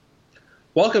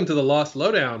Welcome to the Lost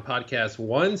Lowdown podcast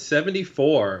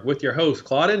 174 with your hosts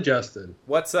Claude and Justin.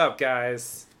 What's up,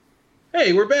 guys?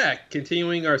 Hey, we're back,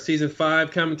 continuing our season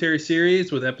 5 commentary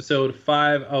series with episode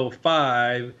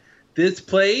 505. This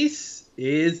place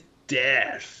is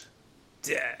death.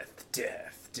 Death.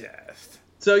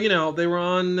 So, they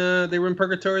were in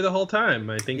purgatory the whole time.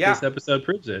 I think this episode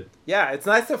proves it. Yeah, it's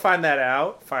nice to find that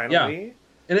out finally. Yeah.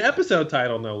 An episode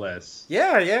title, no less.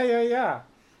 Yeah.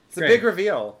 It's a big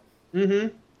reveal. Mm-hmm.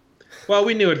 Well,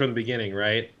 we knew it from the beginning,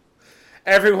 right?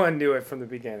 Everyone knew it from the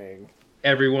beginning.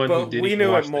 Everyone but who didn't we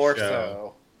knew watch it more the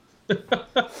show. so.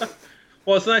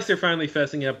 Well, it's nice they're finally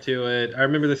fessing up to it. I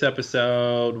remember this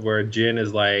episode where Jin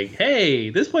is like, "Hey,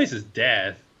 this place is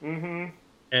death," Mm-hmm.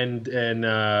 and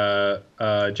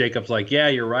Jacob's like, "Yeah,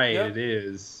 you're right, It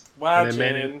is." Wow, and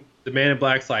then Jin. the man in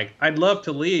black's like, "I'd love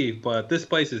to leave, but this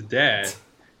place is dead."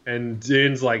 And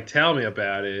Jin's like, "Tell me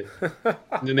about it."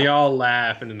 And then they all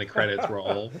laugh, and then the credits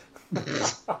roll.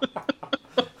 That's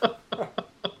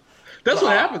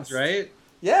what happens, right?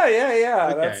 Yeah.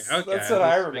 Okay, That's what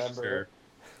I remember.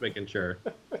 Making sure.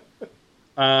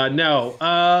 No.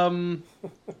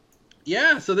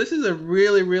 Yeah, so this is a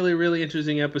really, really, really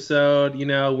interesting episode.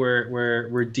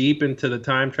 We're deep into the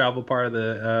time travel part of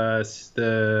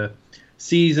the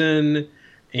season,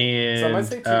 and Some might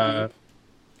say too deep.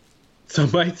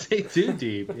 Some might say too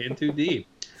deep and too deep.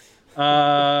 We're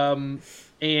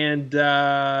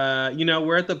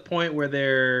at the point where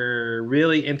they're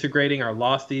really integrating our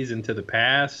losties into the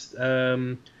past.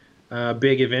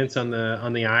 Big events on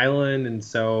the island, and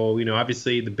so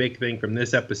obviously the big thing from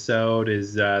this episode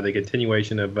is the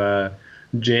continuation of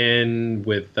Jen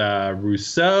with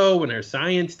Rousseau and her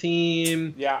science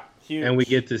team. Yeah, huge. And we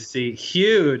get to see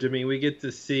huge. I mean, we get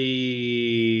to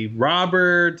see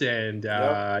Robert and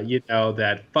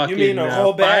that fucking you mean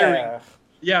Robert?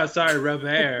 Yeah, sorry,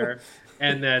 Robert.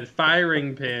 And that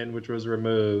firing pin, which was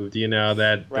removed.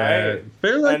 That right.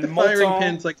 Fairly like and the firing Moton,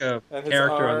 pin's like a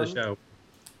character on the show.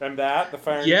 And the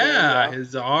firing pin. Yeah,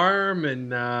 his arm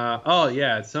and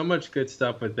so much good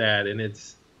stuff with that, and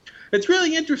it's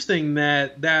really interesting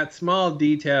that small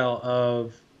detail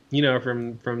of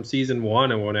from season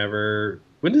 1 or whatever.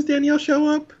 When does Danielle show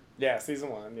up? Yeah, season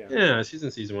 1. Yeah. Yeah, she's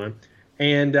in season 1,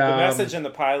 and the message in the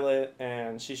pilot,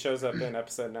 and she shows up in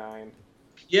episode 9.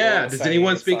 Yeah, does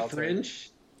anyone speak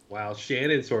French? Well,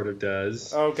 Shannon sort of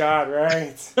does. Oh God,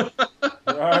 right,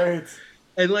 right.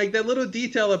 And like that little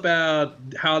detail about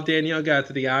how Danielle got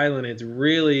to the island, it's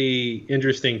really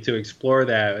interesting to explore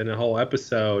that in a whole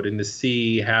episode and to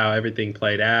see how everything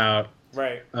played out.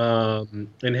 Right. And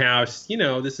how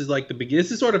this is like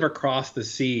this is sort of across the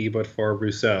sea, but for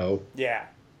Rousseau. Yeah.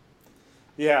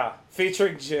 Yeah,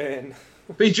 featuring Jin.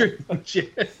 Featuring Jin.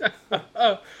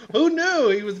 Who knew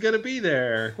he was gonna be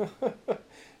there?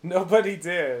 Nobody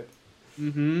did.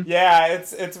 Mm-hmm. Yeah,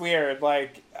 it's weird.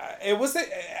 Like it was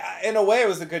in a way it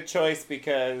was a good choice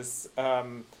because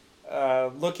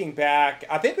looking back,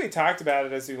 I think we talked about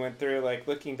it as we went through. Like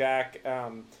looking back,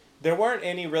 there weren't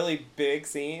any really big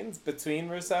scenes between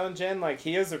Rousseau and Jen. Like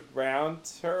he is around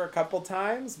her a couple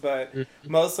times, but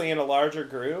mostly in a larger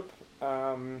group.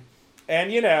 And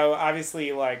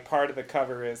obviously, like part of the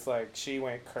cover is like she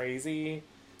went crazy,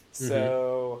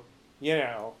 so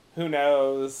who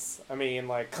knows? I mean,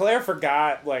 like Claire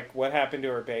forgot like what happened to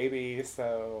her baby,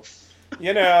 so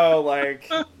like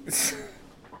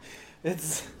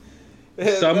it's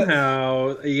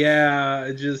somehow,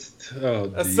 yeah, just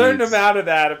a certain amount of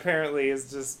that apparently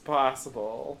is just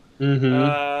possible.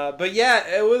 But yeah,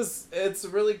 it's a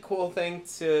really cool thing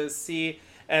to see.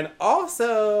 And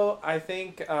also, I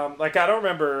think, I don't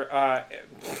remember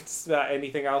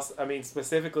anything else. I mean,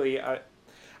 specifically, I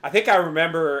think I'll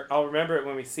remember it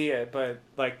when we see it. But,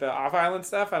 like, the off-island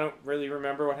stuff, I don't really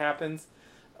remember what happens.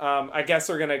 I guess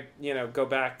we're going to, go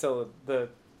back to the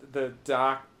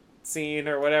dock scene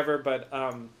or whatever. But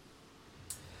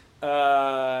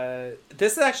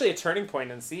this is actually a turning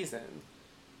point in the season.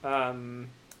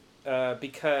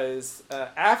 Because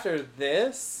after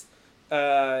this...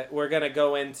 we're gonna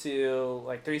go into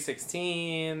like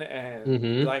 316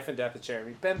 and Life and Death of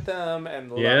Jeremy Bentham and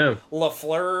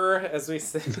Lafleur, as we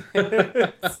say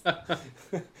in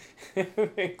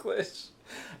English.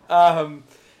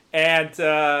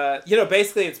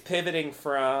 Basically it's pivoting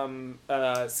from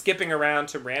skipping around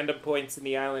to random points in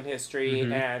the island history,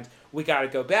 and we got to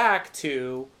go back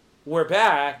to we're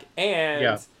back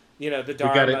and. The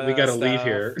Dharma we gotta stuff. leave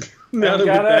here. Now that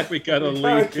we're back, we gotta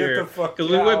leave here because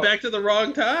we went back to the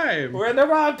wrong time. We're in the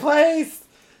wrong place.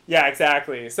 Yeah,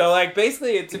 exactly. So, like,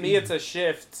 basically, to me, it's a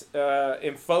shift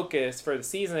in focus for the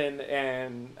season,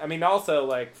 and I mean, also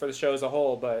like for the show as a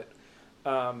whole. But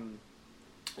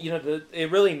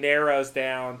it really narrows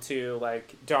down to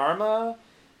like Dharma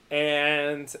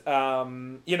and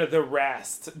the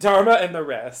rest, Dharma and the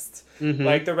rest,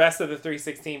 like the rest of the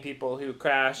 316 people who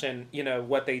crash, and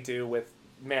what they do with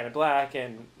Man in Black,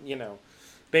 and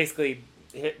basically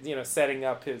setting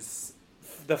up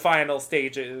the final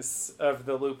stages of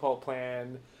the loophole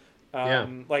plan.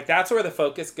 Like that's where the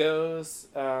focus goes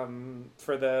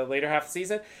for the later half of the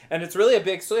season, and it's really a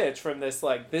big switch from this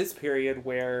period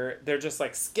where they're just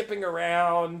like skipping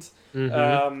around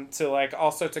to like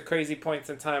all sorts of crazy points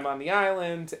in time on the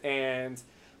island, and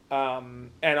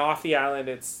off the island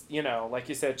it's like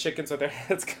you said, chickens with their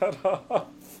heads cut off,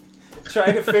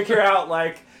 trying to figure out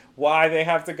like why they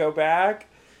have to go back.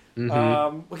 We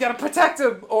gotta protect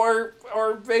them, or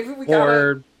maybe we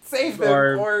gotta save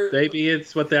them, or maybe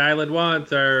it's what the island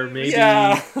wants, or maybe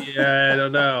I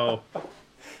don't know.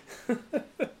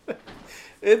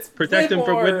 It's protect him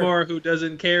from Widmore, who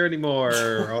doesn't care anymore,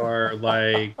 or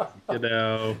like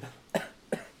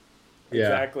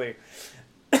exactly.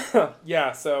 So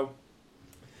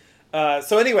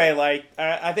anyway, like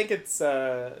I think it's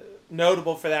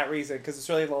notable for that reason, because it's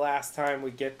really the last time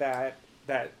we get that.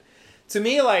 To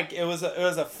me, like it was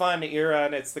a fun era,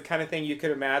 and it's the kind of thing you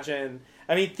could imagine.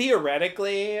 I mean,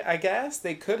 theoretically, I guess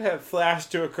they could have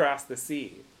flashed to Across the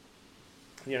Sea.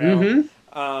 There's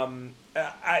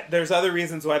other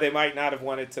reasons why they might not have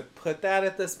wanted to put that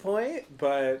at this point,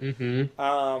 but they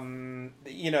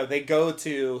go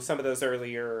to some of those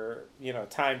earlier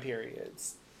time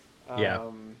periods. We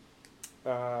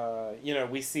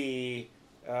see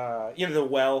the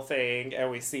well thing,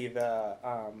 and we see the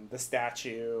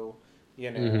statue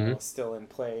still in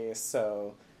place.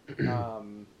 So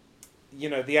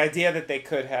the idea that they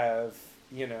could have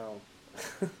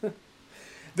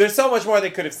there's so much more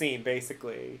they could have seen,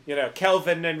 basically.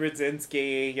 Kelvin and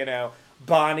Radzinski,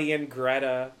 Bonnie and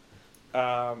Greta.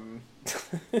 Bonnie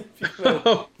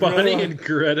and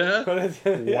Greta?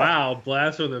 Wow,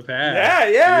 blast from the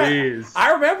past. Yeah. Jeez.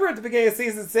 I remember at the beginning of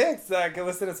season 6, I could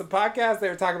listen to some podcasts, they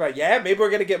were talking about, maybe we're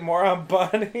going to get more on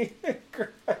Bonnie and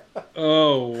Greta.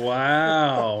 Oh,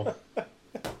 wow.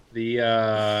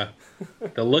 The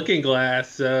Looking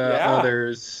Glass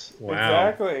others. Wow.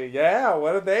 Exactly. Yeah,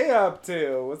 what are they up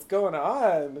to? What's going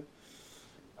on?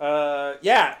 I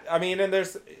mean, and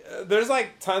there's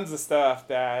like tons of stuff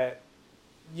that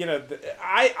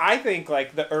I think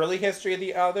like the early history of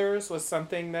the Others was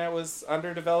something that was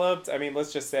underdeveloped. I mean,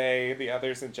 let's just say the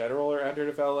Others in general are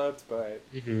underdeveloped, but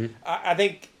I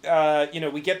think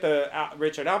we get the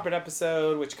Richard Alpert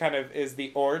episode, which kind of is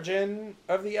the origin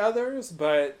of the Others,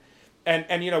 but and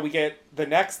we get the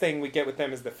next thing we get with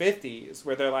them is the 50s,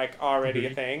 where they're like already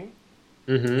a thing.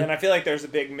 And I feel like there's a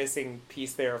big missing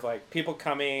piece there of like people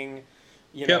coming,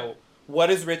 what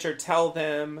does Richard tell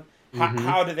them?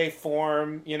 How do they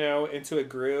form, into a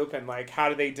group, and like how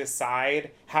do they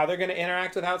decide how they're going to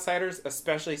interact with outsiders,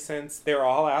 especially since they're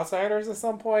all outsiders at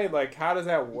some point? Like, how does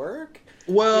that work?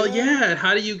 Well,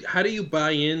 how do you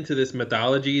buy into this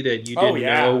mythology that you didn't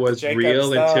know was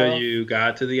real until you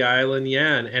got to the island?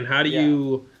 And how do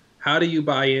you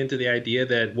buy into the idea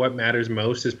that what matters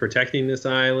most is protecting this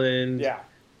island?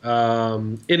 In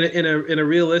a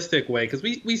realistic way, because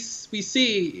we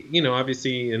see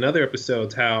obviously in other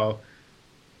episodes how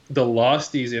the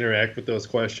Losties interact with those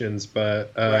questions,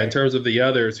 but in terms of the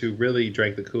Others who really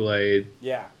drank the Kool-Aid,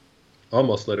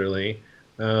 almost literally,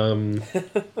 it'd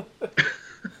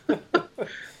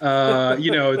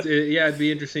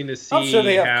be interesting to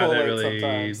see how that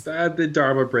really the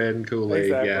Dharma bread and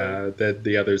Kool-Aid, that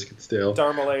the Others could still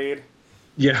Dharmalade.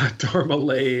 Yeah,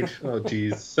 Dharmalade. Oh,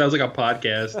 geez. Sounds like a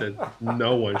podcast that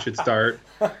no one should start.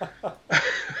 It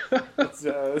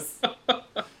does.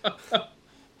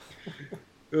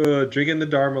 Drinking the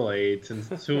Dharmalade since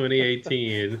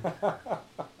 2018.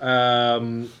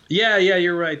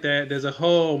 You're right. There's a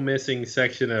whole missing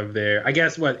section of there. I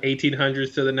guess,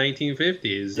 1800s to the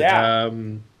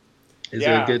 1950s. Is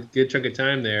a good chunk of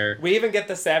time there. We even get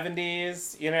the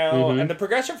 70s, and the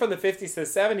progression from the 50s to the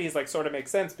 70s like sort of makes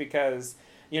sense because,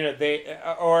 they,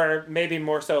 or maybe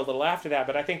more so a little after that,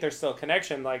 but I think there's still a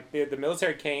connection. Like the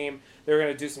military came, they were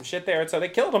going to do some shit there, and so they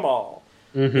killed them all.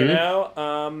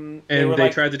 And they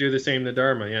tried to do the same to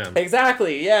Dharma,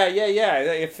 Exactly, yeah.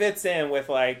 It fits in with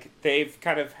like they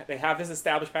have this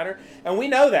established pattern, and we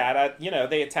know that.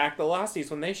 They attack the Losties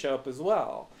when they show up as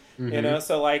well.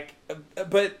 So like,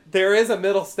 but there is a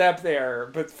middle step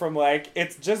there. But from like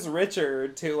it's just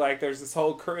Richard to like there's this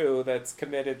whole crew that's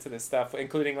committed to this stuff,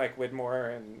 including like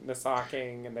Widmore and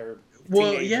Nasaking and their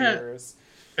teenagers.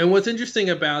 And what's interesting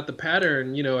about the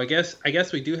pattern, I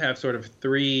guess we do have sort of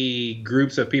three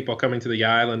groups of people coming to the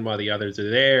island while the others are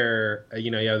there.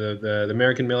 You have the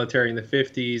American military in the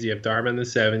 50s, you have Dharma in the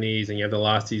 70s, and you have the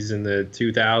Losties in the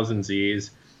 2000s.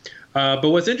 But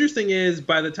what's interesting is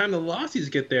by the time the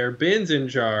Losties get there, Ben's in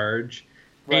charge.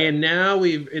 Right. And now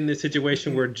we've in this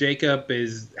situation where Jacob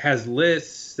has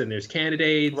lists and there's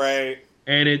candidates. Right.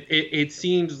 And it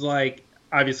seems like,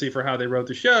 obviously for how they wrote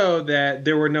the show, that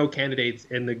there were no candidates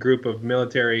in the group of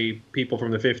military people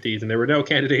from the 50s, and there were no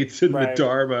candidates in the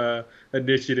Dharma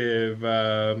initiative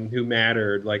who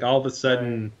mattered. Like all of a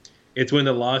sudden, it's when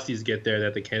the Losties get there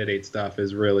that the candidate stuff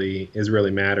is really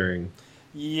mattering.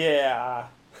 Yeah.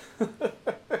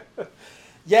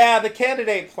 Yeah, the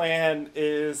candidate plan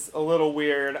is a little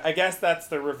weird. I guess that's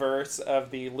the reverse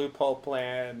of the loophole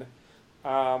plan.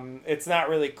 It's not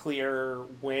really clear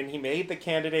when he made the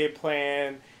candidate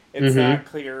plan. It's not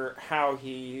clear how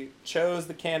he chose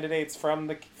the candidates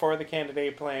for the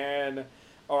candidate plan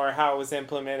or how it was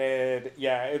implemented.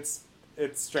 Yeah, it's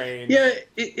strange. Yeah,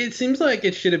 it seems like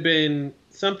it should have been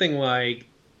something like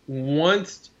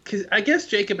once, because I guess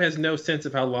Jacob has no sense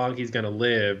of how long he's going to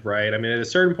live, right? I mean, at a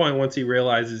certain point, once he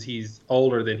realizes he's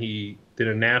older than a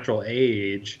natural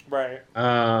age, right?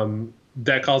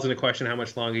 That calls into question how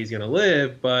much longer he's going to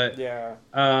live. But yeah,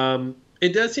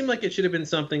 it does seem like it should have been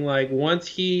something like once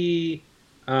he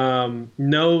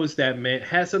knows that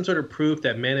has some sort of proof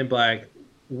that Men in Black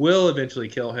will eventually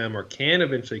kill him or can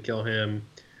eventually kill him,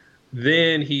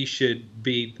 then he should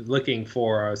be looking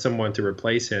for someone to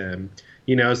replace him.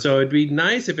 So it'd be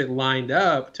nice if it lined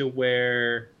up to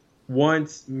where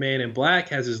once Man in Black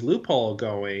has his loophole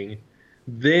going,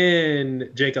 then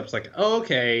Jacob's like, oh,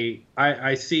 okay,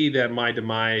 I see that my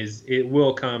demise, it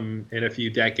will come in a few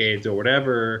decades or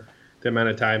whatever the amount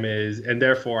of time is, and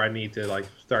therefore I need to like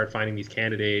start finding these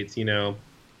candidates,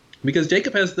 because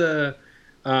Jacob has the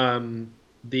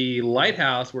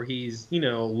lighthouse where he's,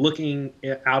 looking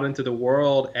out into the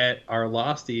world at our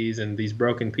Losties and these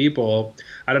broken people.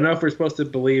 I don't know if we're supposed to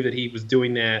believe that he was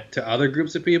doing that to other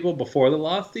groups of people before the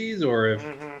Losties, or if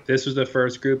this was the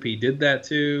first group he did that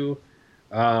to.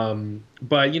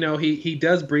 But he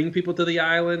does bring people to the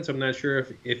island, so I'm not sure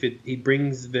if he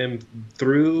brings them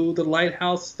through the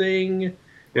lighthouse thing,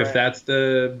 if that's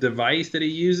the device that he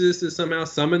uses to somehow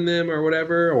summon them or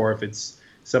whatever, or if it's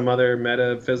some other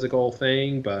metaphysical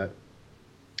thing. But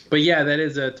yeah, that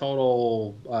is a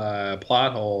total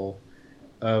plot hole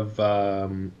of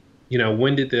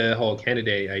when did the whole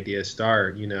candidate idea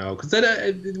start? Because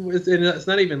it's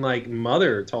not even like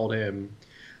Mother told him,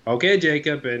 okay,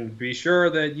 Jacob, and be sure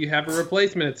that you have a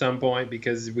replacement at some point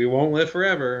because we won't live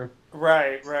forever.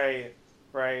 Right.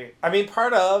 I mean,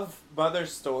 part of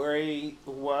Mother's story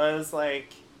was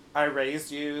like, I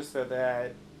raised you so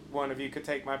that one of you could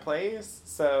take my place.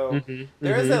 So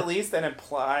there is at least an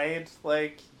implied,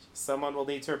 like, someone will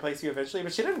need to replace you eventually,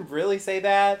 but she didn't really say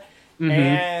that.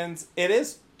 And it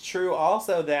is true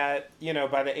also that,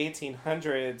 by the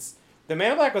 1800s, the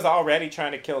Man in Black was already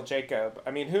trying to kill Jacob.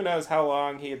 I mean, who knows how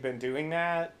long he had been doing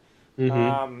that.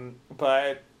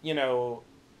 But,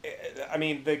 I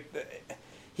mean,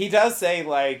 he does say,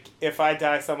 like, if I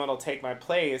die, someone will take my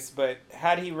place. But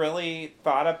had he really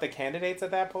thought up the candidates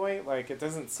at that point? Like, it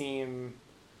doesn't seem,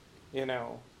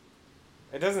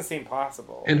 it doesn't seem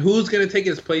possible. And who's going to take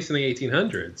his place in the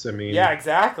 1800s? I mean... Yeah,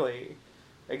 exactly.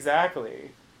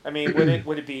 I mean,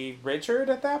 would it be Richard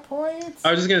at that point?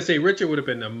 I was just going to say, Richard would have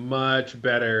been a much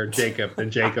better Jacob than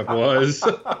Jacob was.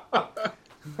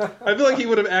 I feel like he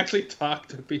would have actually talked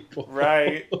to people.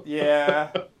 Right, yeah.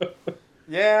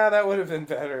 Yeah, that would have been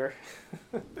better.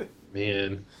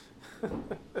 Man.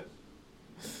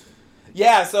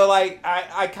 Yeah, so, like,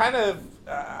 I kind of...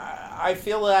 I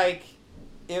feel like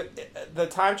the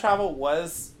time travel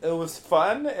was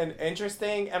fun and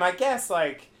interesting, and I guess,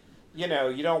 like, you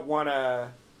don't want to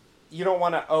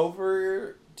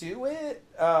overdo it,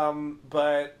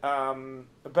 but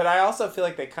I also feel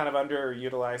like they kind of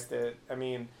underutilized it. I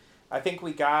mean, I think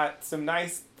we got some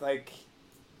nice, like,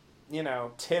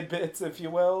 tidbits, if you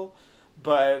will,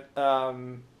 but yeah,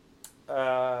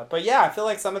 I feel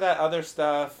like some of that other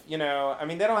stuff, I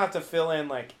mean, they don't have to fill in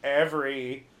like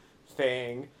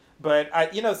everything, but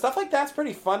stuff like that's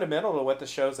pretty fundamental to what the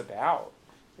show's about.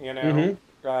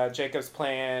 Jacob's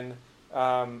plan.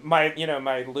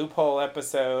 My loophole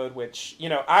episode, which,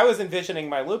 I was envisioning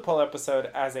my loophole episode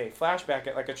as a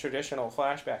flashback, like a traditional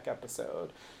flashback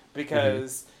episode,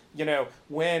 because,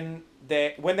 when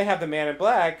they have the Man in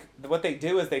Black, what they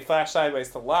do is they flash sideways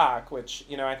to Locke, which,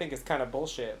 I think is kind of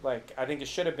bullshit. Like, I think it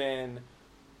should have been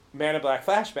Man in Black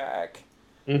flashback,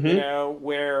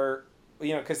 where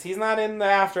you know, because he's not in the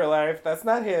afterlife. That's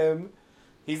not him.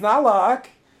 He's not Locke.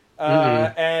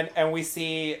 Mm-mm. And we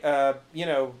see, you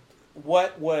know,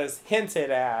 what was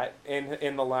hinted at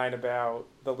in the line about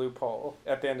the loophole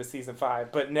at the end of season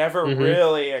 5, but never Mm-hmm.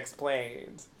 really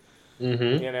explained.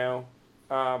 Mm-hmm. You know,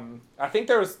 I think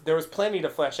there was plenty to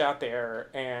flesh out there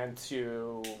and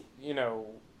to, you know,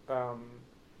 um,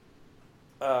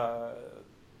 uh,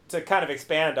 to kind of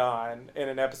expand on in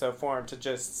an episode form, to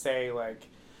just say like,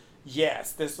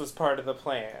 yes, this was part of the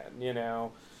plan. You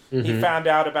know, he Mm-hmm. found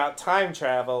out about time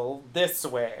travel this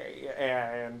way,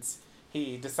 and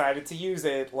he decided to use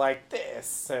it like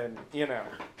this, and you know,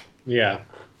 Yeah.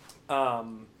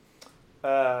 um,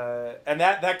 and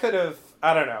that could have,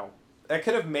 I don't know, that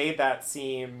could have made that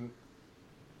seem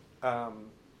um,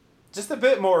 just a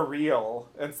bit more real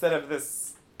instead of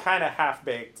this kind of half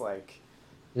baked like,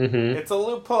 Mm-hmm. it's a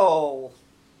loophole.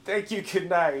 Thank you. Good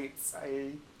night.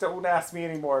 I don't ask me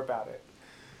any more about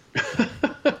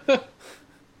it.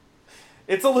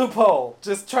 It's a loophole.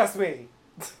 Just trust me.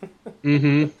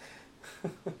 Mm-hmm.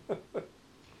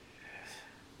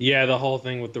 Yeah, the whole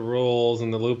thing with the rules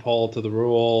and the loophole to the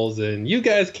rules, and you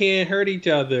guys can't hurt each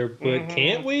other, but Mm-hmm.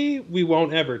 can't we? We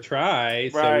won't ever try,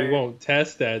 so we Right. won't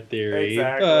test that theory.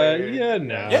 But Exactly. you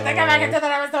Yeah. You think I'm not gonna know, do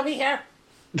that? I was don't be here.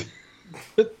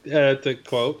 to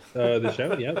quote the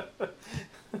show, yep.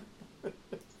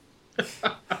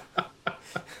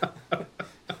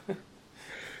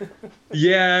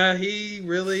 Yeah, he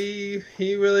really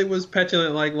was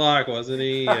petulant like Locke, wasn't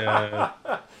he? Yeah.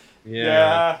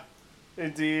 Yeah.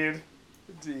 Indeed.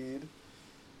 Indeed.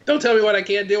 Don't tell me what I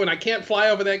can't do, and I can't fly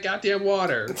over that goddamn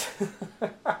water.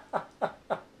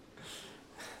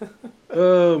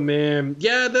 Oh man,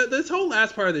 yeah. This whole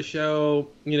last part of the show,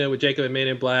 with Jacob and Man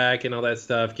in Black and all that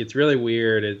stuff, gets really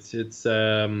weird. It's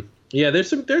yeah.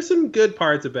 There's some good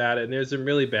parts about it, and there's some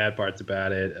really bad parts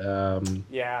about it.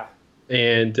 Yeah.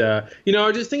 And I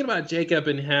was just thinking about Jacob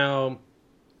and how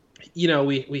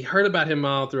we heard about him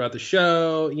all throughout the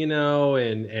show,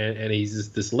 and he's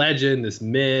this legend, this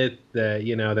myth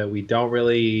that we don't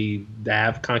really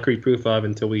have concrete proof of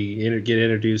until we get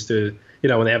introduced to,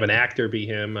 when they have an actor be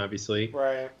him, obviously.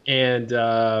 Right. And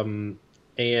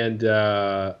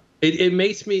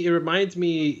it reminds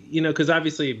me, because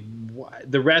obviously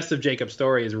the rest of Jacob's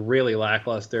story is really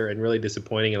lackluster and really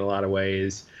disappointing in a lot of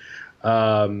ways.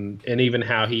 And even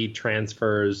how he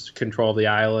transfers control of the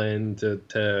island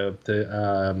to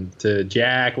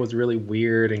Jack was really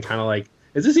weird and kind of like,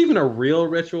 is this even a real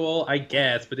ritual? I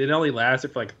guess, but it only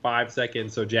lasted for like 5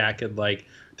 seconds, so Jack could like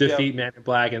Yep. defeat Man in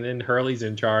Black, and then Hurley's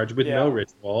in charge with no Yeah.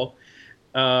 ritual.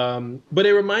 But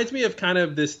it reminds me of kind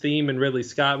of this theme in Ridley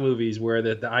Scott movies where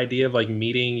the idea of like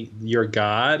meeting your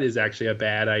god is actually a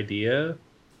bad idea. Oh,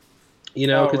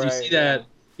 Because you right. see Yeah. that,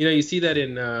 you see that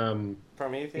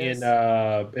Prometheus.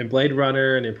 in Blade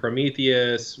Runner and in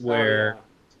Prometheus, Oh yeah. where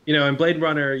in Blade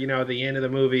Runner, at the end of the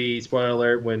movie, spoiler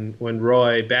alert, when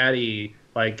Roy Batty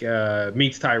like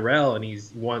meets Tyrell and he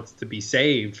wants to be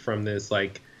saved from this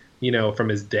like from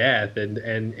his death, and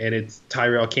it's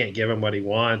Tyrell can't give him what he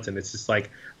wants, and it's just like,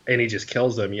 and he just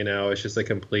kills him. It's just a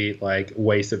complete like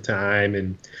waste of time.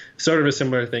 And sort of a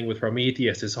similar thing with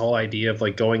Prometheus, this whole idea of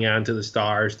like going out into the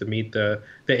stars to meet the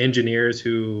engineers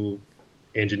who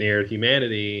engineered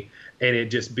humanity, and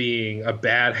it just being a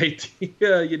bad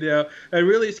idea. And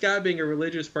really, Scott being a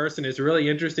religious person, is really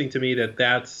interesting to me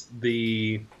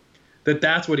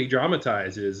that's what he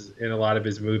dramatizes in a lot of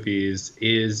his movies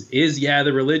is yeah,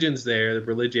 the religion's there, the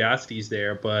religiosity's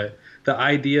there, but the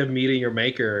idea of meeting your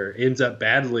maker ends up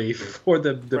badly for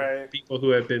the Right. people who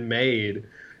have been made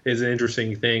is an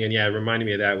interesting thing. And yeah, it reminded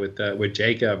me of that with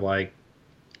Jacob, like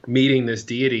meeting this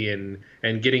deity and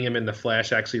getting him in the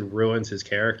flesh actually ruins his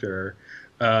character.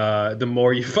 The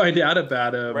more you find out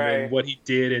about him Right. and what he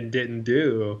did and didn't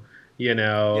do,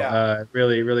 Yeah.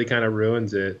 really, really kind of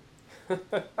ruins it.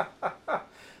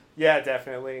 Yeah,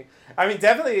 definitely. I mean,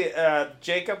 definitely,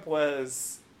 Jacob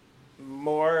was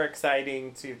more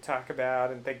exciting to talk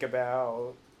about and think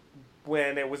about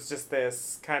when it was just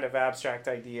this kind of abstract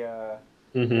idea,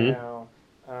 you Hmm. know.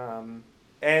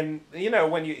 And,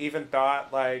 when you even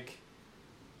thought, like,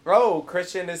 oh,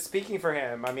 Christian is speaking for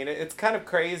him. I mean, it's kind of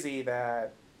crazy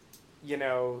that, you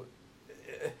know,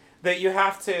 that you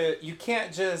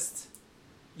can't just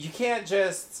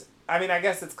I mean, I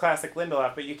guess it's classic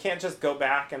Lindelof, but you can't just go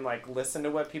back and like listen to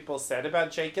what people said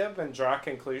about Jacob and draw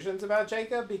conclusions about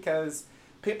Jacob, because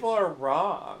people are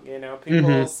wrong.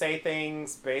 People Hmm. say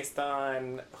things based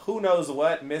on who knows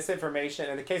what misinformation.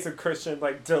 In the case of Christian,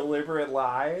 like deliberate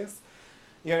lies.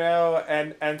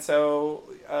 And so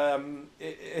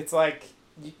it's like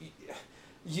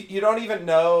you don't even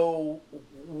know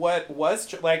what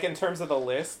was like in terms of the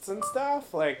lists and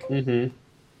stuff. Like Mm-hmm.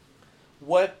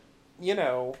 what you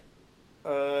know.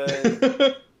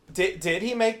 Did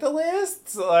he make the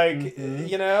lists? Like,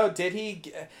 Mm-hmm. did he,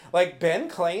 like, Ben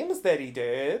claims that he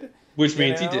did. Which You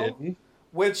means he know? did.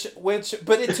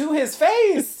 But it to his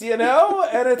face, and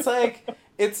it's like,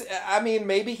 I mean,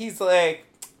 maybe he's like,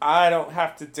 I don't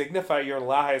have to dignify your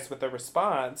lies with a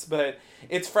response, but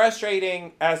it's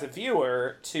frustrating as a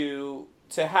viewer to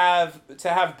have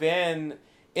been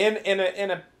in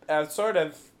a sort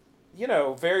of,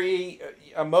 very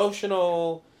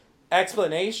emotional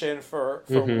explanation for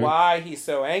Mm-hmm. why he's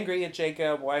so angry at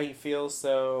Jacob, why he feels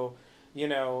so,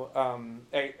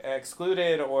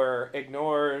 excluded or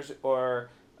ignored or,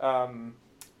 um,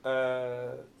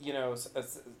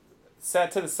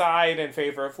 set to the side in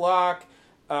favor of Locke,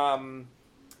 um,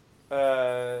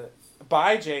 uh,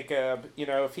 by Jacob.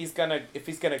 If he's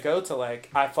gonna go to like,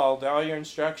 I followed all your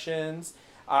instructions.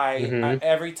 I Mm-hmm.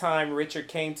 every time Richard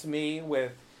came to me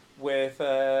with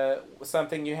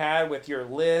something you had with your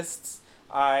lists.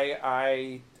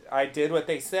 I did what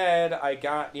they said. I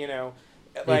got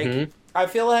like Mm-hmm. I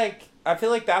feel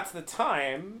like that's the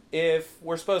time if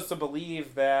we're supposed to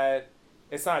believe that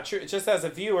it's not true. Just as a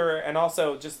viewer and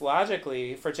also just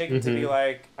logically for Jacob to be Mm-hmm.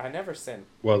 like, I never sent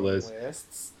What, Liz?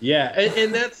 lists. Yeah,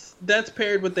 and that's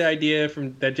paired with the idea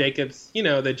from that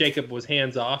that Jacob was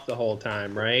hands off the whole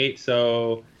time, right?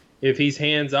 So if he's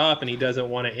hands off and he doesn't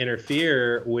want to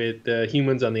interfere with the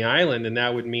humans on the island, then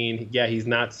that would mean, yeah, he's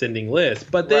not sending lists.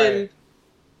 But Right. then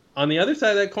on the other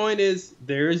side of that coin is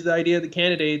there is the idea of the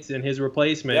candidates and his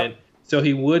replacement. Yep. So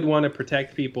he would want to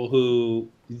protect people who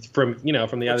from the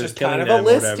Which others is kind killing of a them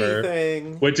or listy whatever.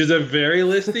 thing. Which is a very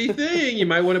listy thing. You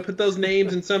might want to put those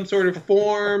names in some sort of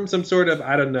form, some sort of,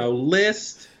 I don't know,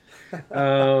 list.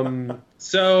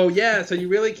 So yeah, so you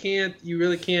really can't,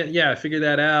 yeah, figure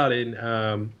that out.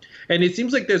 And it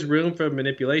seems like there's room for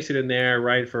manipulation in there,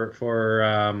 right? For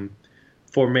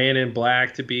Man in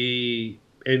Black to be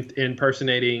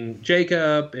impersonating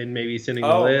Jacob and maybe sending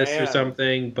the Oh list or man.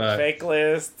 something. But Fake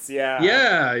lists, yeah.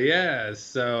 yeah, yeah. Ben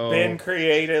So.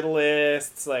 created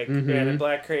lists, like Ben and Hmm.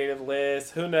 Black created lists.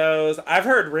 Who knows? I've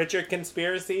heard Richard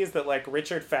conspiracies that like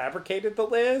Richard fabricated the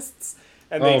lists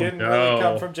and they Oh didn't really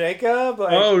come no. from Jacob.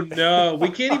 Like Oh no, we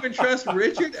can't even trust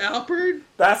Richard Alpert.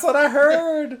 that's what I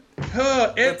heard. Et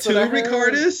That's what tu, I heard.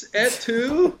 Ricardus? Et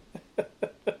tu?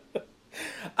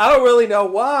 I don't really know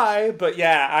why, but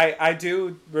yeah, I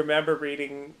do remember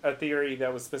reading a theory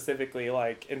that was specifically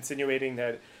like insinuating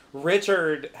that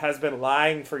Richard has been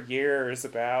lying for years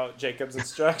about Jacob's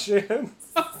instructions.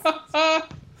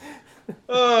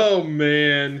 Oh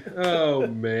man. Oh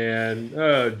man.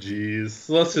 Oh jeez.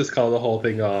 Let's just call the whole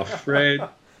thing off, right?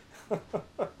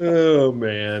 Oh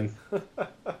man.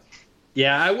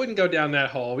 Yeah, I wouldn't go down that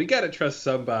hole. We got to trust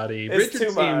somebody. It's Richard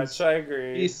too much. seems I he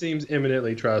agree. seems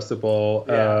eminently trustable.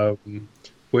 Yeah.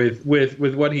 With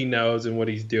what he knows and what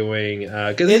he's doing,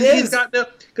 because It he's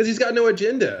is. got no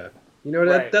agenda.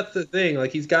 Right. That's the thing.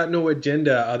 Like he's got no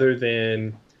agenda other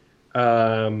than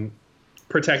um,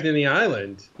 protecting the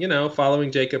island.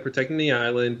 Following Jacob, protecting the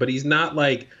island. But he's not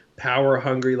like power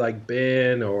hungry like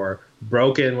Ben or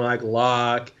broken like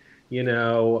Locke.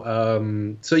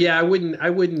 So yeah, I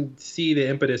wouldn't see the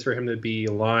impetus for him to be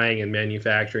lying and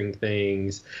manufacturing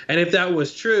things. And if that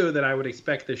was true, then I would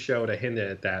expect the show to hint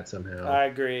at that somehow. I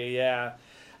agree. Yeah.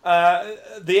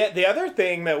 The other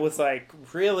thing that was like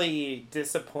really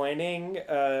disappointing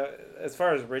as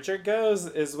far as Richard goes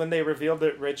is when they revealed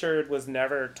that Richard was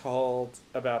never told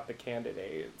about the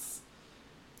candidates.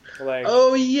 Like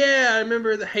Oh yeah, I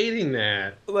remember hating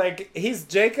that. he's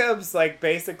Jacob's like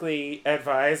basically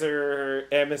advisor,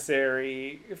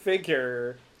 emissary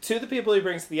figure to the people he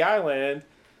brings to the island,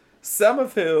 some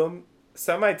of whom,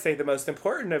 some might say the most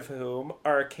important of whom,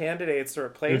 are candidates to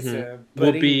replace Hmm. him, Will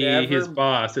but he be his never.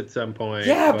 boss at some point,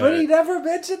 Yeah, but he but never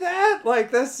mentioned that.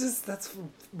 Like that's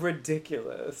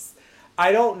ridiculous.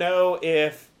 I don't know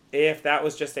if that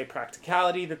was just a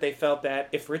practicality that they felt that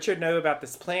if Richard knew about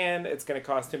this plan, it's going to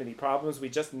cause too many problems. We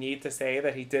just need to say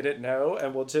that he didn't know,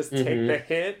 and we'll just take hmm the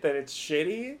hit that it's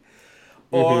shitty.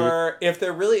 hmm Or if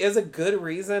there really is a good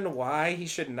reason why he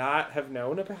should not have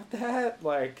known about that,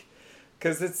 like,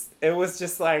 because it was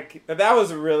just like that was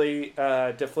a really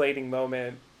deflating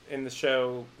moment in the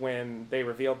show when they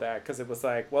revealed that, because it was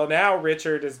like, well, now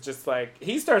Richard is just like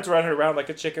he starts running around like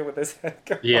a chicken with his head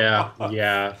cut yeah, off.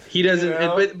 yeah. He You doesn't,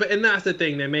 know? but that's the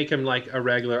thing. They make him like a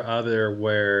regular other,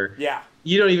 where Yeah,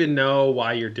 you don't even know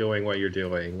why you're doing what you're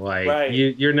doing. Like right.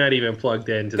 you're not even plugged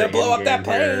into the They blow end up that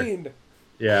game here. plane.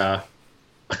 Yeah.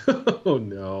 Oh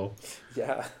no.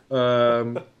 Yeah.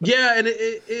 Yeah, and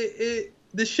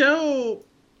the show,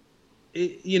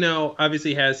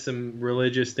 obviously has some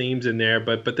religious themes in there,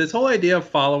 but this whole idea of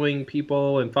following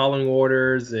people and following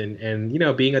orders and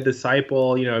being a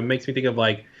disciple, it makes me think of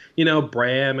like,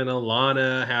 Bram and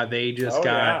Alana, how they just Oh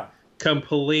got yeah.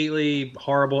 completely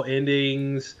horrible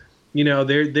endings.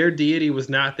 Their deity was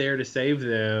not there to save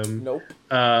them. Nope.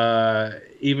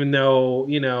 Even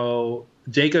though,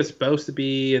 Jacob's supposed to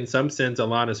be in some sense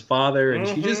Alana's father, and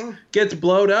she just Mm-hmm. gets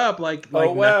blowed up like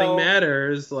Oh nothing well.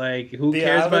 matters. Like, who The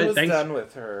cares island about it? was Thanks. done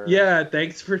with her. Yeah,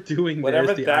 thanks for doing Whatever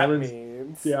this. The that island's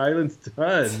means. the island's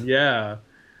done. Yeah.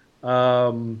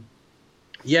 Um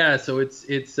yeah, so it's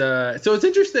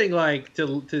interesting, like,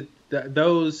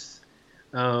 those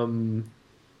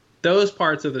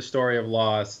parts of the story of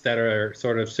Lost that are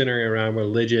sort of centering around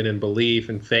religion and belief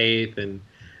and faith, and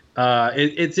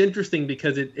it's interesting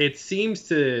because it seems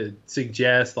to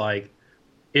suggest like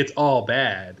it's all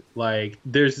bad. Like,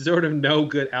 there's sort of no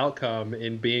good outcome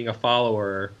in being a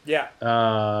follower. Yeah.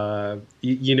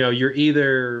 You're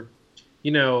either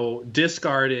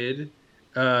discarded,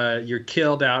 you're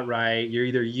killed outright, you're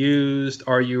either used,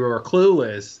 or you are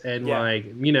clueless, and Yeah.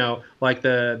 like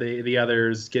the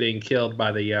others getting killed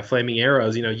by the flaming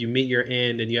arrows. You meet your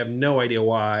end and you have no idea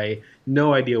why,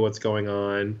 no idea what's going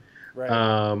on.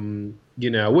 Right.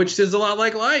 Which is a lot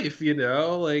like life. People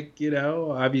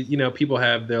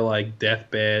have their like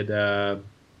deathbed,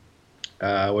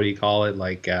 what do you call it,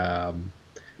 like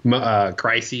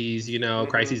crises,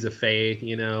 crises of faith.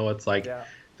 It's like, Yeah.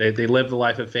 they live the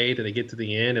life of faith and they get to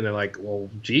the end and they're like, well,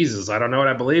 Jesus, I don't know what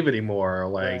I believe anymore.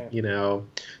 Like, Right.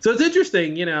 so it's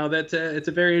interesting, it's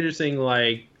a very interesting,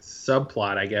 like,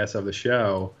 subplot, I guess, of the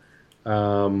show,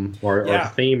 or Yeah. the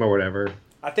theme or whatever.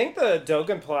 I think the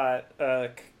Dogen plot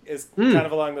is kind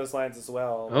of along those lines as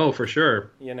well. Oh, for sure.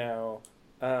 He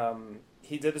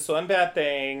did this one bad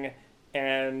thing,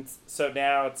 and so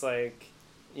now it's like,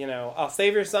 I'll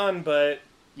save your son, but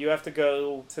you have to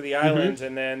go to the island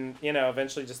and then,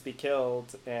 eventually just be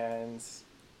killed. And thanks.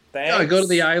 Yeah, go to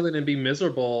the island and be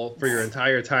miserable for your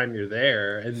entire time you're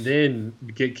there, and then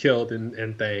get killed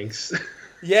and thanks.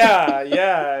 Yeah.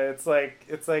 It's like,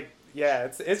 yeah,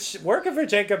 it's working for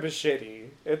Jacob is shitty.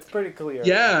 It's pretty clear.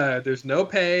 Yeah, there's no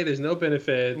pay, there's no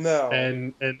benefits, No.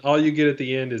 and all you get at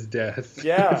the end is death.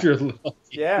 Yeah. If you're lucky.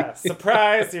 Yeah,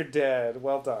 surprise, you're dead.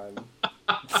 Well done.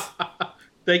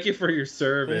 Thank you for your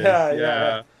service.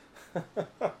 Yeah.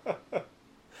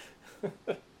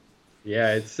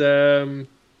 Yeah, it's a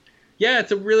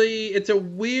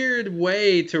weird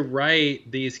way to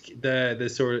write the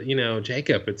sort of,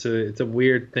 Jacob. It's a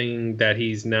weird thing that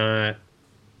he's not.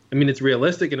 I mean, it's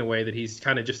realistic in a way that he's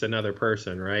kind of just another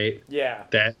person, right? Yeah.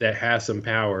 That has some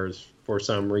powers for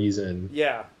some reason.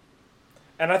 Yeah.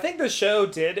 And I think the show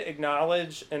did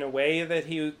acknowledge in a way that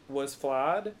he was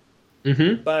flawed.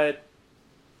 Mm-hmm. But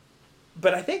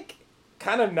I think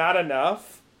kind of not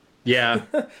enough. Yeah.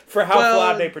 For how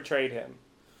flawed they portrayed him.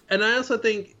 And I also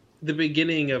think the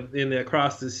beginning in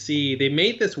Across the Sea, they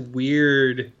made this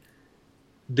weird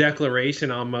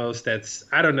declaration almost that's,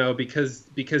 I don't know, because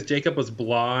Jacob was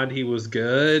blonde, he was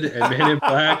good, and Man in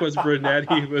Black was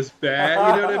brunette, he was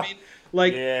bad. You know what I mean?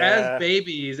 Like, as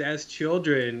babies, as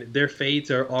children, their fates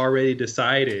are already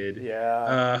decided.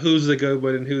 Yeah. Who's the good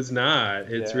one and who's not.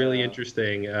 It's really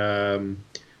interesting.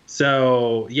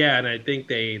 So yeah, and I think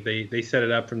they set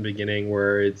it up from the beginning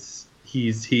where he's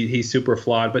super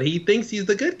flawed, but he thinks he's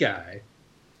the good guy.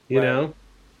 You know?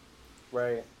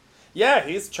 Right. Yeah,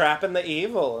 he's trapping the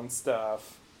evil and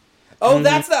stuff. Oh,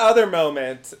 that's the other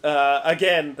moment.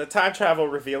 Again, the time travel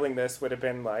revealing this would have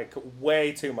been like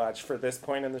way too much for this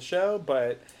point in the show,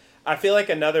 but I feel like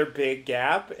another big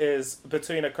gap is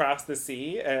between Across the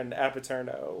Sea and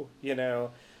Apaterno,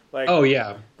 Like, oh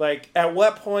yeah. Like, at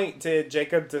what point did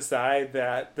Jacob decide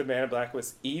that the Man in Black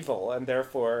was evil and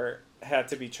therefore had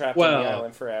to be trapped on the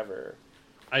island forever?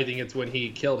 I think it's when he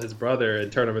killed his brother and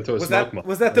turned him into a smoke monster.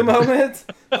 Was that the moment?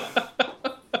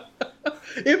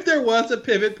 If there was a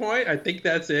pivot point, I think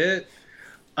that's it.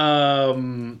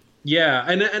 Yeah,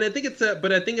 and I think it's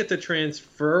a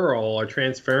transferal or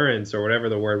transference or whatever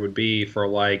the word would be for,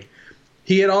 like,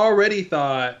 he had already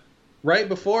thought right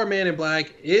before Man in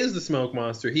Black is the smoke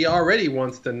monster, he already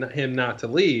wants him not to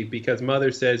leave because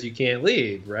Mother says you can't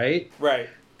leave, right? Right.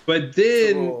 But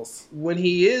then when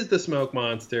he is the smoke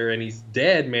monster and he's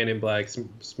dead, Man in Black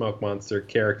smoke monster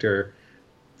character,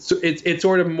 so it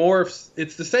sort of morphs.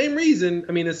 It's the same reason.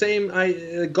 I mean, the same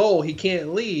goal. He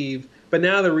can't leave, but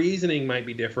now the reasoning might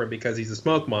be different because he's a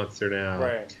smoke monster now.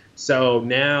 Right. So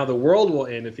now the world will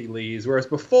end if he leaves, whereas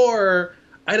before,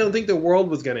 I don't think the world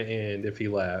was going to end if he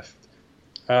left.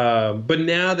 But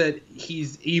now that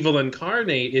he's evil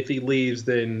incarnate, if he leaves,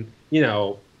 then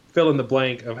fill in the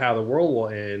blank of how the world will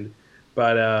end.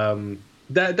 But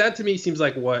that to me seems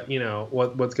like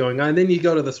what's going on. And then you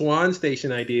go to the Swan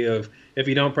Station idea of if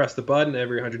you don't press the button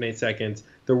every 108 seconds,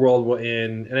 the world will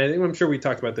end. And I'm sure we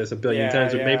talked about this a billion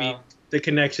times, but maybe the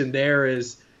connection there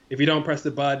is if you don't press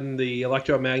the button, the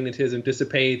electromagnetism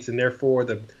dissipates, and therefore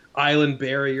the island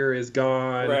barrier is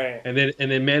gone, right? And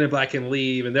then Man in Black can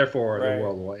leave, and therefore the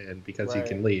world will end because he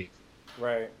can leave,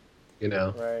 right?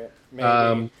 Right,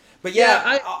 maybe. But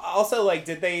I also, like,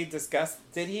 did he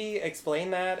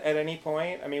explain that at any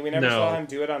point? I mean, we never saw him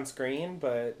do it on screen,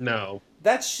 but no.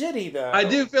 That's shitty, though. I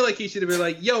do feel like he should have been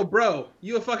like, yo, bro,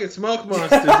 you a fucking smoke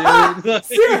monster, dude. Like,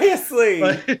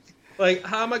 seriously. Like,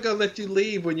 how am I gonna let you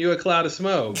leave when you're a cloud of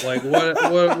smoke? Like,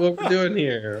 what we're doing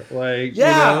here? Like,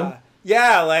 Yeah,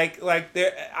 like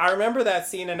there. I remember that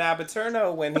scene in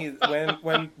Abaturno when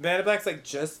Man in Black's like,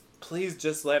 please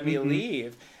just let me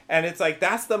leave. And it's like,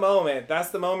 that's the moment,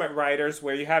 writers,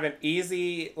 where you have an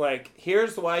easy, like,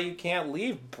 here's why you can't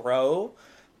leave, bro.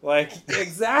 Like,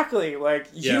 exactly. Like,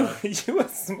 you a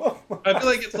smoke monster. I feel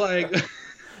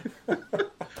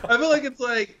like it's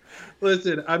like,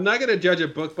 listen, I'm not going to judge a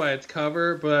book by its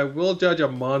cover, but I will judge a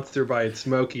monster by its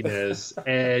smokiness.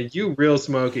 And you real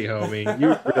smoky, homie.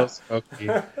 You real smoky.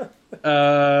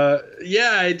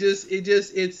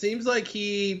 It seems like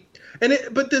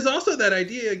but there's also that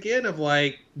idea again of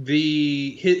like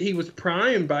he was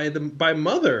primed by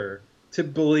Mother to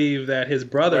believe that his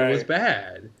brother was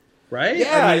bad, right?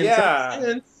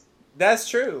 Yeah, that's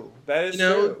true. That is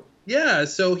true. Yeah,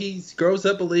 so he grows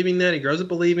up believing that. He grows up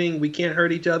believing we can't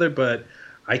hurt each other, but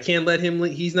I can't let him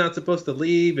leave. He's not supposed to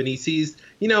leave. And he sees,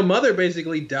 Mother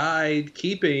basically died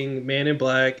keeping Man in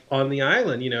Black on the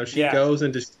island. She goes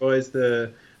and destroys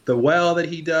the well that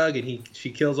he dug, and she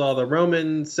kills all the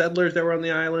Roman settlers that were on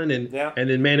the island, and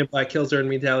then Man in Black kills her in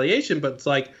retaliation. But it's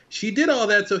like she did all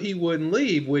that so he wouldn't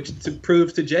leave, which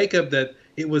proves to Jacob that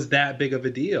it was that big of a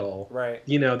deal, right?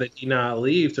 That he not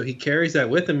leave. So he carries that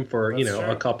with him for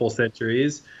a couple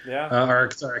centuries, a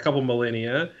couple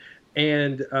millennia,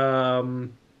 and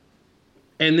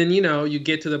then you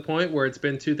get to the point where it's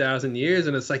been 2,000 years,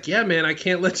 and it's like, yeah, man, I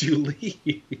can't let you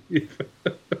leave.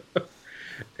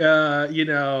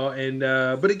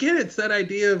 But again, it's that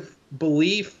idea of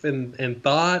belief and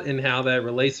thought and how that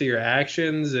relates to your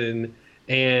actions, and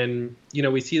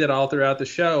we see that all throughout the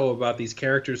show about these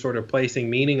characters sort of placing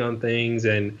meaning on things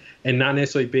and not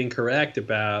necessarily being correct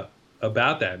about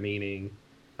that meaning,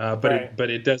 but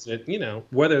it doesn't,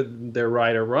 whether they're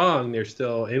right or wrong, they're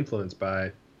still influenced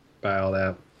by all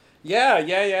that.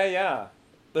 Yeah.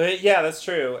 But yeah, that's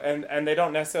true, and they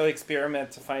don't necessarily experiment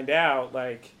to find out,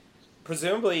 like.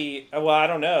 Presumably, well, I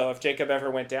don't know if Jacob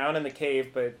ever went down in the cave,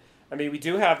 but I mean, we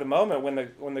do have the moment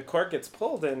when the cork gets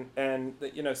pulled and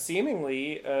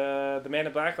seemingly the Man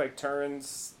in Black like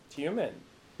turns human,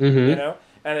 and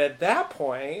at that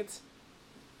point,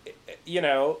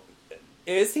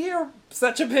 is he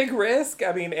such a big risk?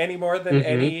 I mean, any more than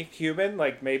any human?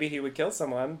 Like maybe he would kill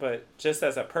someone, but just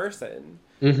as a person,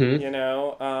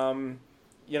 can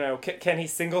he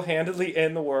single-handedly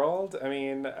end the world? I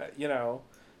mean,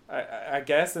 I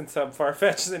guess in some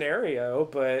far-fetched scenario,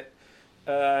 but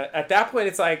at that point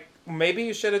it's like maybe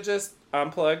you should have just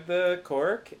unplugged the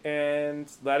cork and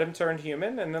let him turn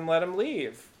human and then let him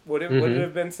leave. Would it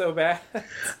have been so bad?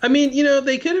 I mean,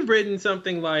 they could have written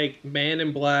something like Man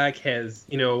in Black has,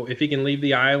 if he can leave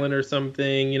the island or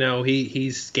something,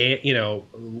 he's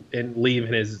and leave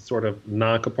in his sort of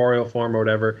non-corporeal form or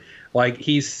whatever. Like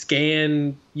he's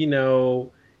scanned,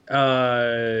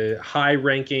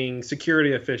 high-ranking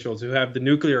security officials who have the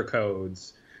nuclear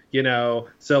codes, so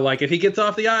like if he gets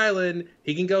off the island,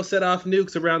 he can go set off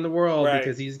nukes around the world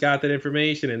because he's got that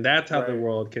information, and that's how the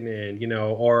world can end,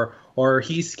 or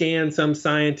he scans some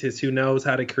scientist who knows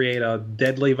how to create a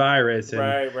deadly virus,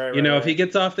 and if he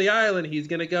gets off the island, he's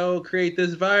gonna go create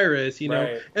this virus,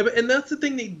 and that's the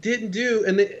thing they didn't do,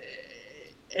 and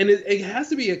it has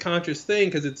to be a conscious thing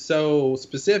because it's so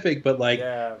specific, but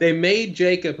they made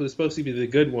Jacob, who's supposed to be the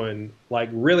good one, like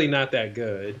really not that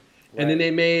good. And then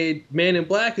they made Man in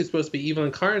Black, who's supposed to be evil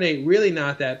incarnate, really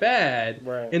not that bad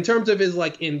in terms of his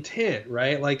like intent,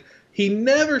 right? Like he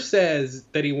never says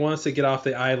that he wants to get off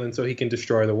the island so he can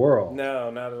destroy the world. No,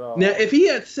 not at all. Now, if he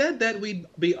had said that, we'd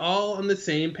be all on the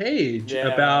same page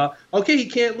about, okay, he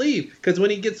can't leave because when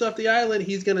he gets off the island,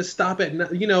 he's going to stop at,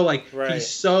 he's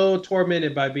so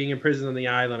tormented by being imprisoned on the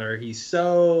island, or he's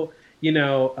so,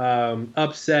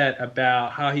 upset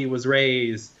about how he was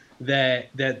raised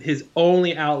that his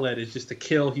only outlet is just to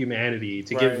kill humanity,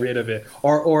 to get Right. rid of it,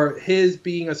 or his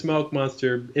being a smoke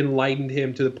monster enlightened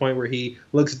him to the point where he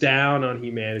looks down on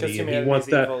humanity 'Cause and he humanity's wants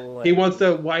to evil he and- wants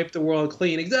to wipe the world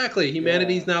clean. Exactly,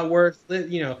 humanity's Yeah. not worth it.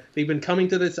 You know, they've been coming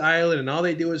to this island and all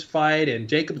they do is fight, and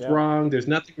Jacob's Yeah. wrong. There's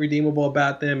nothing redeemable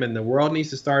about them, and the world needs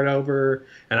to start over.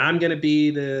 And I'm gonna be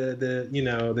the you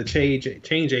know, the change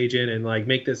agent and like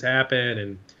make this happen.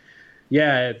 And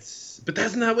yeah, but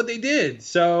that's not what they did.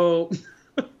 So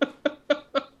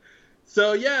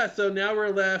so now we're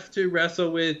left to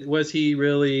wrestle with, was he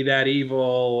really that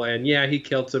evil? And yeah, he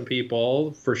killed some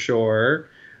people for sure.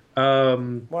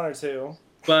 One or two.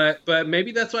 But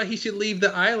maybe that's why he should leave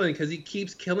the island, because he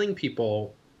keeps killing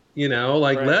people. You know,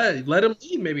 like Right. let him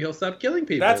leave. Maybe he'll stop killing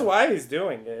people. That's why he's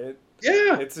doing it.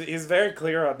 Yeah. He's very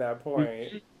clear on that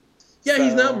point. Yeah,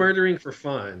 he's not So- murdering for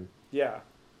fun. Yeah.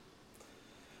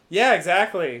 Yeah,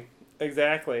 exactly.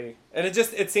 Exactly. And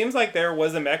it seems like there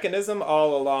was a mechanism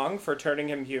all along for turning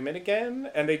him human again,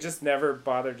 and they just never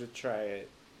bothered to try it.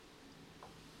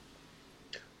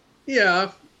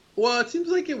 Yeah. Well, it seems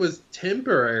like it was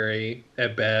temporary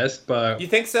at best, but You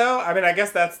think so? I mean, I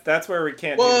guess that's where we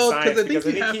can't Well, do the 'cause science, I think because I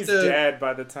you think have he's to- dead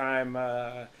by the time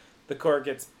the cork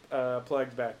gets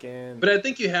plugged back in. I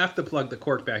think you have to plug the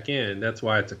cork back in. That's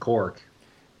why it's a cork.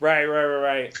 Right.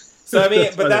 So I mean,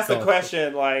 That's why but they that's the call it.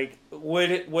 question. Like,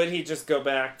 would he just go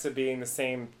back to being the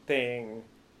same thing,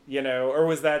 you know, or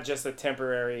was that just a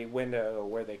temporary window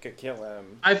where they could kill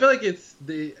him? I feel like it's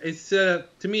set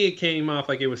up, to me it came off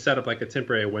like it was set up like a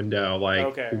temporary window. Like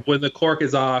Okay. when the cork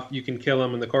is off, you can kill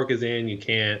him. When the cork is in, you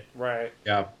can't. Right.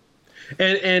 Yeah.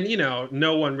 And you know,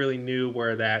 no one really knew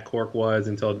where that cork was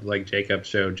until like Jacob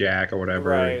showed Jack or whatever.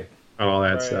 Right. And all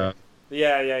that Right. stuff.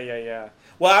 Yeah.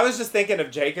 Well, I was just thinking of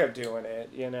Jacob doing it,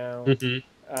 you know,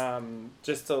 Mm-hmm.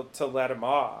 just to let him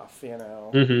off, you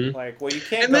know. Mm-hmm. Like, well, you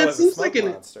can't And go that as a seems smoke like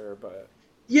monster, but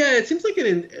Yeah, it seems like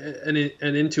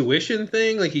an intuition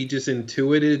thing. Like he just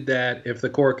intuited that if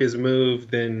the cork is moved,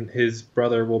 then his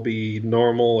brother will be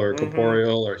normal or Mhm.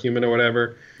 corporeal or human or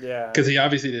whatever. yeah, Because he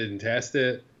obviously didn't test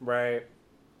it. right.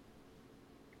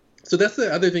 So that's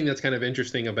the other thing that's kind of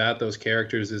interesting about those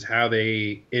characters is how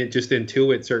they just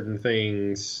intuit certain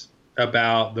things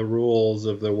about the rules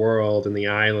of the world and the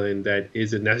island that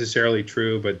isn't necessarily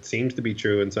true, but seems to be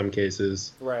true in some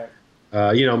cases. Right.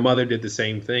 You know, Mother did the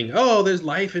same thing. Oh, there's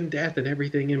life and death and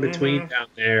everything in between Mhm. down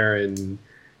there, and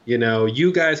you know,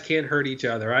 you guys can't hurt each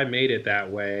other. I made it that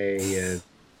way, and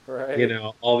Right. you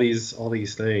know, all these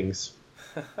things.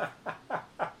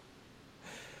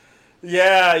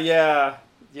 Yeah.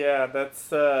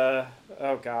 That's oh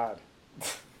God.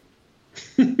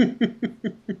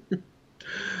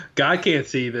 God can't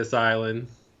see this island.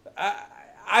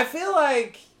 I feel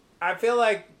like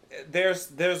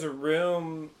there's a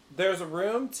room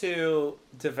to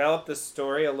develop the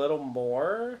story a little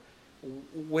more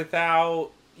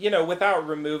without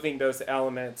removing those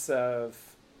elements of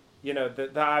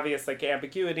the obvious like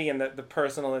ambiguity and the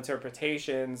personal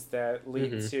interpretations that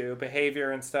lead Mhm. to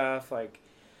behavior and stuff. Like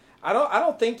I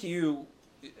don't think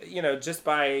just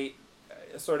by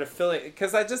sort of filling,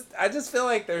 because I just feel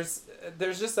like there's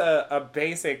just a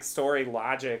basic story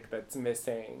logic that's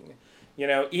missing,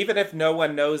 even if no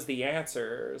one knows the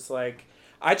answers. Like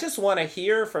I just want to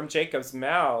hear from Jacob's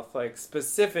mouth, like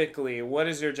specifically, what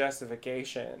is your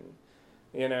justification,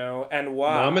 and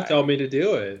why? Mama told me to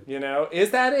do it. Is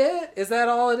that it? Is that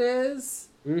all it is?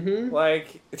 Mm-hmm.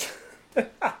 Like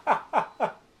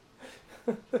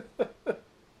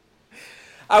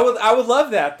I would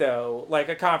love that though, like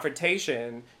a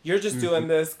confrontation. You're just doing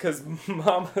this because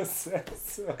Mama says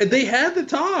so. They had the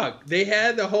talk. They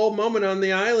had the whole moment on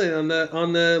the island,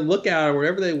 on the lookout or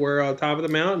wherever they were on top of the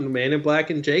mountain. Man in Black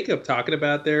and Jacob talking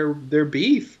about their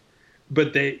beef,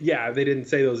 but they didn't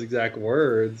say those exact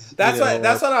words. That's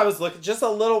what I was looking. Just a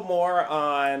little more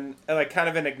on like kind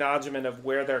of an acknowledgement of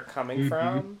where they're coming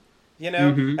from,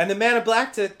 Mhm. And the Man in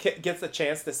Black gets a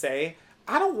chance to say,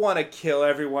 I don't want to kill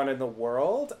everyone in the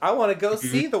world. I want to go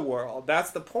see the world. That's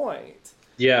the point.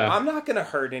 Yeah. I'm not going to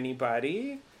hurt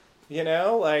anybody.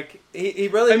 Like he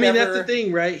really. I mean, never... that's the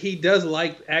thing, right? He does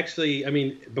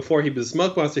before he was a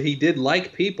smoke monster, he did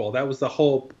like people. That was the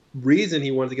whole reason he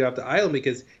wanted to get off the island,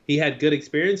 because he had good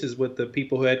experiences with the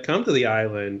people who had come to the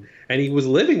island, and he was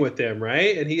living with them,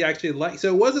 right? And he actually so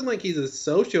it wasn't like he's a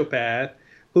sociopath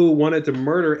who wanted to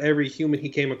murder every human he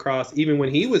came across, even when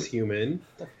he was human.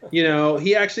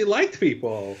 He actually liked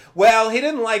people. Well, he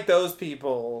didn't like those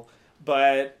people,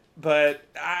 but but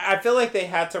I feel like they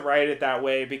had to write it that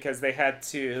way because they had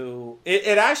to.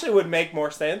 It actually would make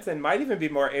more sense and might even be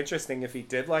more interesting if he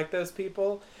did like those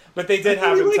people. But they did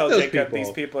have him tell Jacob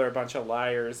these people are a bunch of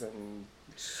liars and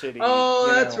shitty. Oh,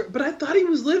 that's right. But I thought he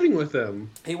was living with them.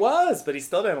 He was, but he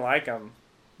still didn't like them.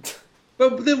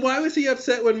 But then why was he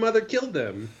upset when Mother killed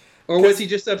them? Or was he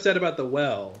just upset about the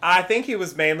well? I think he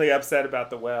was mainly upset about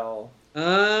the well.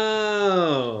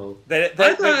 Oh. I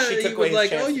thought she took away his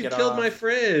chance to get killed my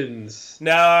friends.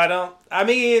 No, I don't. I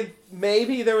mean,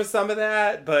 maybe there was some of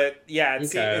that, but yeah.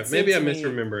 Maybe I'm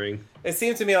misremembering. It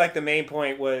seemed to me like the main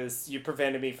point was you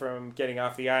prevented me from getting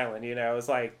off the island. It was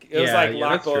like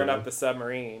Locke blowing up the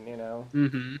submarine.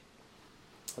 Mm-hmm. I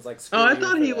was like, I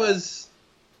thought he was.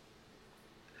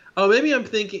 Oh, maybe I'm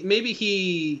thinking. Maybe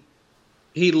he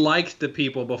liked the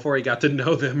people before he got to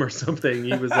know them or something.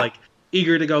 He was like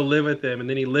eager to go live with them, and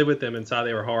then he lived with them and saw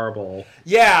they were horrible.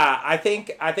 Yeah, I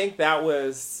think that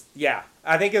was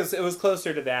I think it was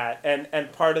closer to that,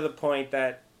 and part of the point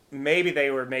that maybe they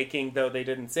were making, though they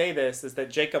didn't say this, is that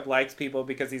Jacob likes people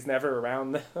because he's never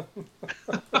around them.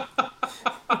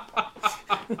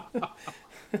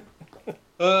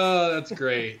 Oh, that's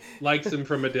great. Likes them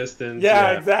from a distance.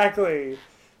 Yeah, exactly.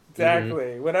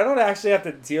 Mm-hmm. When I don't actually have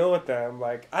to deal with them,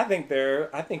 like I think they're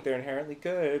inherently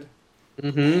good.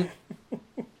 Mm-hmm.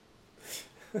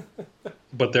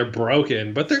 But they're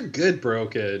broken. But they're good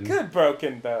broken. Good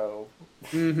broken though.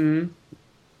 Mm-hmm.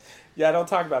 Yeah, don't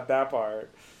talk about that part.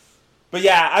 But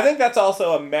yeah, I think that's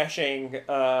also a meshing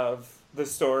of the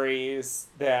stories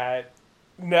that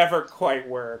never quite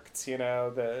worked.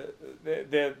 The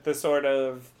sort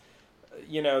of,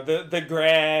 the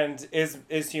grand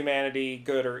is humanity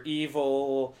good or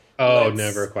evil?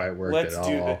 Never quite worked at all. Let's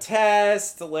do the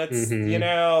test. Let's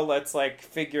let's like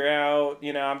figure out.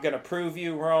 I'm gonna prove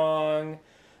you wrong.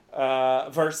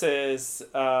 Versus,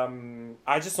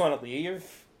 I just want to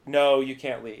leave. No, you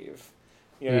can't leave.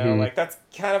 Like that's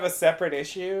kind of a separate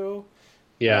issue.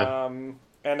 Yeah.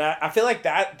 And I feel like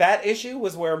that issue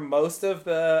was where most of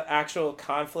the actual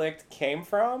conflict came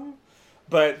from,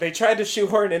 but they tried to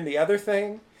shoehorn in the other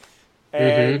thing.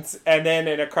 And then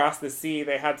in Across the Sea,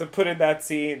 they had to put in that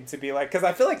scene to be like, because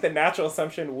I feel like the natural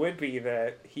assumption would be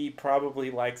that he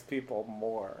probably likes people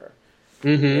more,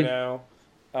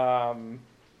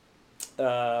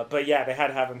 but yeah, they had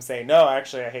to have him say, no,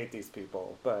 actually, I hate these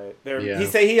people. But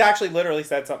he actually literally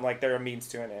said something like they're a means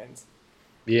to an end.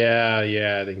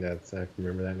 Yeah, I think I can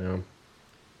remember that now.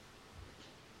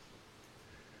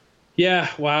 Yeah,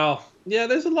 wow. Yeah,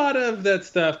 there's a lot of that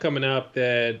stuff coming up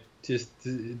that just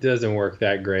doesn't work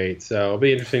that great. So it'll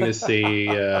be interesting to see.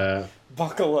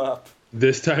 Buckle up.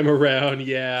 This time around,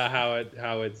 how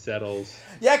it settles.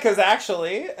 Yeah, because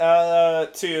actually,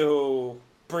 to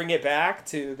bring it back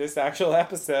to this actual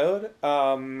episode,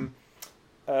 one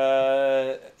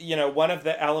of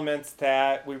the elements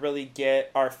that we really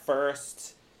get our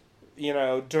first,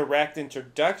 direct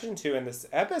introduction to in this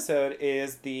episode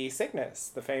is the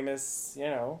sickness, the famous,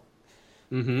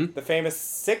 the famous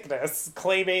sickness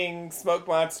claiming smoke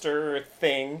monster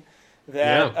thing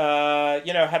that,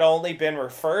 had only been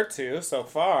referred to so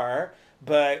far,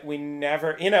 but we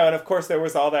never, and of course there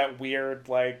was all that weird,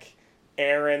 like,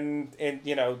 Aaron and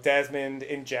Desmond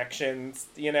injections,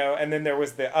 and then there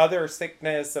was the other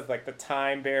sickness of like the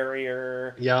time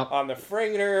barrier on the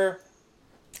freighter,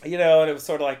 and it was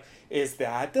sort of like, is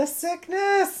that the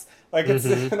sickness? Like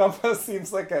it almost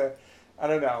seems like a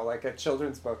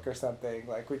children's book or something.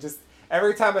 Like we just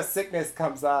every time a sickness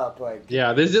comes up, like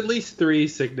there's at least 3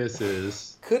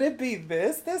 sicknesses. Could it be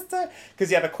this time? Because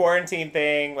the quarantine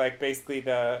thing, like basically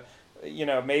the.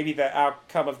 Maybe the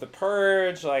outcome of the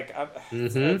purge, like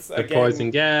the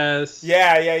poison gas.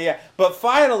 Yeah. But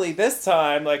finally, this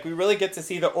time, like we really get to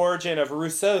see the origin of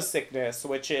Rousseau's sickness,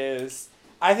 which is,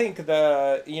 I think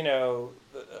that's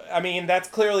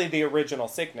clearly the original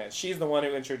sickness. She's the one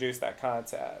who introduced that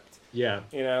concept. Yeah.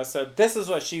 So this is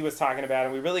what she was talking about,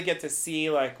 and we really get to see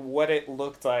like what it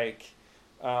looked like,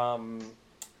 in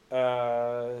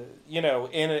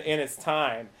its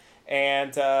time.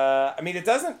 And, it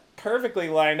doesn't perfectly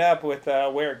line up with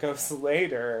where it goes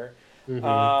later.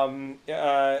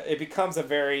 It becomes a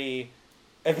very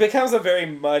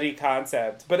muddy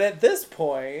concept. But at this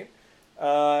point,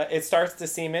 it starts to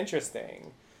seem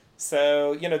interesting.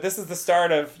 So, this is the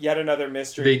start of yet another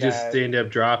mystery. They just end up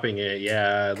dropping it,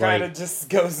 yeah. Kind of just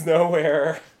goes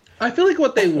nowhere. I feel like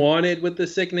what they wanted with the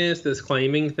sickness, this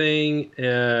claiming thing...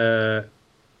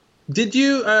 Did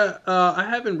you? I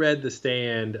haven't read The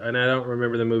Stand, and I don't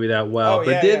remember the movie that well.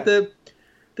 Did the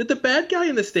bad guy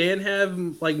in The Stand have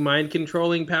like mind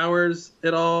controlling powers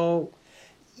at all?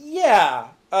 Yeah,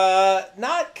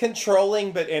 Not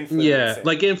controlling, but Yeah, influencing.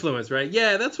 like influence, right?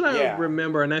 Yeah, that's what I Yeah.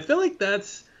 remember, and I feel like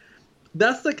that's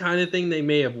the kind of thing they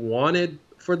may have wanted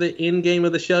for the end game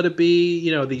of the show to be.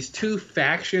 You know, these two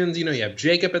factions. You know, you have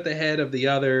Jacob at the head of the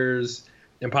others,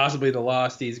 and possibly the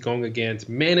Losties going against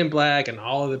Man in Black and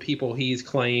all of the people he's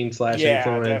claimed slash Yeah,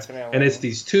 influence. And it's definitely.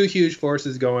 these two huge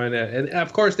forces going at, and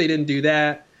of course they didn't do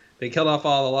that. They killed off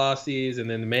all the Losties, and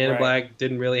then the Man in Right. Black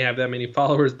didn't really have that many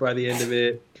followers by the end of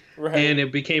it. And Right.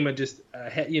 it became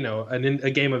a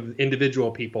game of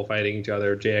individual people fighting each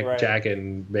other, Right. Jack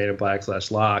and Man in Black slash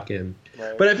Locke, and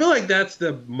Right. but I feel like that's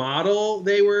the model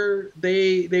they were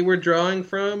drawing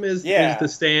from is the Yeah,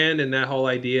 Stand and that whole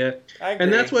idea, I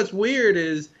and that's agree. what's weird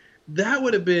is that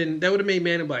would have made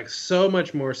Man in Black so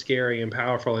much more scary and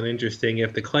powerful and interesting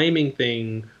if the claiming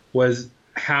thing was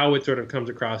how it sort of comes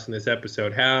across in this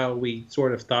episode, how we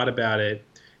sort of thought about it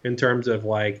in terms of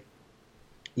like,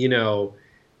 you know,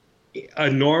 a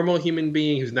normal human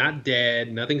being who's not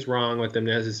dead, nothing's wrong with them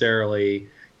necessarily,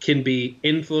 can be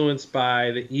influenced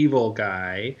by the evil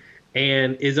guy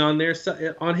and is on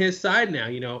his side now.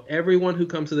 You know, everyone who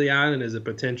comes to the island is a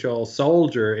potential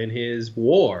soldier in his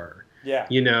war. Yeah.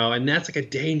 You know, and that's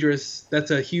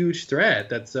a huge threat.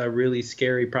 That's a really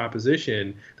scary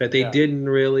proposition that Yeah. they didn't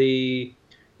really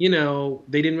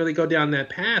go down that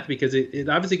path because it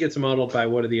obviously gets muddled by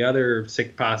what are the other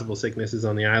possible sicknesses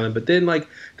on the island. But then, like,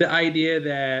 the idea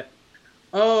that,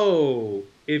 oh,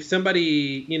 if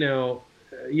somebody,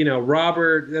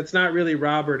 Robert, that's not really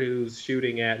Robert who's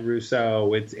shooting at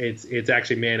Rousseau. It's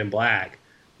actually Man in Black.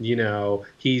 You know,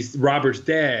 Robert's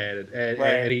dead, and,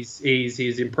 Right. and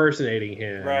he's impersonating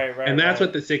him. Right. Right. And that's Right.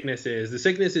 what the sickness is. The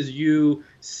sickness is you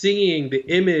seeing the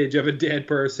image of a dead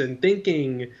person,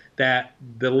 thinking that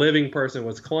the living person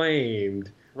was claimed,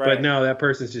 but Right. no, that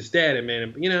person's just dead. And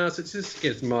man, so it just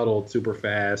gets muddled super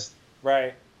fast.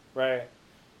 Right. Right.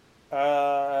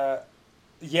 Yeah.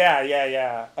 Yeah.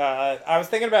 Yeah. I was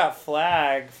thinking about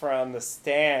Flag from The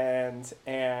Stand,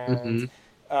 and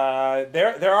Mm-hmm.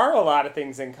 there are a lot of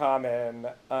things in common.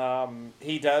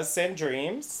 He does send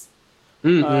dreams,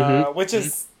 Mm-hmm. which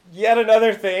is yet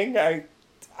another thing.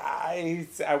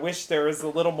 I wish there was a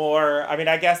little more. I mean,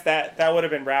 I guess that would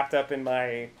have been wrapped up in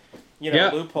my,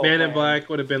 Yep. loophole Man in plan. Black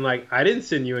would have been like, I didn't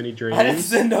send you any I didn't dreams.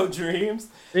 send no dreams.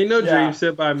 Ain't no Yeah. dream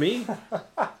sent by me.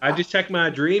 I just checked my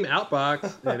dream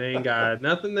outbox and ain't got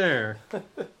nothing there.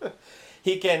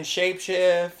 He can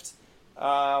shapeshift.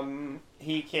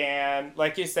 He can,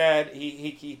 like you said,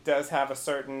 he does have a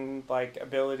certain like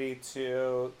ability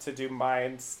to do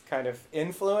mind's kind of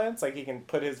influence. Like he can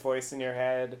put his voice in your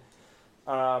head,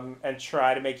 and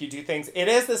try to make you do things. It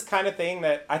is this kind of thing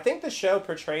that I think the show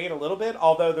portrayed a little bit,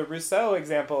 although the Rousseau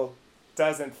example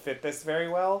doesn't fit this very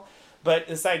well. But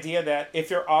this idea that if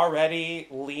you're already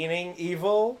leaning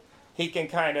evil, he can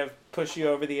kind of push you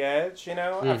over the edge,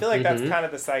 I feel like that's Mm-hmm. kind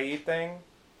of the Saeed thing.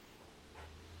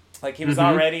 Like he was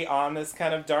Mm-hmm. already on this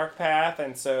kind of dark path,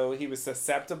 and so he was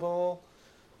susceptible,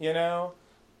 you know?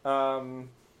 Um,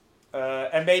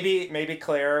 and maybe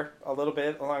Claire a little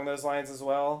bit along those lines as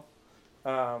well.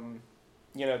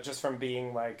 Just from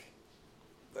being like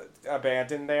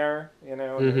abandoned there, in the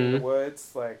Mm-hmm.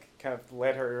 woods, like kind of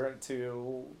led her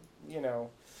to,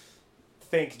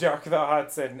 think dark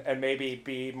thoughts and maybe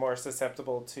be more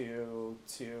susceptible to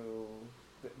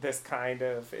this kind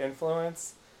of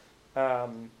influence,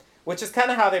 which is kind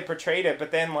of how they portrayed it.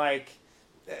 But then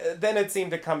then it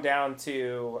seemed to come down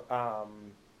to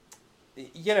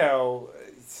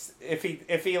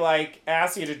if he like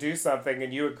asks you to do something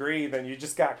and you agree, then you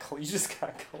just got claimed.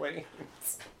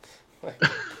 Like,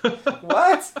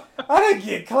 what? I didn't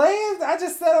get claimed. I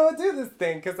just said I would do this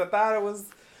thing because I thought it was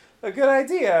a good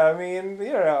idea. I mean,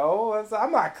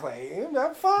 I'm not claimed.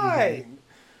 I'm fine.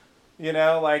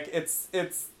 Like it's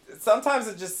sometimes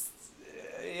it just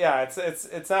yeah,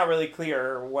 it's not really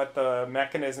clear what the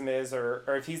mechanism is, or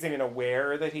if he's even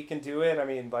aware that he can do it. I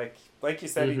mean, like you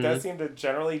said, he does seem to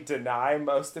generally deny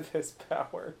most of his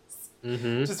powers.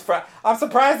 Mm-hmm. I'm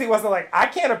surprised he wasn't like, I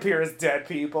can't appear as dead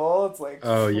people. It's like,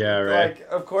 Oh yeah, right. like,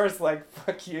 of course, like,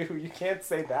 fuck you. You can't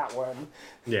say that one.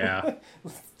 Yeah.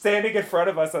 Standing in front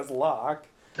of us as Locke.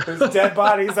 There's dead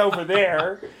bodies over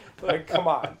there. Like, come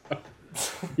on.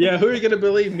 Yeah, who are you gonna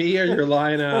believe, me or your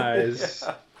lying eyes?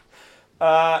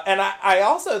 Yeah. And I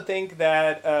also think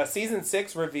that season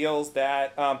 6 reveals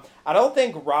that I don't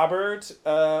think Robert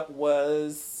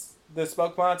was the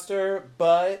smoke monster,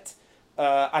 but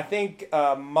I think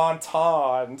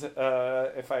Montand,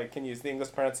 if I can use the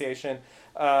English pronunciation,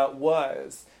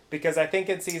 was. Because I think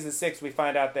in season 6 we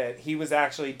find out that he was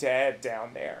actually dead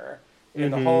down there.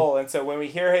 in the hole. And so when we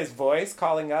hear his voice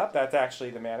calling up, that's actually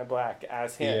the Man in Black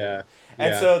as him. Yeah.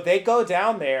 And so they go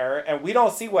down there, and we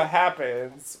don't see what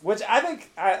happens, which I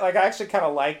think I actually kind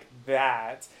of like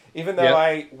that, even though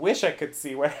I wish I could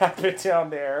see what happened down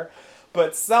there.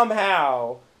 But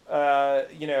somehow,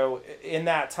 in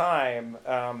that time,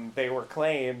 they were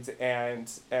claimed and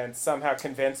somehow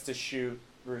convinced to shoot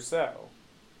Rousseau.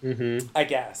 I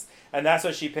guess, and that's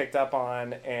what she picked up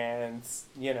on, and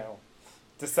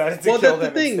decided to kill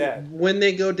them instead. When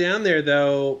they go down there,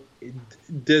 though,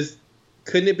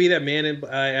 couldn't it be that Man in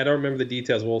I don't remember the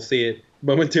details. We'll see it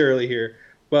momentarily here,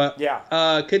 but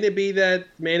couldn't it be that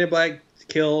Man in Black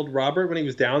killed Robert when he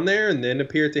was down there and then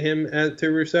appeared to him to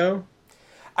Rousseau?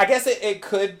 I guess it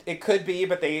could be,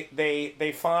 but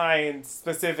they find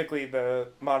specifically the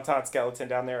Montagne skeleton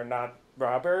down there and not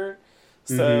Robert.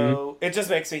 So it just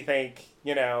makes me think,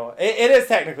 it is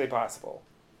technically possible.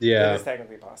 Yeah. It is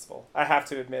technically possible. I have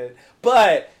to admit.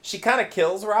 But she kind of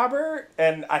kills Robert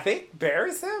and I think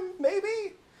buries him,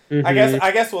 maybe? I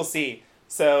guess we'll see.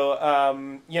 So,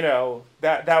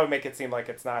 that would make it seem like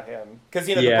it's not him. Because,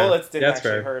 the bullets didn't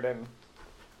actually hurt him.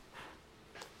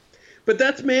 But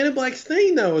that's Man in Black's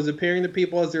thing, though, is appearing to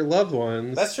people as their loved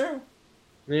ones. That's true.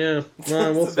 Yeah.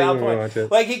 Well, we'll see when we watch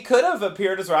it. Like, he could have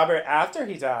appeared as Robert after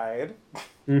he died,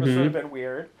 which would have been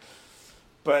weird.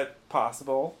 But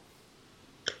possible.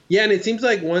 Yeah, and it seems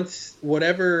like it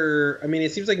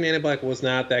seems like Man in Black was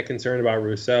not that concerned about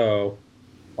Rousseau,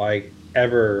 like,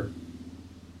 ever.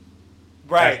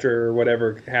 Right. After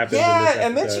whatever happens in this episode.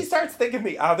 And then she starts thinking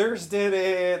the others did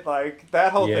it. Like,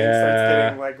 that whole thing starts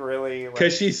getting, like, really...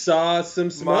 Because she saw some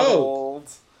smoke. Muddled.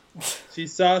 She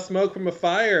saw smoke from a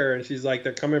fire, and she's like,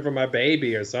 they're coming from my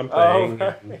baby or something. Oh,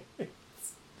 right.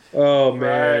 Oh,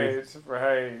 man.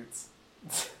 Right.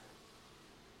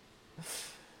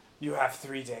 You have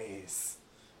 3 days.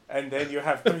 And then you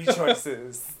have 3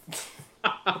 choices.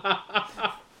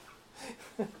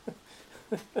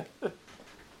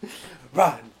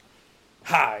 Run,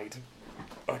 hide,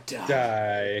 or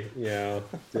die. Yeah,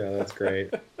 that's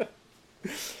great.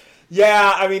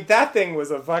 Yeah, I mean, that thing was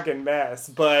a fucking mess.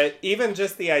 But even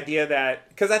just the idea that...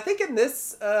 Because I think in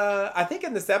this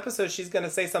episode, she's going to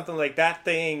say something like, that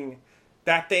thing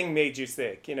made you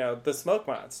sick, the smoke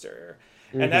monster.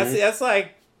 And that's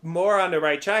like more on the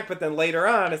right track. But then later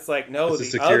on, it's like, no,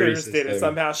 the others did it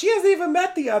somehow. She hasn't even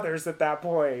met the others at that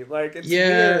point. Like, it's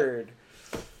weird.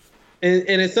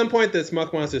 And at some point, the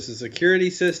smoke monster is a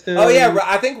security system. Oh yeah,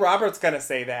 I think Robert's gonna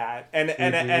say that,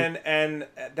 and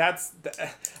that's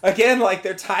again, like,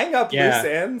 they're tying up loose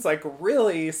ends like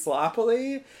really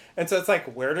sloppily, and so it's like,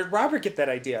 where did Robert get that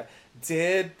idea?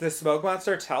 Did the smoke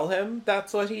monster tell him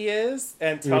that's what he is,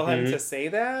 and tell him to say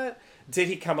that? Did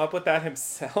he come up with that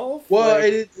himself?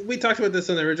 Well, we talked about this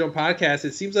on the original podcast.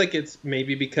 It seems like it's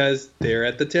maybe because they're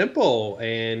at the temple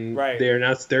and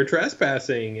they're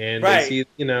trespassing and they see,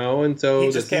 and so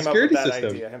he just came up with that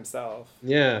idea himself.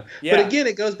 Yeah. But again,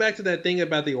 it goes back to that thing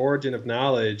about the origin of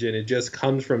knowledge, and it just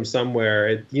comes from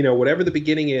somewhere. Whatever the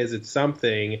beginning is, it's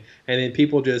something, and then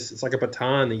people it's like a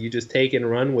baton that you just take and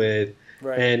run with.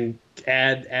 Right. And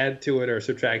add to it or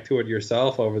subtract to it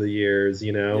yourself over the years,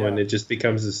 and it just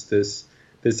becomes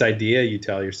this idea you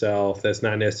tell yourself that's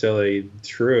not necessarily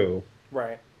true.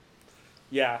 Right.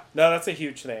 Yeah. No, that's a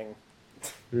huge thing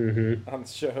on the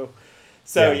show.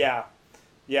 So yeah.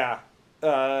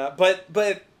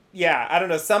 But yeah, I don't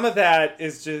know. Some of that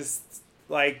is just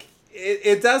like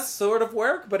it does sort of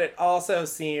work, but it also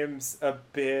seems a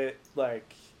bit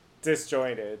like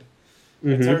disjointed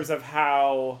in terms of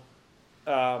how.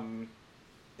 How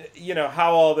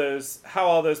all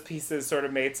those pieces sort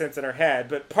of made sense in her head,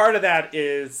 but part of that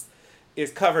is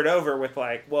covered over with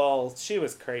like, well, she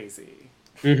was crazy.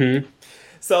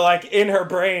 So like in her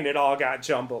brain, it all got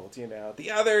jumbled.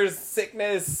 The others'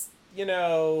 sickness. They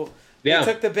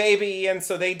took the baby, and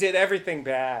so they did everything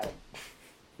bad.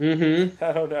 I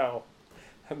don't know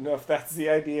if that's the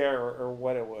idea or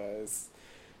what it was.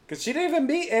 Because she didn't even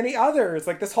meet any others.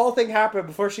 Like, this whole thing happened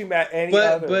before she met any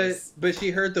others. But she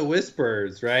heard the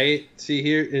whispers, right?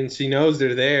 She knows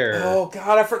they're there. Oh,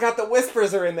 God, I forgot the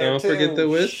whispers are in there, too. Don't forget the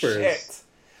whispers. Shit.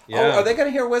 Yeah. Oh, are they going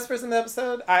to hear whispers in the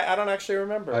episode? I don't actually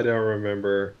remember. I don't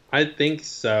remember. I think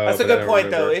so. That's a good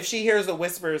point, though. If she hears the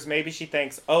whispers, maybe she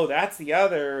thinks, oh, that's the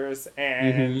others.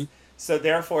 And so,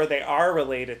 therefore, they are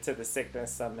related to the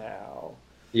sickness somehow.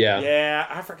 Yeah. Yeah,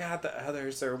 I forgot the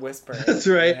others are whispering. That's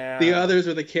right. Yeah. The others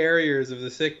were the carriers of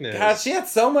the sickness. God, she had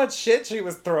so much shit she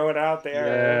was throwing out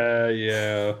there.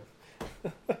 Yeah.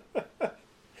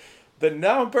 The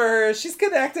numbers. She's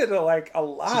connected to like a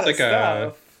lot of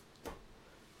stuff.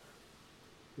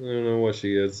 I don't know what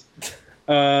she is.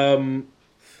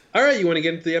 All right, you want to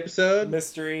get into the episode?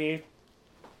 Mystery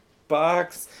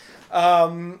box.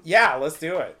 Yeah, let's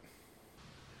do it.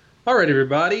 All right,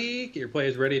 everybody, get your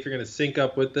players ready if you're going to sync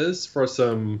up with us for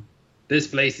some "This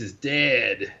Place is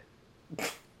Dead." I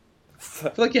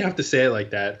feel like you have to say it like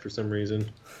that for some reason.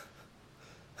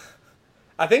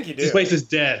 I think you do. This place is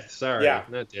death. Sorry, Yeah.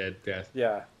 not dead. Death.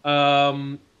 Yeah.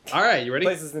 All right, you ready?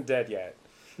 Place isn't dead yet.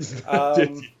 Not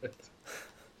dead yet.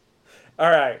 All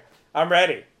right, I'm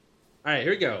ready. All right,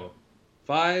 here we go.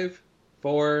 5,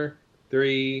 4,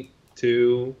 3,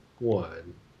 2,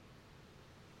 1.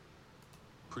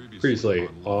 Previously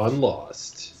on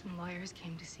Lost. Some lawyers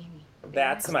came to see me.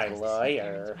 That's my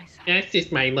lawyer. That's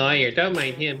just my lawyer. Don't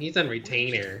mind him. He's on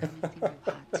retainer.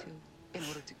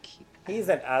 He's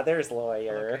an others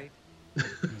lawyer. He's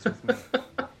the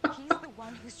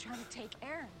one who's trying to take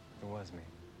Aaron. It was me.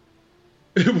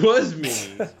 It was me.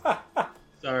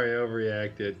 Sorry, I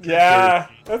overreacted. Yeah,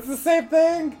 that's the same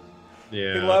thing.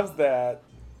 Yeah. He loves that.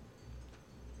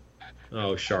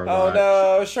 Oh, Charlotte. Oh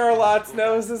no, Charlotte's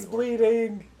nose is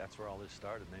bleeding. That's where all this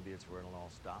started. Maybe it's where it'll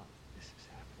all stop. This is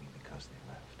happening because they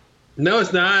left. No,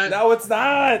 it's not. No, it's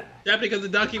not. That's because the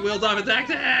donkey wheels off its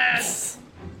axis.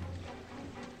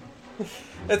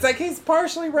 It's like he's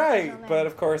partially right, but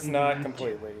of course not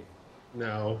completely.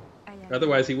 No.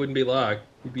 Otherwise, he wouldn't be Locke.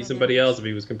 He'd be somebody else if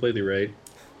he was completely right.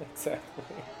 Exactly.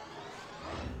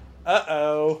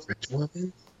 Uh-oh. French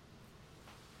woman?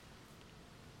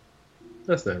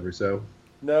 That's not Rousseau.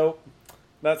 Nope.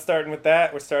 Not starting with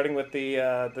that. We're starting with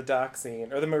the dock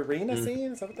scene. Or the marina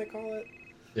scene? Is that what they call it?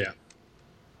 Yeah.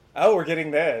 Oh, we're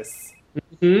getting this.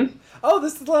 Hmm? Oh,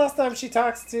 this is the last time she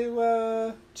talks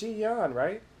to Ji Yeon,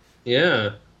 right?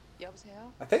 Yeah.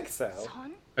 여보세요? I think so.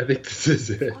 Son? I think this is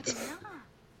it. 어디야?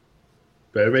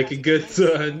 Better make it good,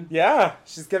 son. Yeah,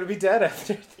 she's gonna be dead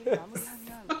after this.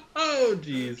 마무리하면 Oh,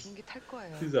 jeez. 비행기 탈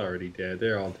거예요. He's already dead.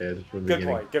 They're all dead from the Good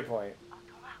beginning. point, good point.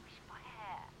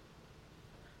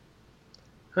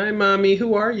 Hi, Mommy.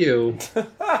 Who are you?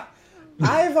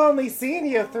 I've only seen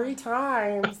you 3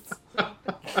 times.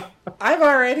 I've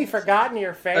already forgotten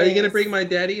your face. Are you going to bring my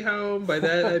daddy home? By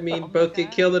that, I mean both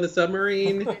get killed in a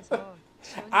submarine. 그래서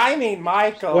I mean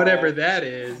Michael. Whatever that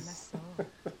is.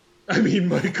 만났어. I mean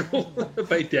Michael.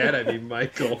 By dad, I mean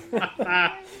Michael.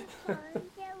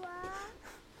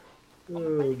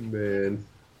 Oh, man.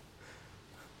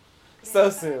 So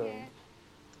soon.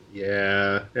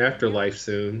 Yeah, afterlife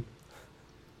soon.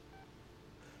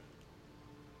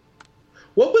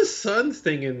 What was Sun's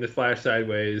thing in the Flash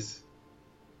Sideways?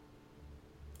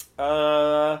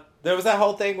 There was that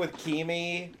whole thing with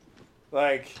Kimi,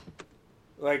 like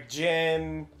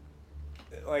Jin,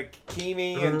 like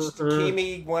Kimi and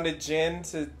Kimi wanted Jin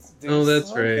to do Oh, that's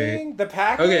something. right. The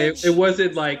package. Okay, it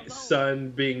wasn't like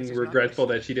Sun being regretful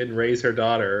that she didn't raise her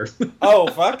daughter. Oh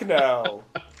fuck no,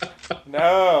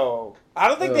 no. I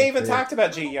don't think they even Okay. talked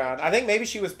about Ji Yeon. I think maybe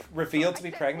she was revealed to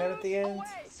be pregnant at the end.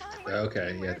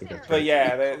 Okay, yeah, I think that's But right.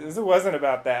 yeah, this wasn't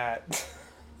about that.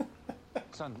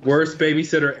 Son, listen. Worst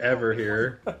babysitter ever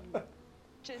here.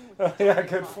 Oh, yeah,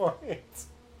 good point.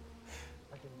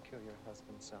 I didn't kill your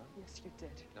husband, son. Yes, you did.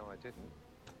 No, I didn't.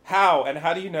 How and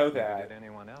how do you know Neither that? did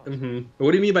anyone else. Hmm.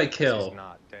 What do you mean by He's kill?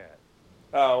 not dead.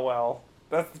 Oh well,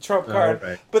 that's the trump Oh, card.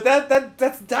 right. But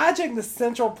that's dodging the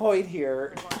central point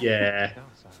here. Yeah, No,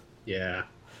 son. yeah.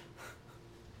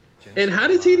 Jin's And how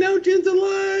does he know Jin's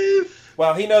alive?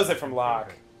 Well, he knows it from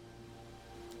Locke.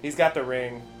 He's got the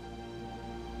ring.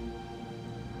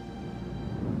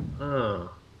 Huh.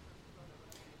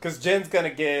 Because Jin's gonna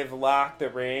give Locke the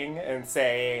ring and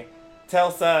say,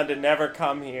 "Tell Sun to never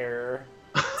come here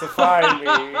to find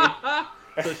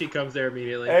me." So she comes there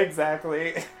immediately.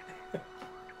 Exactly.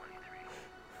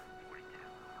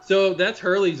 So that's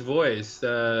Hurley's voice,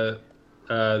 the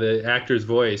actor's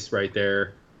voice right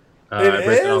there. It I've read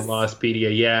that is? on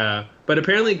Lostpedia, yeah. But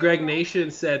apparently Greg Nation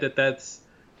said that that's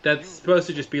supposed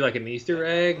to just be like an Easter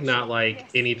egg, not like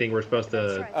anything we're supposed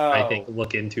to, I Oh. think,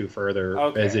 look into further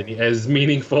Okay. as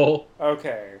meaningful.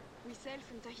 Okay. We sailed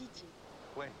from Tahiti,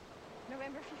 When?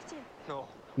 November 15th. No.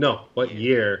 No, what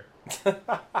year?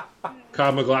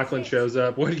 Kyle McLaughlin shows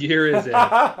up. What year is it?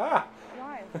 Why?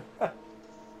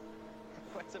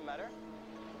 What's the matter?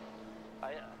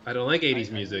 I don't like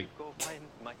 80s music. Go find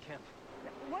my camp.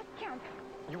 What camp?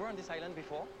 You were on this island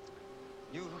before?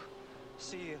 You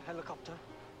see a helicopter?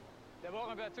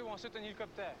 D'abord un bateau, ensuite un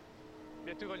hélicoptère.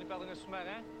 Bientôt volé par un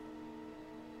sous-marin.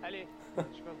 Allez, je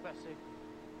peux repasser.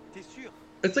 T'es sûr?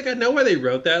 It's like I know why they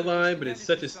wrote that line, but it's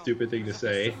such a stupid thing to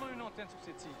say. Sûrement une antenne sur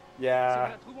cette île. Si on Yeah.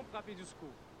 la trouve, on peut appeler du secours.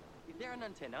 Is there an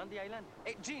antenna on the island?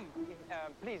 Hey, Gene,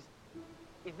 please.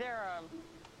 Is there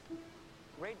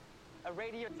a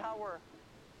radio tower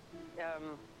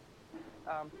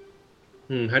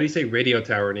How do you say radio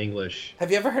tower in English?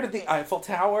 Have you ever heard of the Eiffel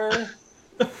Tower?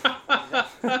 Is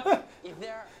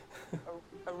there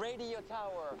a radio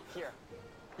tower here?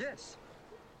 Yes.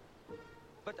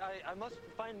 But I must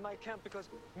find my camp because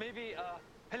maybe a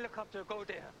helicopter go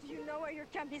there. Do you know where your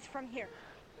camp is from here?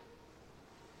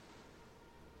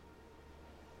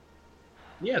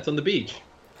 Yeah, it's on the beach.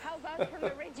 How about from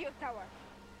the radio tower?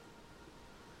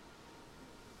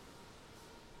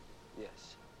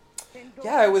 Yes. Then go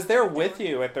Yeah, I was there to the with tower.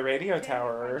 you at the radio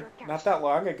tower not that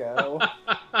long ago.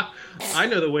 I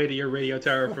know the way to your radio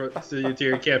tower to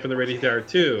your camp in the radio tower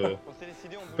too, On s'est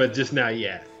décidé, on bouge but là. just not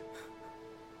yet.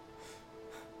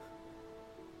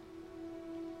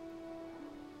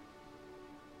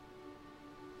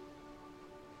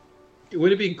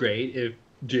 Would it be great if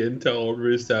Jin told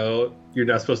Russo, "You're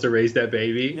not supposed to raise that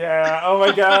baby"? Yeah, oh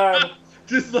my god.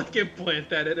 Just like implant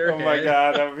that in her Oh head. my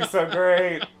god, that would be so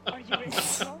great. Are you ready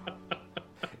to go?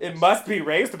 It must be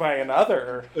raised by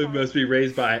another. It must be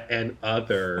raised by an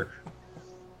other.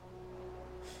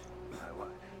 My wife.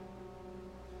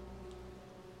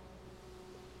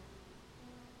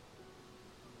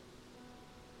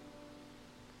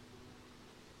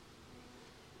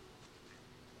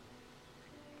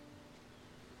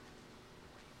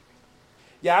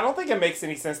 Yeah, I don't think it makes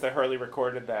any sense that Hurley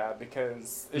recorded that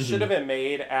because it should have been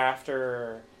made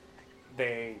after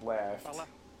they left. Par là.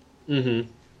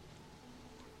 Mm-hmm.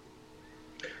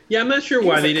 Yeah, I'm not sure He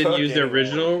why was a they didn't cook use the anyway.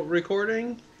 original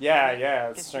recording. Yeah,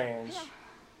 it's strange.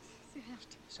 C'est rien.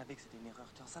 Je savais que c'était une erreur.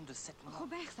 Tu es enceinte de 7 mois.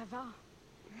 Robert, ça va.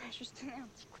 Il m'a juste donné un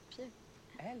petit coup de pied.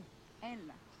 Elle? Elle,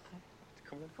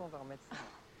 Combien de fois on va remettre ça?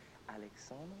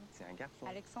 Alexandre, c'est un garçon.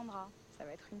 Alexandra, ça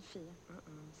va être une fille.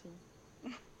 Si.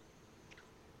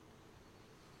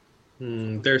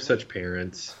 They're such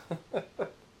parents.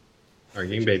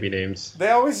 Arguing baby names. They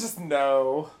always just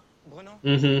know. Bruno,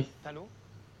 Mm-hmm. t'as l'eau?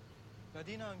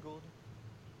 Nadine a un gourde.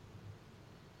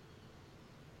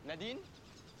 Nadine?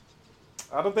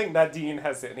 I don't think Nadine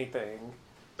has anything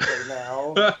right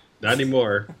now. Not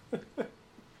anymore.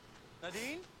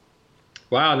 Nadine?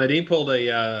 Wow, Nadine pulled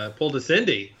a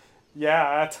Cindy.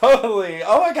 Yeah, totally.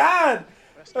 Oh my god!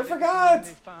 Parce I que forgot.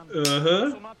 des femmes,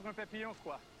 Uh-huh. sûrement pour un papillon,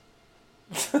 quoi.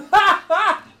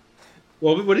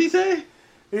 What did he say?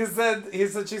 He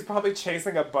said she's probably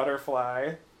chasing a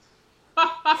butterfly.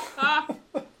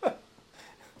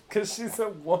 Cause she's a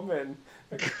woman.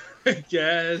 I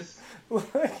guess.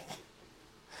 Like,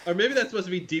 Or maybe that's supposed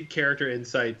to be deep character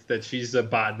insights that she's a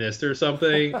botanist or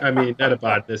something. I mean, not a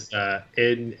botanist,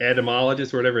 an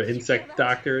entomologist or whatever insect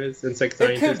doctor is, insect it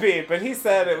scientist. could be, but he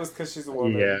said it was because she's a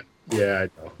woman. Yeah,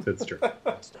 I know. That's true.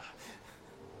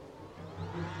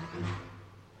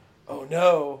 Oh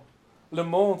no, le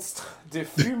monstre de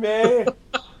fumée.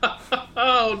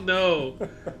 Oh no,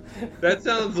 that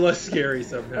sounds less scary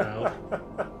somehow.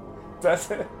 Does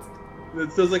it?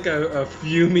 It sounds like a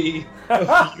fumy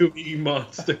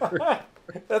monster.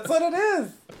 That's what it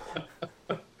is.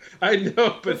 I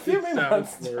know, but it fuming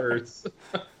sounds monster. worse.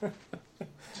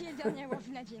 Qui est le dernier à avoir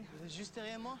vu Nadine? Juste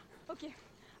derrière moi? Ok,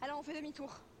 alors on fait demi-tour.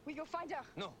 We go find her.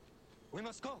 No. We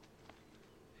must go.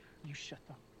 You shut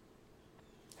up.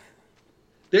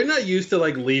 They're not used to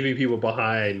like leaving people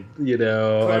behind, you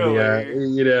know. Clearly. I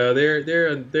mean, you know, they're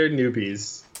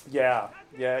newbies. Yeah,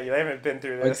 they haven't been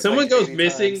through this. Like someone goes 80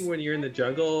 missing times. when you're in the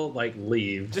jungle, like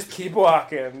leave, Just keep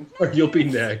walking. or you'll be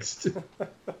next.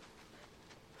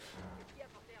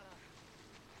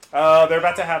 Oh, they're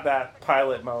about to have that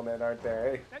pilot moment, aren't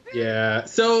they? Yeah.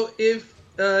 So if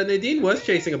Nadine was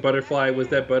chasing a butterfly, was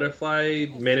that butterfly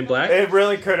Man in Black? It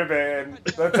really could have been.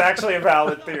 That's actually a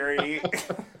valid theory.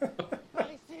 Par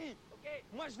ici. Ok.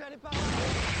 Moi, je vais aller par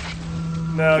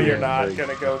là. No, you're Yeah, not like-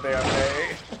 gonna go there,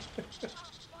 May.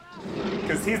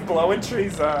 Because he's blowing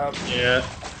trees up. Yeah.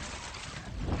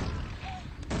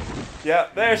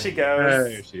 Yep, there she goes.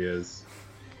 There she is.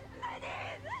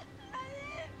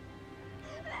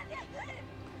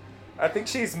 I think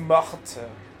she's morte.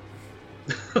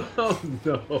 Oh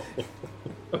no.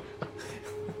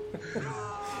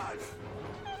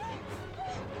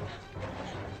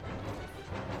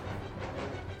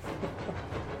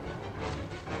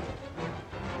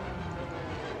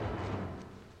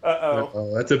 Uh-oh.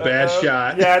 Oh, that's a bad Uh-oh.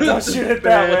 shot. Yeah, don't That's a shoot it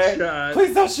that bad way. shot.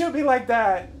 Please don't shoot me like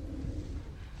that.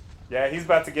 Yeah, he's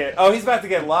about to get... Oh, he's about to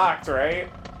get locked, right?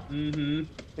 Mm-hmm.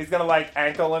 He's gonna, like,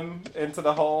 ankle him into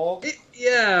the hole.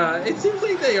 Yeah, it seems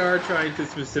like they are trying to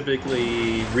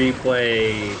specifically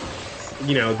replay,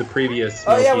 you know, the previous.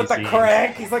 Oh, yeah, Smokey with the scenes.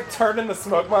 crank. He's, like, turning the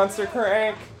smoke monster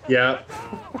crank. Yeah.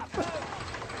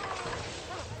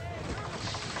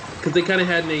 Because Because they kind of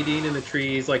had Nadine in the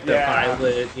trees, like the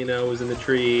pilot, you know, was in the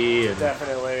tree. And,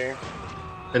 Definitely.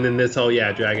 and then this whole,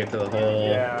 drag it to the hole.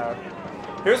 Yeah.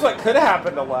 Here's what could have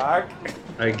happened to Locke.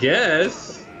 I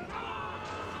guess.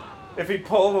 If he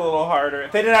pulled a little harder.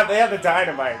 If they didn't have, they had the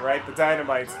dynamite, right? The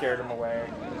dynamite scared him away.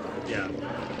 Yeah.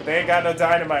 But they ain't got no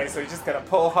dynamite, so he's just gonna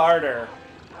pull harder.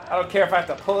 I don't care if I have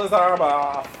to pull his arm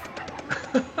off.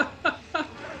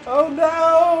 Oh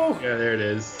no! Yeah, there it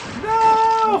is.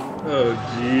 No!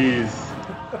 Oh, jeez.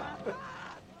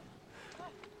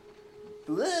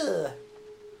 Ugh.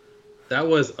 That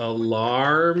was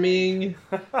alarming.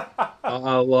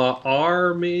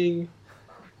 Alarming.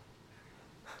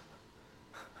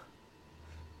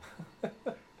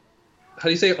 How do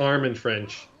you say arm in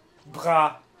French?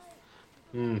 Bras.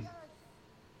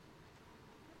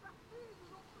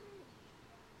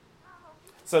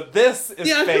 So this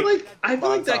is I fake. feel like that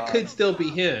Montauk. could still be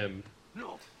him.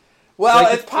 Well,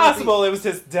 like, it's possible. It was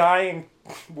his dying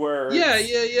words. Yeah.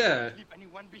 Leave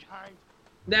anyone behind.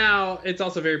 Now, it's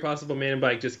also very possible Man in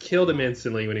Black just killed him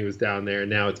instantly when he was down there, and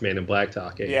now it's Man in Black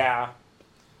talking. Yeah.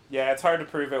 Yeah, it's hard to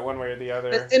prove it one way or the other.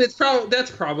 And it's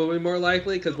that's probably more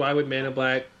likely, because why would Man in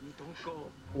Black...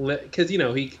 Because, you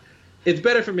know, it's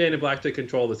better for Man in Black to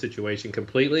control the situation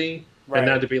completely, and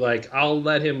not to be like, I'll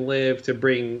let him live to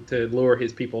lure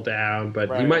his people down,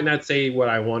 but he might not say what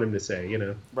I want him to say, you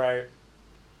know? Right.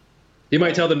 He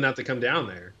might tell them not to come down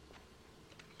there,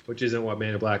 which isn't what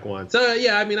Man in Black wants. So,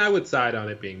 yeah, I mean, I would side on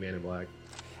it being Man in Black.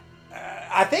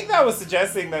 I think that was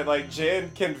suggesting that, like,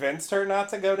 Jin convinced her not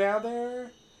to go down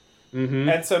there. Mm-hmm.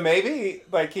 And so maybe,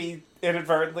 like, he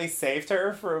inadvertently saved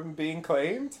her from being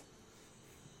claimed?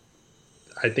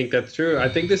 I think that's true. I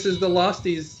think this is the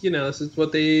Losties, you know, this is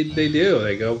what they do.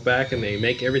 They go back and they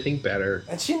make everything better.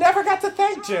 And she never got to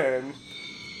thank Jin.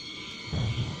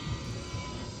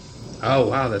 Oh,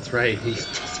 wow, that's right. He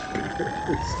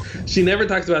she never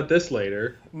talks about this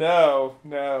later. No.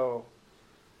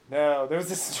 There was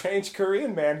this strange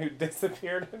Korean man who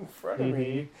disappeared in front of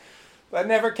me. That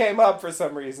never came up for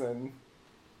some reason.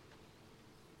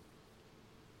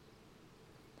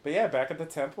 But yeah, back at the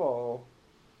temple.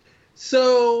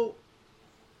 So,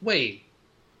 wait.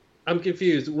 I'm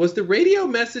confused. Was the radio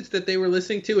message that they were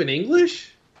listening to in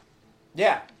English?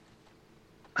 Yeah.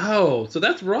 Oh, so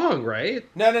that's wrong, right?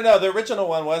 No. The original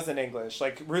one was in English.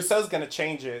 Like, Rousseau's going to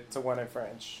change it to one in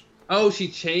French. Oh, she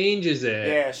changes it.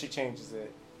 Yeah, she changes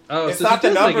it. Oh, It's so not she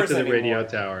the does link it numbers to the anymore. radio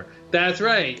tower. That's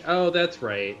right. Oh, that's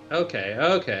right.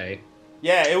 Okay.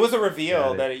 Yeah, it was a reveal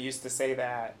Got it. that it used to say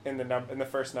that in the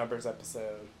first Numbers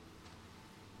episode.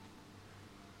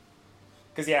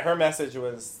 Because, yeah, her message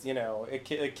was, you know,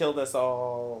 it killed us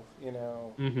all, you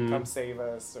know, come save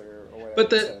us, or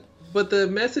whatever. But the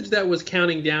message that was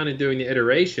counting down and doing the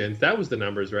iterations, that was the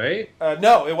numbers, right?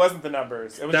 No, it wasn't the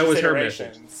numbers. It was That just was her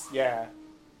iterations. message. Yeah,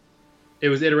 It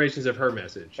was iterations of her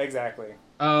message. exactly.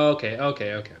 Oh, okay.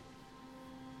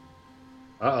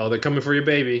 Uh-oh, they're coming for your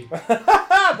baby.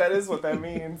 That is what that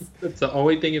means. That's the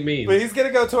only thing it means. But he's going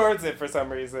to go towards it for some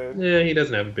reason. Yeah, he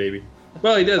doesn't have a baby.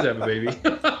 Well, he does have a baby.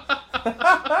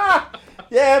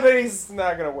 Yeah, but he's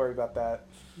not going to worry about that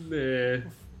Nah.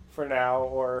 for now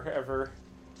or ever.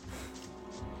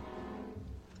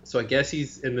 So I guess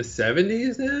he's in the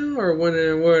 70s now, or what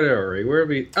are we? Where are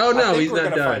we? Oh no, think he's we're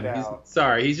not gonna done. find He's, out.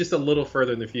 sorry, he's just a little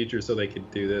further in the future, so they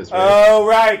could do this. Right? Oh,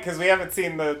 right, because we haven't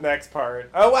seen the next part.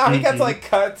 Oh, wow, he gets, like,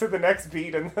 cut to the next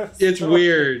beat in this. It's story.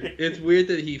 weird. It's weird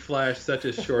that he flashed such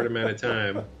a short amount of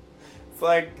time. It's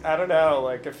like, I don't know,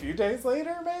 like a few days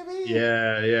later, maybe?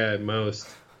 Yeah, at most.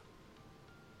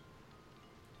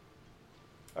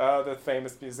 Oh, the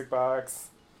famous music box.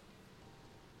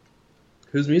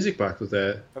 Whose music box was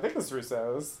that? I think it was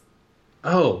Rousseau's.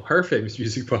 Oh, her famous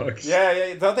music box.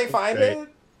 Yeah, don't they find Right. it?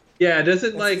 Yeah,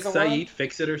 doesn't In like season Saeed one?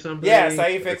 fix it or something? Yeah,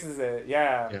 Saeed fixes it.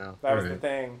 Yeah, Yeah, that was the alright.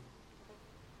 thing.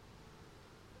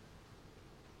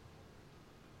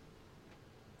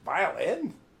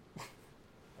 Violin?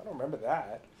 I don't remember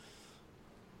that.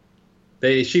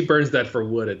 She burns that for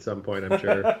wood at some point, I'm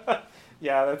sure.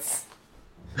 Yeah, that's...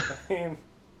 I mean,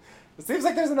 it seems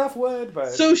like there's enough wood,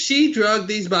 but... So she drugged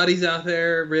these bodies out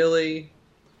there, really?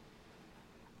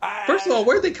 First of all,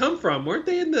 where'd they come from? Weren't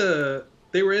they in the...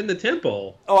 They were in the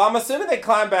temple. Oh, I'm assuming they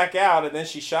climbed back out and then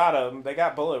she shot them. They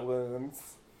got bullet wounds.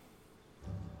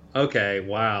 Okay,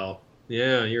 wow.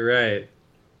 Yeah, you're right.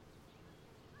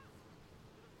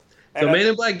 And So Man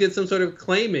in Black did some sort of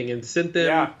claiming and sent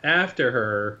them after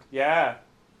her. Yeah.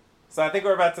 So I think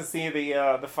we're about to see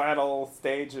the final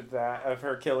stage of that, of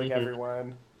her killing Mm-hmm.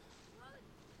 everyone.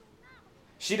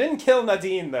 She didn't kill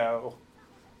Nadine, though.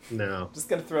 No. Just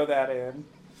gonna throw that in.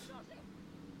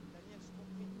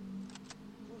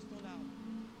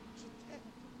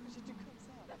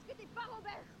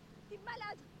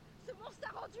 Ce monstre t'a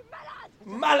rendu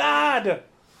Malade! malade.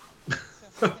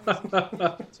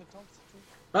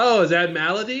 Oh, is that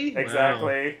Malady? Wow.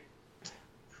 Exactly.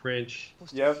 French.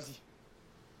 Yep.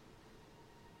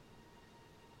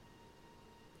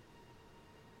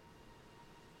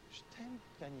 Je t'aime,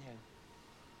 Daniel.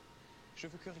 Je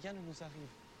veux que rien ne nous arrive.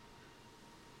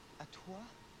 À toi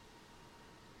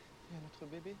et à notre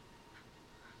bébé.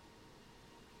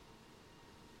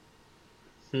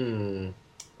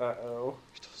 Uh-oh.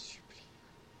 Je t'en supplie.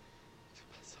 Fais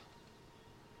pas ça.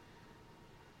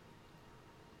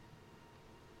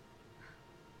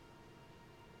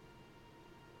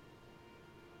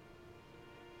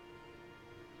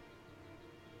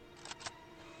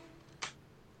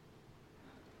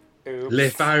 Oops. Le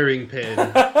firing pin.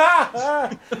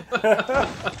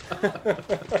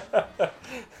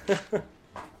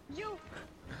 You.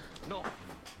 No,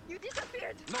 You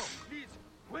disappeared. no, please,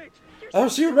 wait. Oh,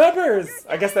 she remembers.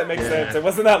 I guess that makes Yeah. sense. It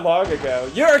wasn't that long ago.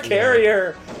 You're a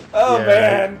carrier. Oh, Yeah,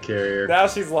 man. carrier. Now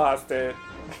she's lost it.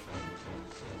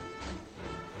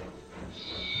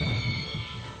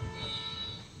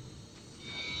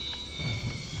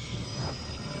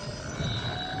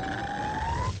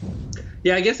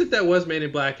 Yeah, I guess if that was Man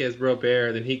in Black as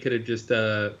Robert, then he could have just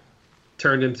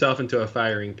turned himself into a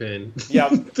firing pin.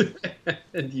 Yep.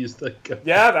 And used the gun.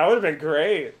 Yeah, that would have been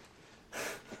great.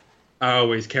 I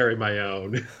always carry my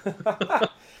own.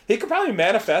 He could probably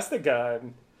manifest a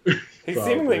gun. He Probably.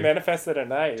 seemingly manifested a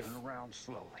knife. Turn around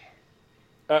slowly.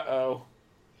 Uh-oh.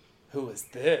 Who is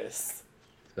this?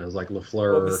 Sounds like What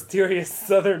LaFleur. mysterious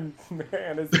southern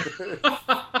man is this?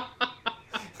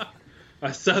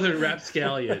 A southern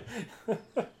rapscallion.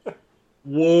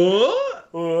 What?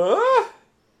 What?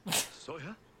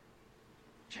 Sawyer?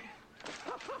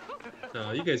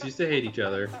 No, you guys used to hate each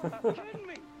other. Kidding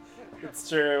me? It's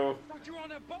true. I thought you were on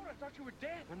that boat. I thought you were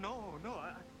dead. No, in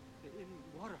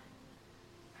water.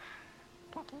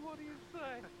 What do you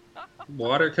say?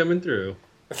 Water coming through.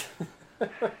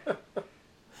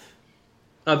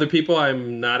 Other people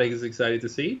I'm not as excited to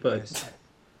see, but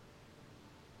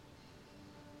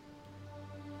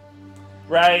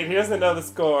Right, he doesn't know the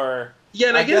score. yeah,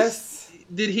 and I guess- guess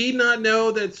did he not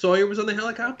know that Sawyer was on the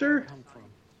helicopter? Come from?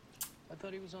 I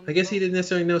thought he was on I guess he didn't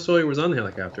necessarily know Sawyer was on the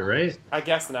helicopter, right? I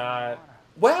guess not.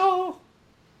 Well,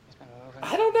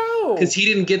 I don't know. Because he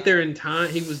didn't get there in time.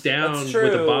 He was down That's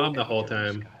with a true. bomb the whole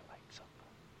time.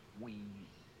 We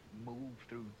move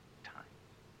through time.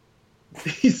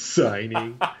 He's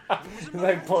signing. He's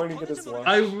like pointing to this one.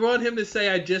 I want him to say,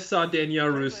 "I just saw Danielle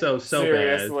Rousseau so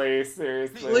bad." Seriously.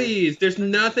 Please, there's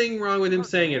nothing wrong with him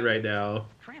saying it right now.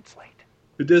 Translate.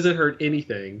 It doesn't hurt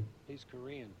anything. He's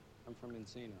Korean. I'm from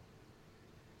Encino.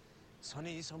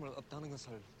 선이 이 섬을 없다는 것을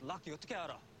락이 어떻게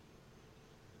알아?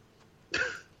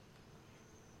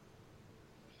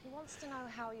 He wants to know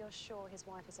how you're sure his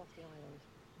wife is off the island.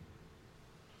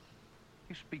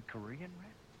 You speak Korean,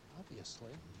 Red?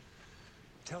 Obviously.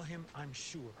 Tell him I'm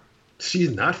sure.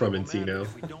 She's not from It will matter Encino.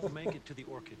 if we don't make it to the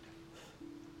Orchid.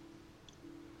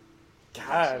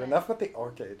 God, enough with the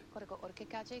orchid. 그리고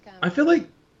어디까지 가면 I feel like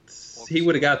he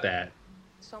would have got that.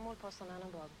 섬을 벗어나는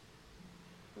법.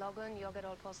 럭은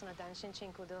여기를 벗어나 당신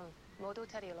친구들 모두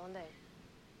데리러 온대.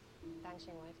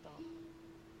 당신 와이프도.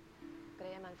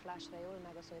 그래야만 플래시 레이를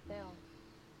막을 수 있대요.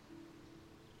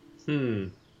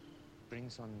 Bring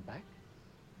Son back?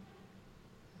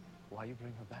 Why you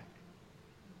bring her back?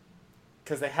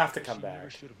 Because they have to come She never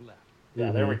back. should have left.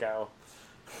 Yeah, there we go.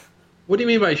 What do you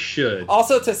mean by should?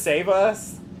 Also to save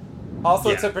us. Also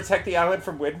Yeah. to protect the island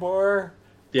from Widmore.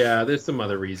 Yeah, there's some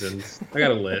other reasons. I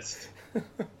got a list.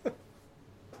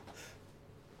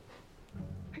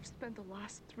 I've spent the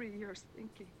last 3 years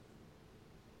thinking,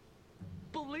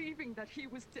 believing that he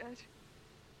was dead.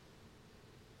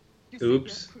 You see, Oops.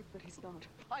 there's proof that he's not.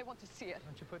 I want to see it.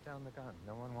 Don't you put down the gun?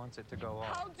 No one wants it to go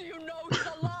off. How do you know he's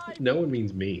alive? No one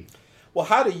means me. Well,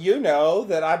 how do you know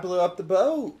that I blew up the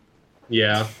boat?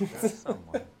 Yeah. There's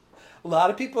someone. A lot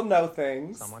of people know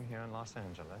things. Someone here in Los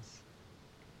Angeles.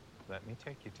 Let me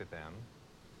take you to them,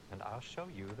 and I'll show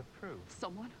you the proof.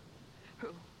 Someone?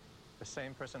 Who? The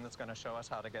same person that's going to show us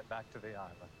how to get back to the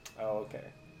island. Oh,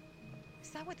 okay.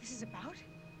 Is that what this is about?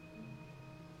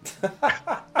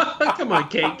 Come on,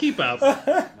 Kate, keep up. No,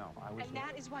 I was And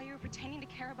that is why you were pretending to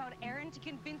care about Aaron to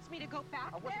convince me to go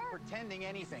back I wasn't there? pretending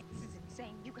anything. This is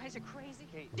insane. You guys are crazy.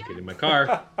 I'm getting in my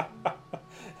car.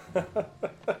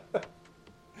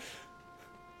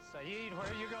 Saeed, where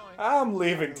are you going? I'm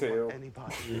leaving too.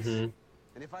 Anybody. Mhm.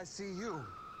 And if I see you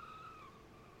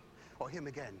or him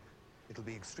again, it'll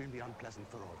be extremely unpleasant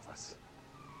for all of us.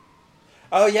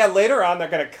 Oh yeah, later on they're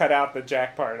gonna cut out the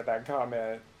Jack part of that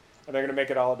comment. And they're gonna make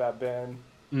it all about Ben.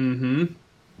 Mm-hmm.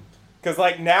 Because,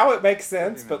 like, now it makes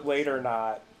sense, but later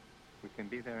not. We can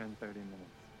be there in 30 minutes.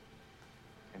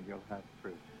 And you'll have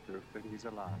proof that he's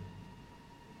alive.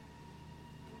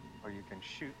 Or you can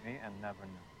shoot me and never know.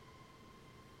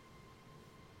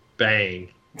 Bang.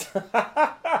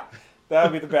 That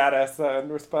would be the badass son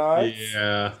response.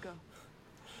 Yeah.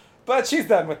 But she's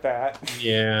done with that.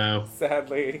 Yeah.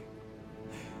 Sadly.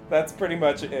 That's pretty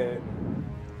much it.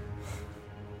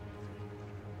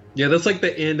 Yeah, that's like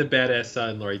the end of Badass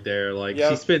Son right there. Like, Yep.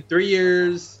 she spent 3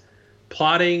 years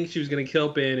plotting she was going to kill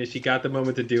Ben, and she got the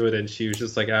moment to do it, and she was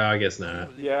just like, oh, I guess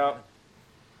not. Yeah.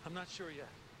 I'm not sure yet.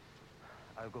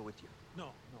 I'll go with you. No,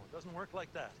 it doesn't work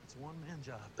like that. It's a one-man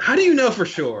job. How do you know for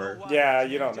sure? Yeah,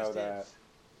 you don't know that.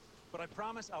 But I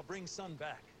promise I'll bring Son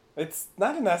back. It's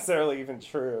not necessarily even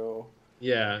true.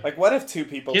 Yeah. Like, what if two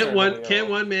people Can't turn the wheel? can't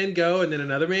one man go and then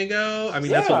another man go? I mean,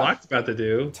 that's what Yeah. Locke's about to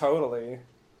do. Totally.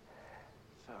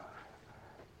 So,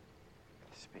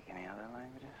 speak any other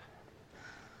languages?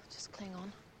 Just cling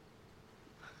on.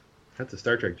 That's a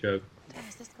Star Trek joke. Dad,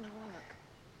 is this gonna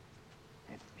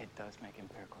work? It does make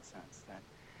empirical sense that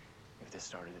if this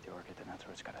started at the Orchid, then that's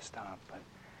where it's got to stop. But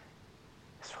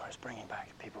as far as bringing back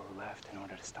the people who left in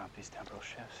order to stop these temporal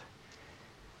shifts,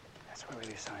 that's where we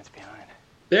leave science behind.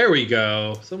 There we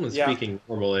go. Someone's Yeah. speaking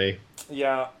normally.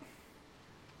 Yeah.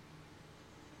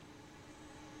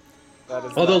 That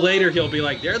is Although not- later he'll be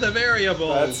like, they're the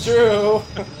variables. That's true.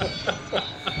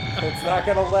 It's not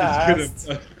gonna last. It's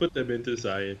gonna put them into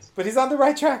science. But he's on the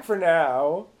right track for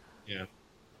now. Yeah.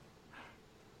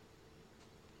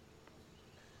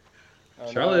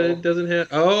 Oh, Charlotte no. doesn't have.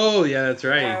 Oh, yeah, that's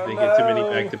right. Oh, They get too many no.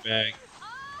 back to back.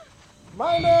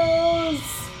 My nose!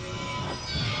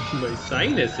 My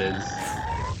sinuses.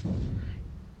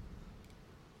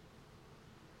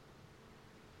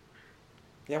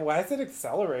 Yeah, why is it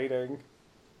accelerating?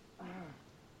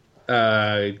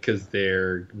 Because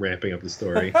they're ramping up the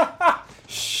story.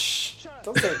 Shh!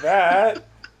 Don't say that.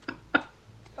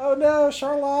 Oh no,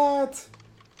 Charlotte!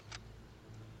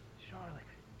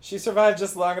 She survived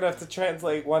just long enough to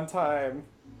translate one time.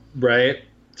 Right?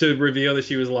 To reveal that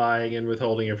she was lying and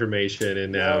withholding information,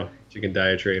 and now Yeah. she can die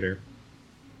a traitor.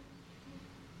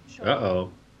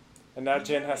 Uh-oh. And now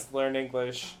Jen has to learn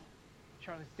English.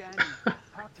 Charlie, Danny,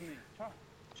 talk to me.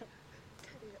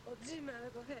 테리 오지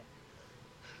말고 해.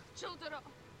 저들어.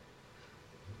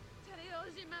 테리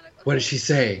오지 말고. What did she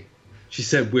say? She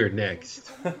said, we're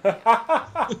next. Don't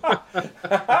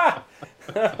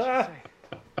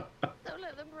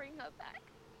let them bring her back.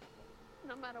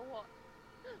 No matter what.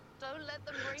 Don't let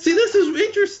them bring See, her this back. is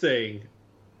interesting.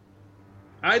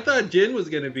 I thought Jin was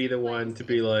going to be the one to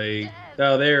be like,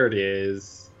 oh, there it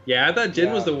is. Yeah, I thought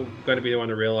Jin was going to be the one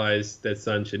to realize that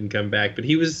Sun shouldn't come back, but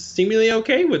he was seemingly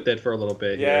okay with it for a little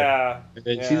bit. Yeah. And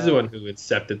then she's the one who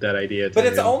accepted that idea. But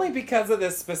it's him. only because of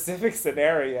this specific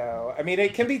scenario. I mean,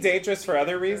 it can be dangerous for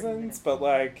other reasons, but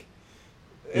like,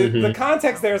 the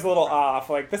context there is a little off.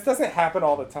 Like, this doesn't happen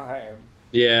all the time.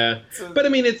 Yeah, but I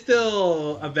mean, it's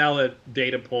still a valid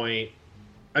data point.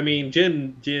 I mean,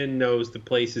 Jin knows the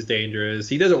place is dangerous.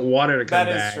 He doesn't want her to come That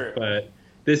is back, true. but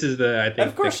this is the, I think. And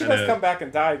of course, she does come back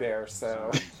and die there,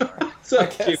 so. So I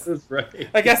guess- she was right.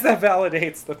 I guess that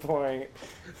validates the point.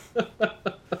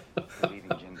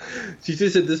 She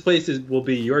just said this place will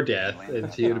be your death,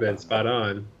 and she would have been spot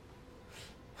on.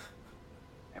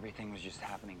 Everything was just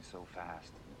happening so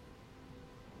fast.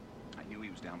 I knew he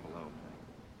was down below.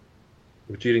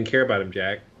 But you didn't care about him,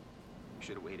 Jack.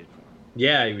 Should have waited for him.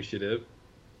 Yeah, you should have.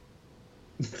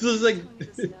 This was like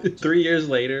 3 years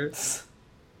later.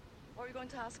 Are you going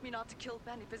to ask me not to kill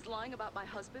Ben if he's lying about my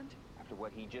husband? After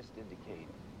what he just indicated,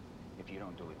 if you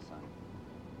don't do it, son,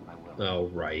 I will. Oh,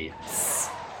 right.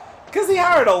 Because he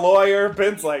hired a lawyer.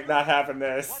 Ben's like, not having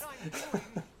this.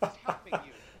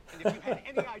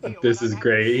 This is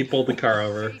great. He pulled the car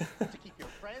over. To keep your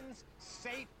friends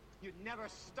safe, you'd never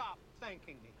stop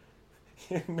thanking me.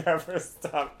 You never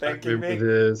stop thanking me.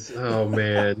 Remember this? Oh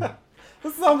man.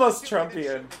 This is almost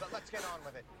Trumpian. Let's get on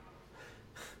with it.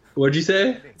 What'd you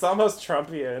say? It's almost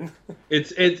Trumpian.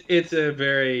 It's a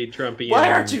very Trumpian.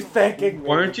 Why aren't you thanking me?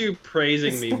 Why aren't you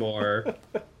praising me more?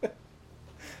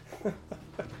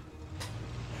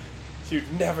 You'd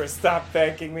never stop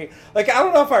thanking me. Like, I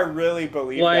don't know if I really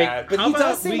believe Like, that, but how he about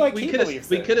does seem like he believes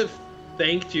we it. could have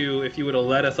thanked you if you would have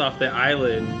let us off the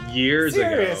island years ago.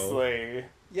 Seriously.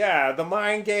 Yeah, the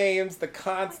mind games, the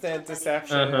constant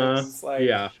deceptions. Like,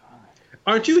 Yeah.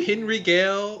 Aren't you Henry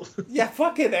Gale? yeah,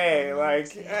 fucking A.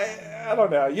 Like, I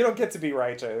don't know. You don't get to be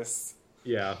righteous.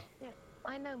 Yeah.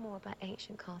 I know more about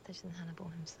ancient Carthage than Hannibal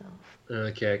himself.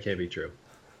 Okay, that can't be true.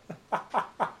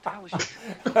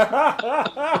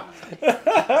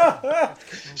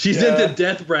 She's into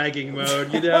death bragging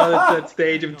mode. You know, that's that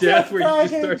stage of death where you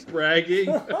just start bragging.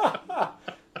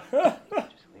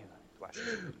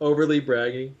 Overly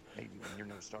bragging. Maybe when your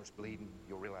nose starts bleeding,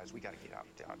 you'll realize we gotta get out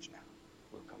of Dodge now.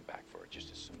 We'll come back for it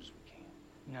just as soon as we can.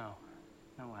 No.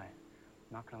 No way.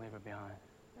 I'm not gonna leave her behind.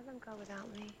 Let them go without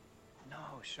me. No,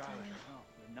 Charlotte, no.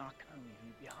 We're not gonna leave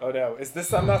you behind. Oh no, is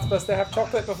this I'm not supposed to have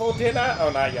chocolate before dinner?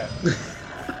 Oh, not yet.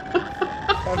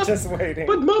 I'm just waiting.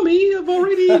 But Mummy, I've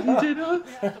already eaten dinner.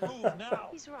 We have to move now.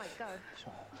 He's right, go.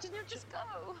 Just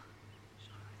go.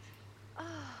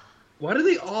 Why do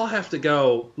they all have to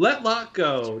go? Let Locke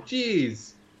go.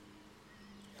 Jeez.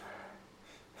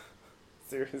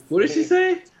 Seriously. What did she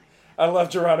say? I love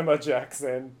Geronimo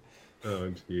Jackson.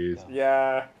 Oh, jeez.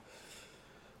 Yeah.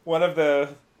 One of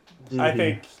the, I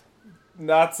think,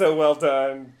 not so well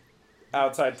done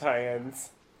outside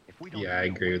tie-ins. Yeah, I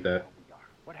agree with that.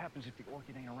 What happens if the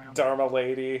orchid ain't around? Dharma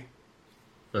Lady.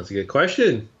 That's a good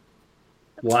question.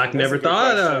 Locke never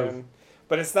thought of.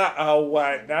 But it's not, oh,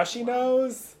 what? Now she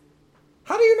knows?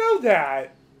 How do you know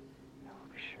that?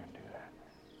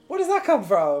 Where does that come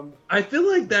from? I feel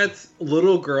like that's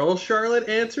little girl Charlotte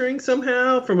answering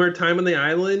somehow from her time on the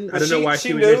island. I don't know why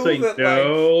she would just say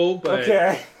no, but...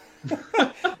 Okay.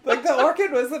 Like, the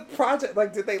orchid was a project.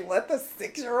 Like, did they let the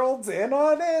 6-year-olds in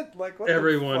on it? Like, what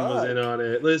Everyone the fuck? was in on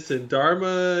it. Listen,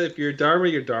 Dharma, if you're Dharma,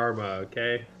 you're Dharma,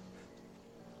 okay?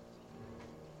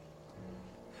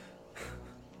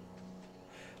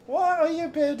 Why are you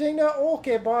building the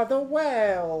orchid by the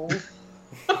well?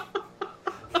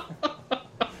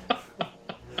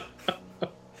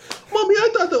 Mommy, I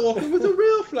thought the orchid was a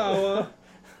real flower.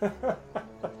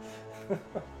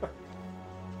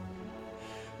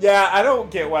 Yeah, I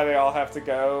don't get why they all have to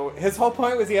go. His whole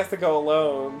point was he has to go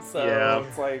alone, so Yeah.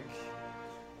 it's like...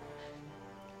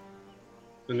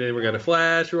 And then we're gonna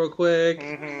flash real quick.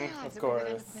 Of course.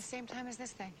 At the same time as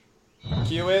this thing.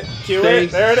 Cue it, cue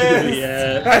Thanks, it, there it is!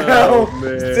 Juliet. I know! Oh,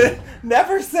 man.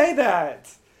 Never say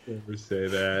that! Never say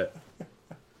that.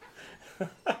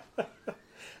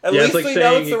 At Yeah, least it's like we know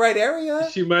saying it's the right area.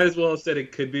 She might as well have said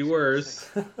it could be worse.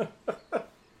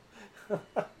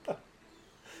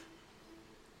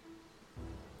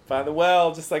 Find the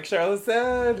well, just like Charlotte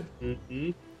said.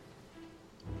 Mm-hmm.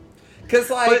 Cause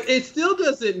like, but it still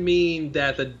doesn't mean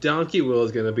that the donkey wheel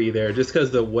is going to be there just because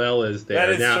the well is there. That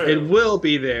is now true. it will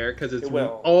be there because it's It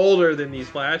will. older than these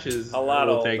flashes. A lot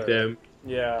will older. take them.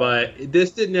 Yeah. But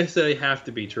this didn't necessarily have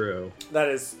to be true. That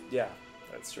is, yeah,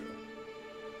 that's true.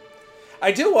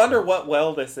 I do wonder what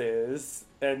well this is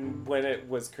and when it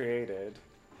was created.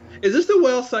 Is this the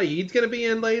well Saeed's going to be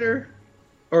in later?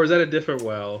 Or is that a different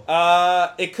well?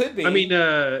 It could be. I mean,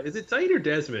 is it Saeed or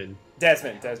Desmond?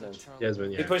 Desmond,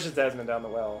 yeah. He pushes Desmond down the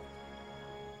well.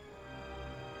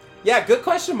 Yeah, good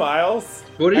question, Miles.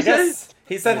 What did he say?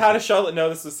 He said, how does Charlotte know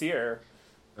this was here?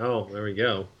 Oh, there we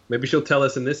go. Maybe she'll tell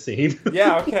us in this scene.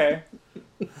 Yeah, okay.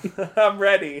 I'm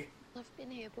ready. I've been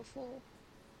here before.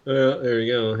 There we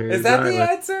go. Here's Is that the Isla.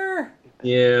 answer?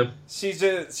 Yeah. She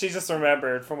just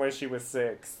remembered from when she was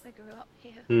 6. I grew up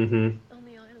here. Mm-hmm. On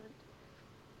the island.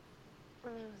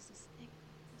 And there was this thing.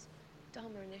 This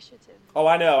Dharma Initiative. Oh,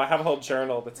 I know. I have a whole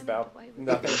journal that's about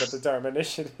nothing but the Dharma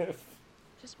Initiative.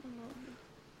 Just my mom.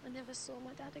 I never saw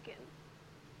my dad again.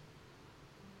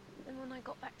 And when I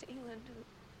got back to England,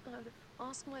 I would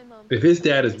ask my mum. If his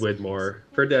dad is Widmore,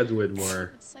 if her dad's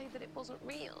Widmore. I'd say that it wasn't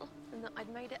real and that I'd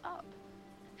made it up.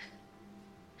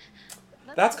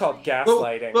 That's called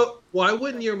gaslighting. But why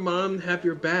wouldn't your mom have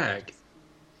your back?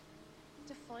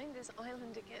 To find this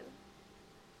island again.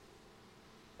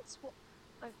 It's what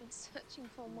I've been searching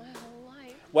for my whole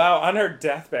life. Wow, on her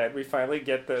deathbed, we finally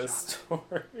get this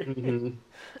story. Mm-hmm.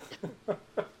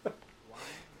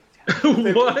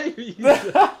 Why?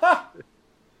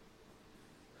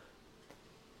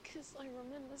 Because I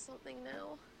remember something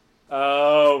now.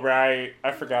 Oh, right.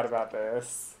 I forgot about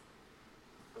this.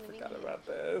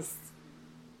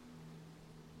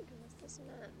 This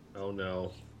man Oh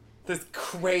no. This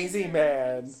crazy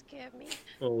man. scared me.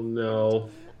 Oh no.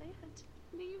 I had to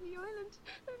leave the island.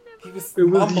 He was It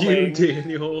was mumbling. you,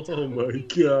 Daniel. Oh my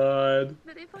god.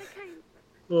 But if I came,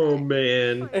 Oh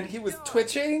man. And he was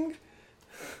twitching?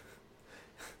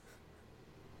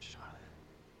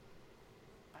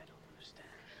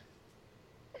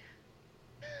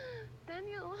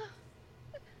 Daniel,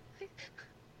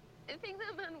 I think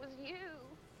that man was you.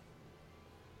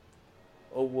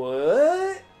 Oh,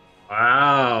 what?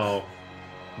 Wow.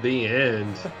 The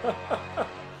end.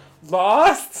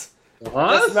 Lost?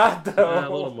 Lost? That's not, though. A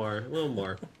little more. A little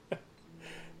more.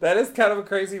 That is kind of a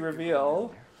crazy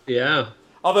reveal. Yeah.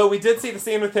 Although we did see the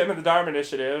scene with him in the Dharma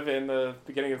Initiative in the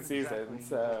beginning of the season,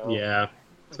 so... Yeah.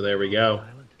 So there we go.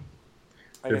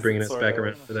 They're bringing us back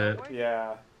around to that.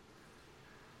 Yeah.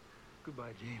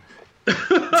 Goodbye, James.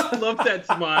 I love that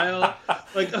smile.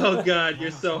 Like, oh God, you're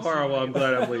so horrible. I'm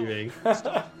glad I'm leaving.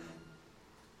 Stop.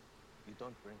 You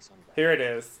don't bring Sun back. Here it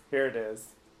is. Here it is.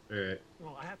 All right.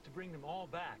 Well, I have to bring them all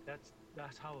back.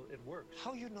 That's how it works.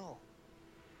 How you know?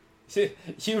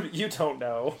 You don't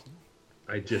know.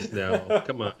 I just know.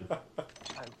 Come on.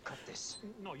 I'll cut this.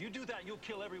 No, you do that, you'll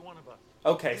kill every one of us.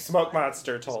 Okay, Smoke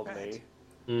Monster told me.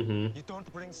 Mm-hmm. You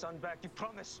don't bring Sun back. You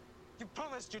promise. You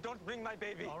promised you don't bring my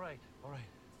baby. All right.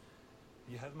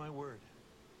 You have my word.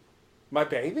 My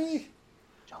baby?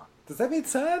 John. Does that mean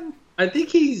son? I think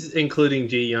he's including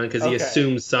Ji Young because he Okay.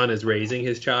 assumes Sun is raising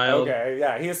his child. Okay,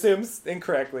 yeah, he assumes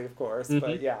incorrectly, of course, but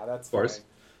Mhm. yeah, that's Of course. fine.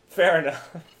 Fair enough.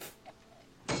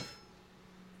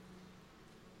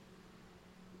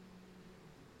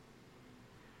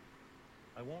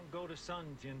 I won't go to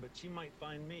Sun, Jin, but she might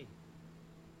find me.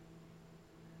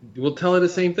 We'll tell her the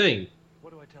same thing.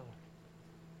 What do I tell her?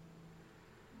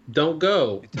 Don't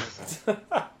go. I'm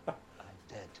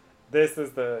dead. This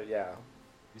is the, yeah.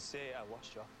 You say I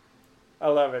washed you off. I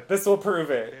love it. This will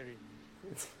prove it. Very.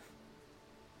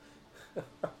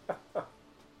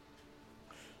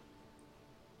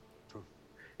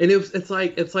 And it's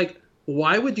like,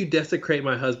 why would you desecrate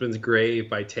my husband's grave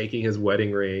by taking his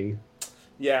wedding ring?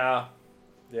 Yeah.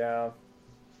 Yeah.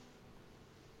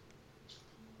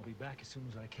 I'll be back as soon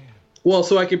as I can. Well,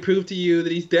 so I can prove to you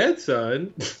that he's dead,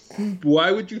 son.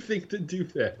 Why would you think to do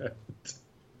that?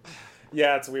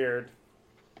 Yeah, it's weird.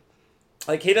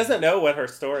 Like, he doesn't know what her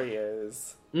story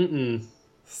is. Mm-mm.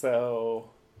 So,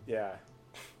 yeah.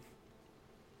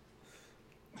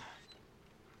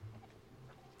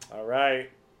 All right.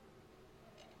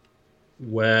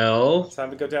 Well,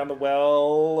 Time to go down the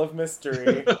well of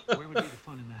mystery. Where would be the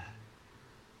fun in that?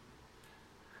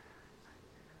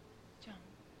 John,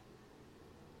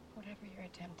 whatever you're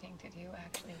attempting to do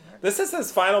actually works. This is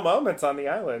his final moments on the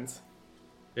island.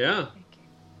 yeah.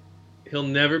 He'll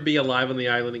never be alive on the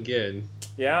island again.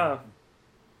 Yeah.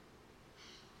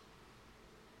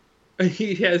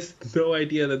 He has no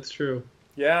idea that's true.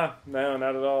 Yeah. No,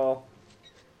 not at all.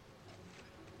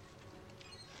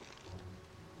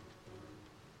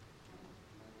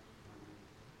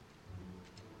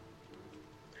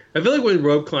 I feel like when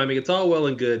rope climbing, it's all well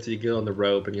and good till you get on the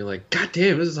rope and you're like, God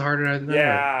damn, this is harder than I thought.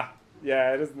 Yeah.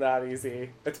 Yeah, it is not easy.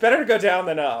 It's better to go down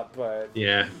than up, but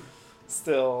Yeah.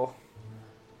 still.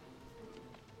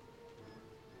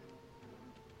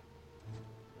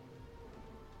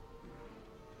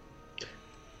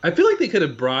 I feel like they could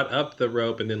have brought up the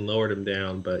rope and then lowered him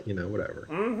down, but, you know, whatever.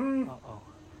 Mm-hmm.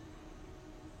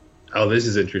 Oh, this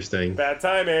is interesting. Bad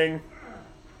timing.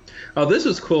 Oh, this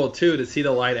was cool, too, to see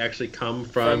the light actually come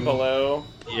From below.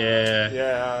 Yeah.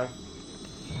 Yeah.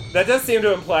 That does seem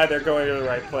to imply they're going to the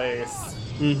right place.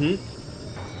 Mm-hmm.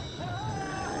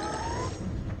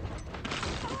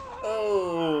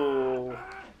 Oh.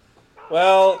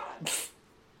 Well,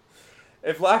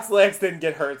 if Locke's legs didn't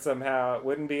get hurt somehow, it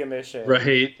wouldn't be a mission.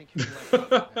 Right.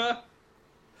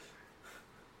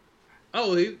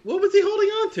 Oh, what was he holding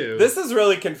on to? This is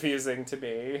really confusing to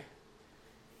me.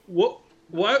 What?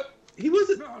 He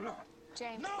wasn't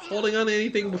James. holding on to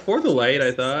anything before the light,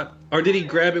 I thought. Or did he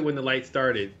grab it when the light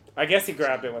started? I guess he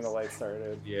grabbed it when the light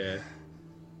started. Yeah.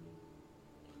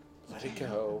 Let it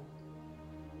go.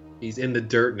 He's in the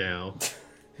dirt now.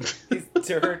 He's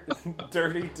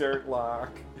dirty dirt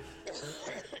Locke.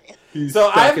 He's So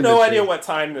stuck I have in no the idea dirt. what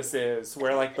time this is,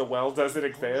 where like the well doesn't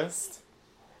exist.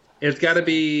 It's got to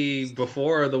be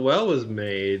before the well was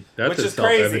made. That's Which a is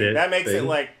crazy. self-evident That makes it thing.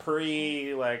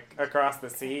 like across the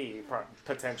sea,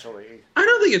 potentially. I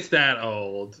don't think it's that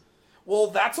old. Well,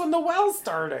 that's when the well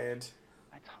started.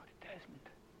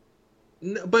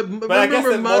 No, but I guess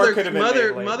remember, that more could have been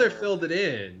made mother later. filled it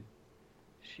in,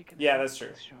 Yeah, that's true.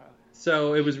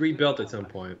 so it was rebuilt at some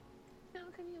point. How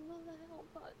can your mother help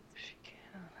us?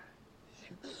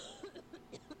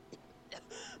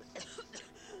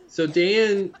 So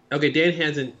Dan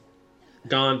hasn't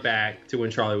gone back to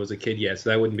when Charlie was a kid yet, so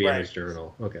that wouldn't be in his Right.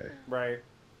 journal. Okay. Right.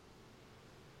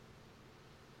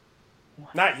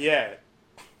 Not yet.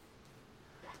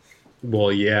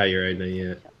 Well, yeah, you're right. Not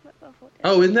yet.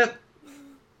 Oh, isn't that?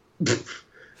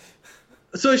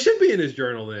 So it should be in his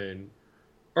journal then,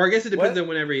 or I guess it depends What? on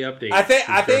whenever he updates. I think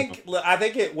his journal. I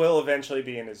think it will eventually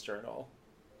be in his journal.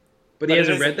 But he it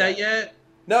hasn't isn't read that yet.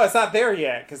 No, it's not there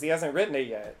yet because he hasn't written it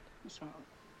yet.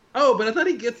 Oh, but I thought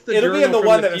he gets the. It'll be in journal the from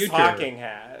one the that future. Hawking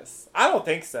has. I don't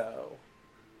think so.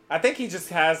 I think he just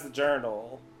has the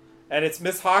journal, And it's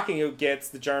Miss Hawking who gets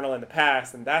the journal in the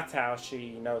past, and that's how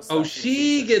she knows. Oh,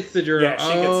 she gets the journal. Yeah,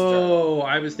 she gets the journal.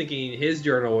 I was thinking his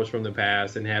journal was from the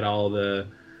past and had all the...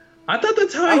 I thought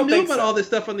that's how I I don't knew think about so. all this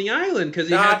stuff on the island, because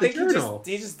he I had the think journal.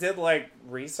 he just did, like,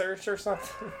 research or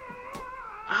something. Oh,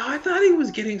 I thought he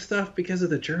was getting stuff because of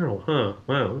the journal. Huh.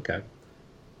 Wow, okay.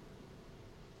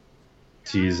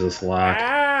 Jesus, Locke.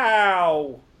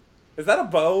 Ow! Is that a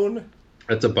bone?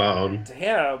 That's a bone.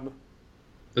 Damn.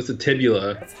 That's a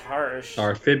tibula. That's harsh.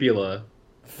 Or fibula.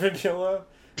 Fibula?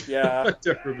 Yeah. I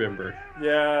don't remember.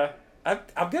 Yeah.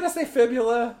 I'm gonna say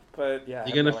fibula, but yeah.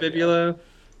 You gonna fibula?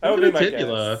 That would I'm be my gonna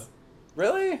tibula. guess.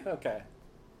 Really? Okay.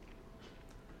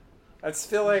 I just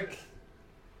feel like...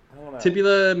 I don't know.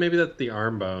 Tibula, maybe that's the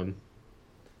arm bone.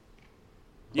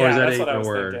 Yeah, or is that that's what I a was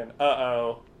word? thinking.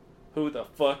 Uh-oh. Who the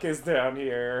fuck is down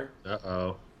here?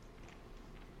 Uh-oh.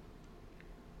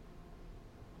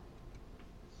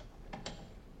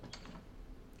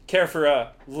 Care for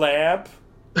a lamp?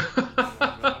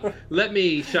 Let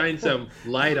me shine some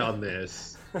light on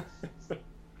this.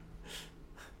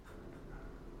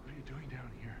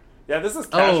 Yeah, this is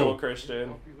casual Oh.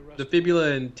 Christian. The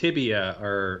fibula and tibia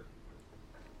are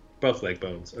both leg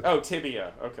bones. Okay. Oh,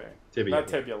 tibia. Okay. Tibia, Not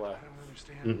yeah. tibula.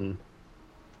 Mm-mm. You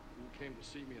came to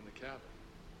see me in the cabin.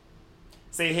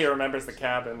 See, he remembers the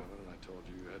cabin. And I told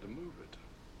you you had to move it.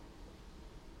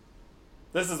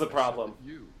 This is the problem.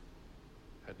 You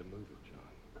had to move it,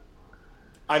 John.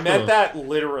 I meant that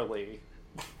literally.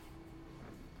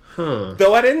 Huh.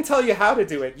 Though I didn't tell you how to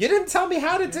do it. You didn't tell me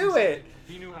how to do it.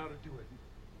 He knew how to do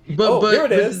it. But, here it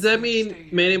but is. does that mean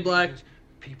Man in Black...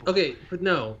 Okay, but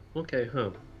no. Okay,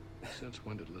 huh. Since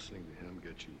when did listening to him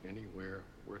get you anywhere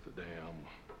worth a damn?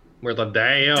 Where the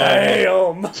damn.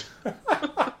 Damn.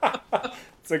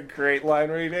 It's a great line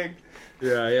reading.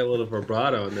 Yeah, I had a little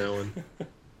vibrato on that one.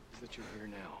 That you're here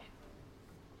now.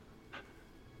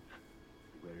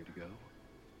 You ready to go?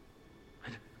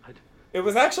 It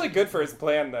was actually good for his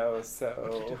plan, though,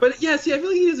 so... But yeah, see, I feel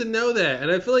like he doesn't know that, and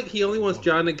I feel like he only wants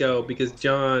John to go because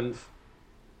John...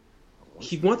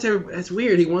 He wants it's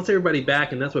weird. He wants everybody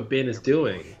back, and that's what Ben is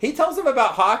doing. He tells him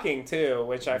about Hawking, too,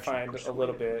 which I find a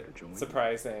little bit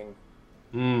surprising.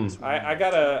 Mm. I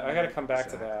gotta come back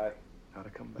to that. How to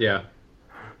come back? Yeah.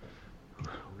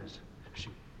 Who is she?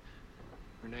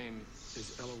 Her name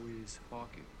is Eloise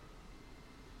Hawking.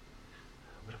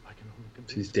 What if I can only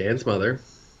convince She's Dan's mother.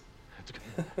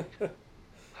 I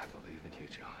believe in you,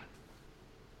 John.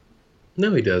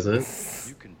 No, he doesn't.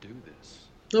 You can do this.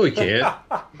 No, he can't.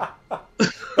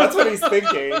 That's what he's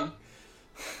thinking.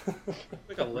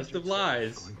 Like a list of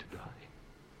lies.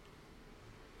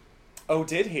 Oh,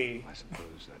 did he? I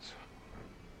suppose that's...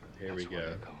 Here we that's go. why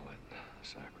they call it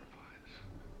sacrifice.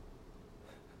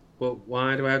 Well,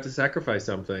 why do I have to sacrifice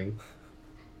something?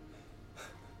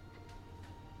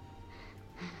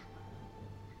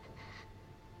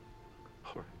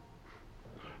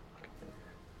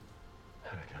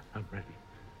 I'm ready.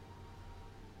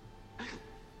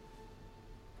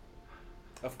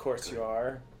 Of course you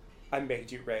are. I made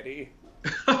you ready.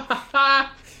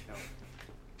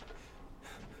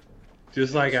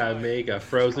 Just like I make a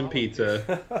frozen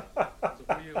pizza.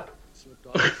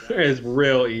 It's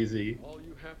real easy. All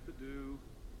you have to do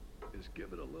is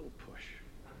give it a little push.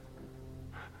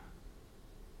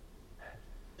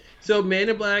 So Man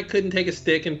in Black couldn't take a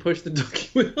stick and push the donkey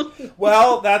wheel?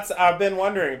 Well, I've been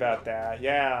wondering about that,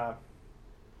 yeah.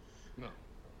 No.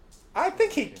 I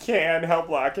think he can help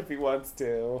Locke if he wants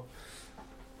to.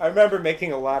 I remember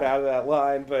making a lot out of that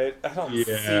line, but I don't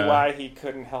see why he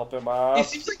couldn't help him up. It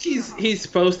seems like he's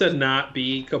supposed to not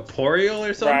be corporeal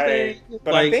or something. Right,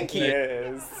 but like, I think he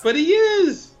is. But he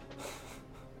is.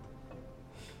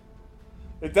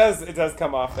 It does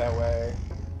come off that way.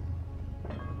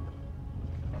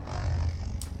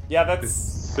 Yeah, that's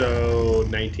so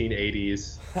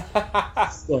 1980s.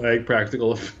 It's like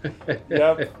practical effect.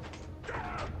 Yep.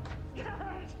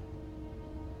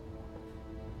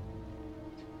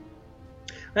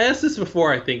 I asked this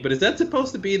before, I think, but is that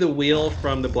supposed to be the wheel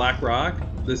from the Black Rock?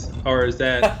 Or is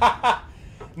that?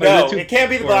 No, it can't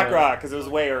be the Black Rock because it was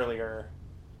way earlier.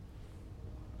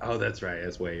 Oh, that's right.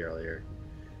 That's way earlier.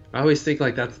 I always think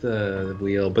like that's the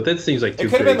wheel, but that seems like too It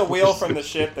could have been big. the wheel from the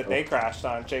ship that they crashed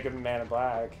on, Jacob and Man in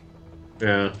Black.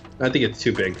 Yeah, I think it's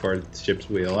too big for a ship's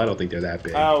wheel. I don't think they're that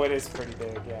big. Oh, it is pretty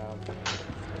big, yeah.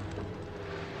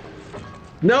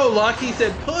 No, Lockie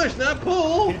said push, not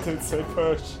pull. He did say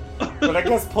push. But I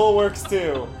guess pull works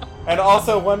too. And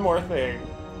also one more thing.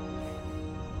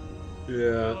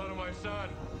 Yeah.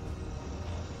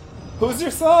 Who's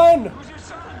your son?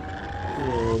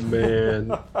 Oh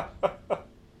man.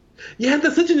 Yeah,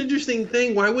 that's such an interesting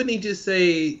thing. Why wouldn't he just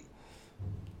say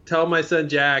tell my son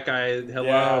Jack hello.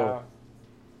 Yeah.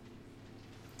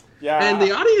 Yeah. And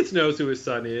the audience knows who his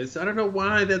son is. I don't know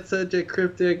why that's such a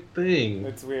cryptic thing.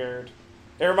 It's weird.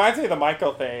 It reminds me of the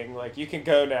Michael thing. Like, you can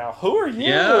go now. Who are you?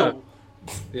 Yeah.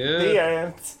 The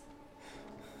end.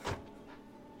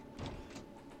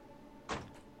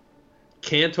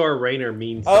 Cantor Rainer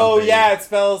means something. Oh, yeah, it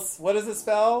spells... What does it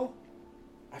spell?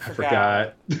 I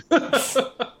forgot.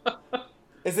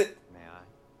 Is it...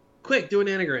 Quick, do an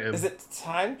anagram. Is it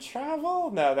time travel?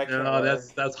 No, that can't work.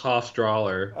 that's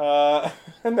Hofstrahler.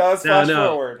 No, it's flash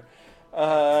forward.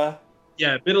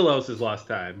 Yeah, Middleos is lost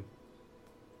time.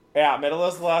 Yeah,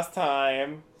 Middleos lost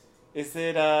time. Is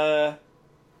it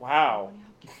wow.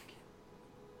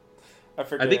 I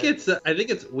forget. I think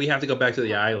it's we have to go back to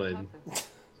the island.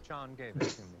 John gave it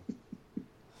to me.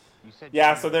 You said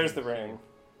yeah, so there's the ring.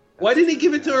 Why didn't he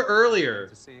give it to her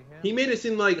earlier? He made it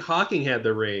seem like Hawking had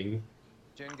the ring.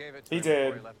 Jin gave it to he him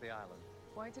did. Before he left the island.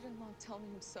 Why didn't Mom tell me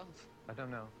himself? I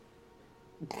don't know.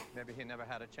 Maybe he never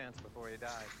had a chance before he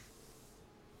died.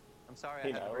 I'm sorry I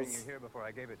had to bring you here before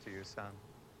I gave it to you, son.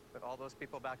 But all those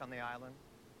people back on the island,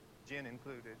 Jin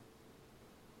included,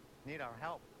 need our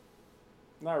help.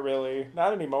 Not really.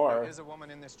 Not anymore. There is a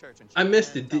woman in this church, and I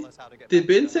missed it. Did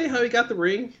Ben say how he got the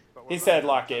ring? He said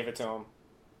Locke gave it to him.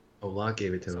 Oh, Locke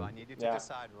gave it to him. So I need you to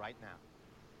decide right now.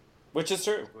 Which is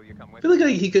true. Will you come I with feel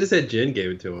like he could have said Jin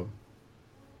gave it to him.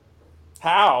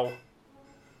 How?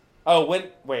 Oh,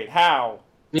 wait, how?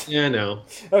 Yeah, I know.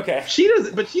 Okay. She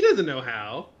doesn't know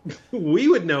how. We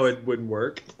would know it wouldn't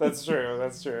work. That's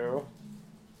true.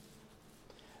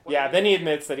 Yeah, then he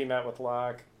admits that he met with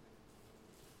Locke.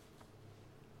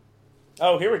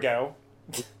 Oh, here we go.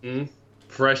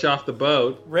 Fresh off the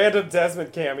boat. Random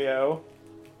Desmond cameo.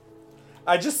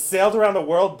 I just sailed around the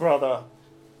world, brother.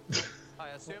 I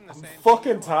assume the I'm same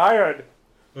fucking tired.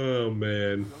 Oh,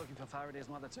 man. You're looking for Faraday's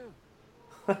mother, too.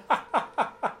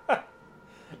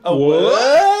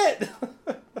 What?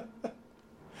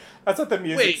 That's what the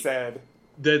music said.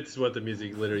 That's what the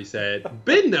music literally said.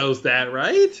 Ben knows that,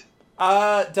 right?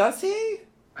 Does he?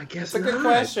 I guess That's a not. good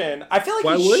question. I feel like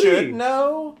Why he would should he?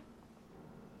 know.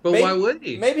 But Maybe, why would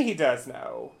he? Maybe he does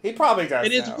know. He probably does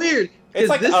And it's know. weird. It's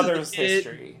like this others' is the kid-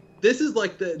 history. This is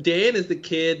like Dan is the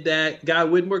kid that got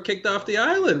Widmore kicked off the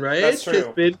island, right? That's true.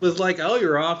 'Cause Ben was like, "Oh,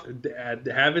 you're off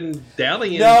having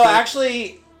dallying." No,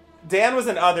 actually, Dan was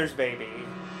an others baby.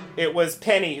 It was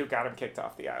Penny who got him kicked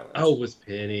off the island. Oh, it was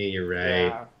Penny. You're right.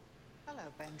 Yeah. Hello,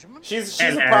 Benjamin. She's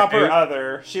And a proper Andrew.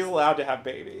 other. She's allowed to have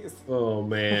babies. Oh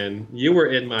man, you were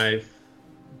in my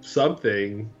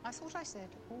something. I thought I said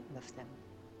all of them.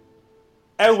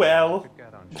 Oh well.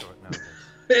 Get on short notice.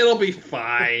 It'll be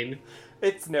fine.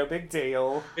 It's no big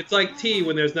deal. It's like tea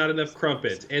when there's not enough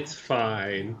crumpets. It's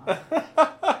fine.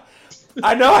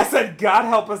 I know I said God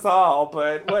help us all,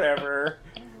 but whatever.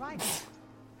 Right.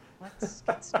 Let's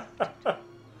get started.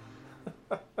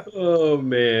 Oh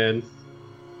man.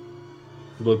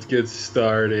 Let's get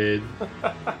started.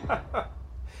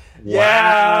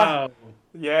 Yeah. Wow.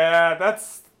 Yeah,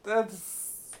 that's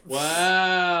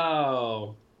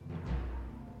Wow.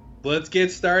 Let's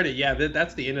get started. Yeah,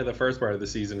 that's the end of the first part of the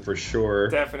season for sure.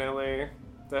 definitely.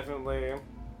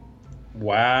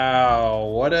 Wow.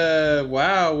 What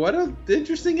a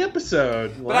interesting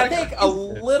episode. But I think a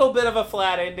little bit of a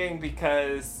flat ending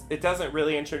because it doesn't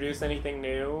really introduce anything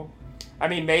new. I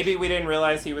mean, maybe we didn't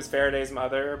realize he was Faraday's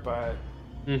mother, but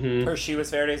or she was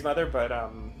Faraday's mother, but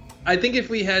I think if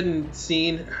we hadn't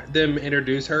seen them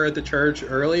introduce her at the church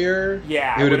earlier,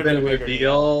 yeah, it would have been a bigger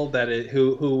reveal that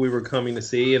who we were coming to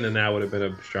see, and then that would have been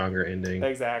a stronger ending.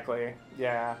 Exactly.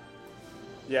 Yeah.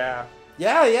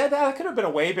 That could have been a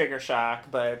way bigger shock,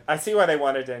 but I see why they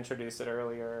wanted to introduce it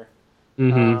earlier.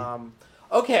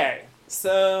 Okay,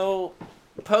 so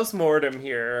post-mortem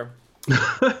here.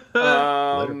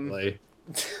 Literally.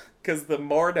 Because the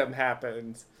mortem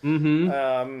happened.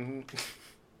 Mm-hmm.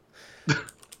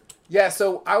 Yeah,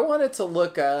 so I wanted to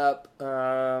look up,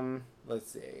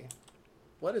 let's see.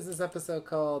 What is this episode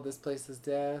called? This Place is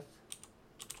Death?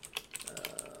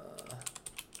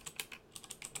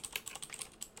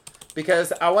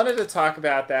 Because I wanted to talk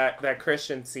about that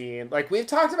Christian scene. Like, we've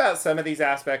talked about some of these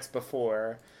aspects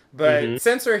before, but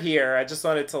since we're here, I just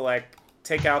wanted to, like,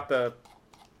 take out the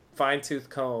fine-tooth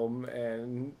comb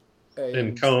and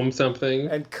comb something.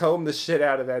 And comb the shit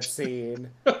out of that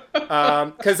scene.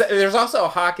 Because there's also a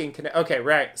Hawking... Okay,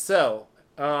 right. So,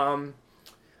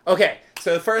 okay.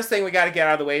 So the first thing we got to get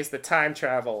out of the way is the time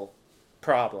travel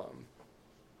problem.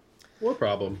 What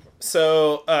problem?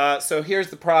 So here's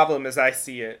the problem as I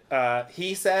see it.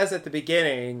 He says at the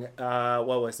beginning,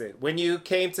 what was it? When you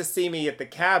came to see me at the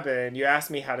cabin, you asked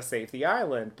me how to save the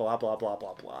island, blah, blah, blah,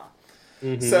 blah, blah.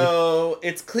 Mm-hmm. So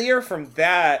it's clear from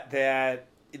that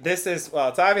this is, well,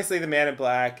 it's obviously the Man in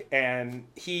Black, and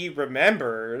he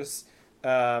remembers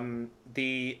the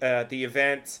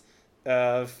event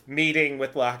of meeting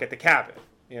with Locke at the cabin,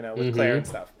 with Claire and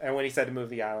stuff, and when he said to move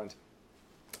the island.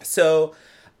 So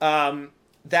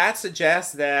that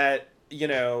suggests that,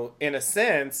 in a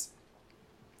sense,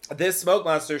 this smoke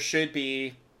monster should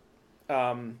be,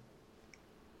 a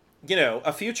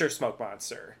future smoke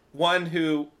monster. One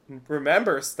who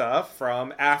remembers stuff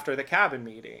from after the cabin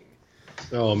meeting.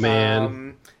 Oh,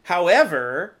 man.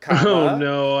 However, oh,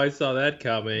 no, I saw that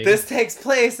coming. This takes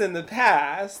place in the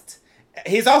past.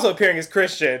 He's also appearing as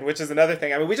Christian, which is another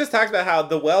thing. I mean, we just talked about how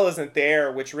the well isn't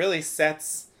there, which really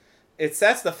sets the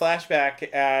flashback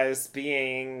as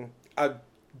being a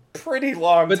pretty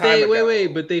long time ago.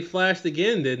 Wait, but they flashed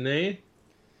again, didn't they?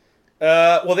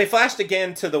 Well, they flashed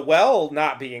again to the well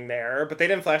not being there, but they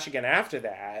didn't flash again after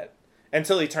that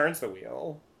until he turns the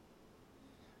wheel.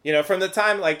 From the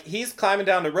time, he's climbing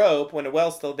down the rope when the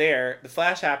well's still there, the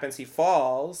flash happens, he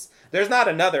falls. There's not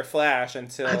another flash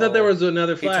until... I thought there was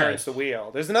another flash. He turns the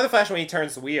wheel. There's another flash when he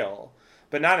turns the wheel,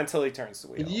 but not until he turns the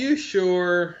wheel. Are you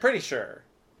sure? Pretty sure.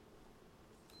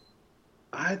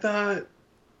 I thought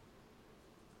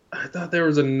there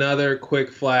was another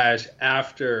quick flash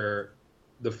after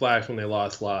the flash when they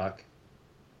lost Locke.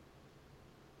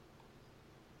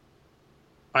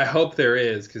 I hope there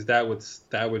is, because that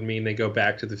would mean they go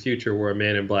back to the future where a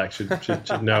Man in Black should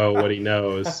know what he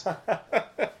knows.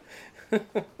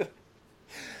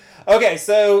 Okay,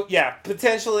 so yeah,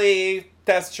 potentially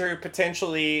that's true.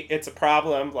 Potentially it's a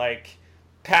problem.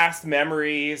 Past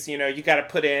memories, you got to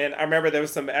put in. I remember there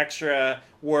was some extra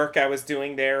work I was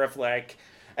doing there of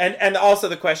and also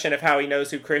the question of how he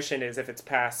knows who Christian is if it's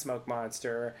past Smoke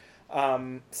Monster.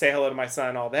 Say hello to my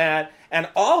son, all that. And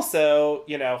also,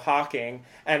 Hawking.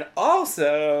 And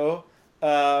also,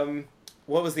 what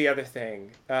was the other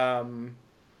thing?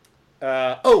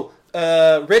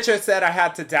 Richard said I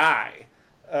had to die.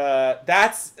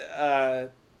 That's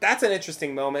an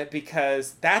interesting moment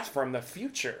because that's from the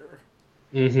future.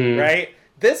 Mm-hmm. Right?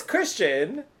 This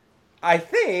Christian, I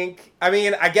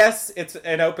guess it's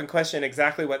an open question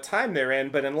exactly what time they're in,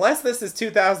 but unless this is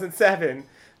 2007...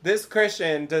 this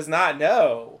Christian does not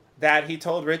know that he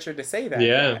told Richard to say that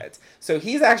yet. So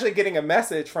he's actually getting a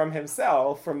message from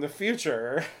himself from the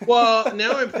future. Well,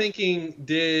 now I'm thinking,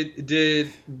 did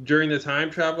during the time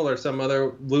travel or some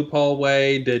other loophole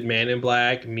way, did Man in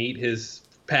Black meet his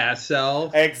past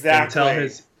self? Exactly.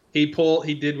 He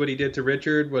did what he did to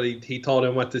Richard, he told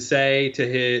him what to say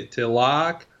to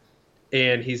Locke,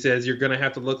 and he says, you're going to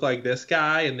have to look like this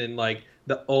guy, and then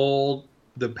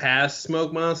the past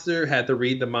Smoke Monster had to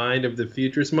read the mind of the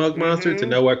future Smoke Monster to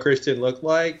know what Christian looked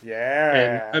like.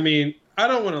 Yeah. And I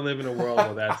don't want to live in a world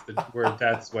where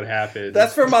that's what happened.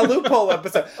 That's for my loophole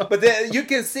episode. But then you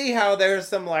can see how there's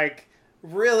some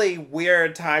really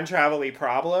weird time travel-y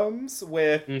problems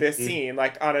with this scene,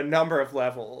 on a number of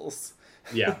levels.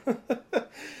 Yeah.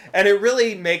 And it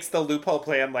really makes the loophole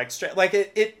plan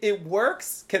it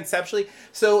works conceptually.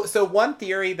 So one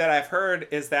theory that I've heard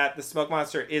is that the Smoke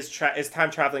Monster is time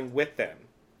traveling with them.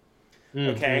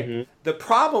 Okay. Mm-hmm. The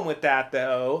problem with that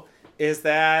though is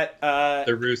that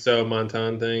the Russo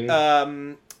Montan thing.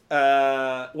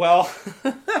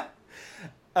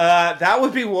 That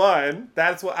would be one.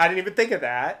 That's what I didn't even think of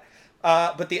that.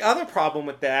 But the other problem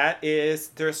with that is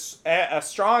there's a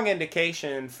strong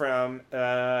indication from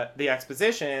the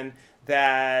exposition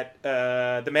that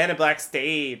the Man in Black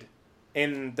stayed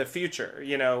in the future,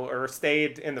 or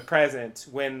stayed in the present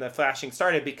when the flashing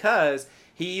started because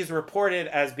he's reported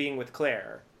as being with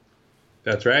Claire.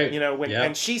 That's right.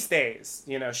 And she stays.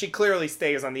 She clearly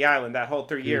stays on the island that whole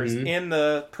 3 years in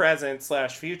the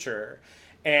present/future.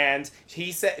 And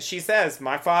she says,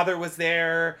 my father was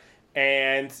there.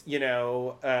 And,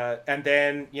 and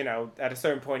then, at a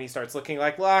certain point he starts looking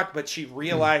like Locke, but she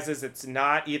realizes it's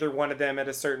not either one of them at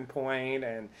a certain point.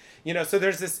 And, so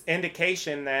there's this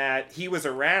indication that he was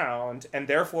around and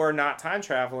therefore not time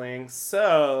traveling.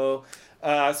 So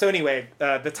anyway,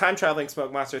 the time traveling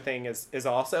Smoke Monster thing is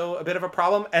also a bit of a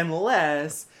problem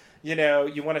unless, you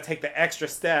want to take the extra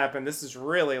step. And this is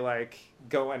really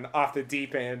going off the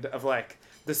deep end of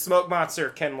the Smoke Monster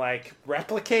can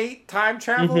replicate time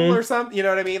travel or something, you know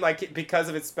what I mean? Because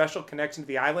of its special connection to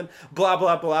the island, blah,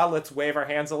 blah, blah. Let's wave our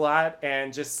hands a lot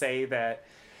and just say that,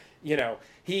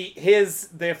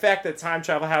 the effect that time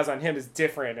travel has on him is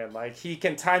different. And he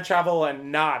can time travel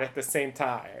and not at the same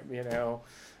time,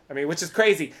 which is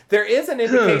crazy. There is an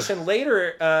indication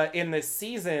later in this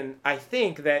season, I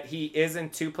think, that he is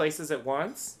in two places at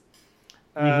once.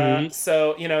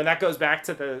 So, and that goes back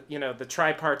to the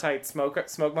tripartite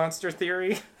smoke monster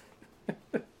theory.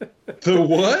 The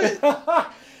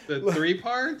what? The 3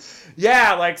 parts?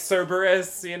 Yeah, like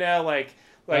Cerberus, like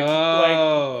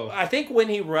I think when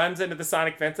he runs into the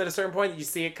sonic fence at a certain point, you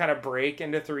see it kind of break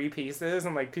into 3 pieces,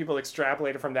 and like people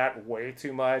extrapolated from that way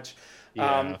too much.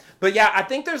 Yeah. But yeah, I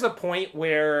think there's a point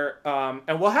where,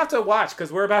 and we'll have to watch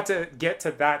because we're about to get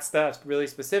to that stuff really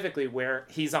specifically, where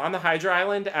he's on the Hydra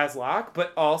Island as Locke,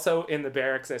 but also in the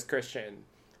barracks as Christian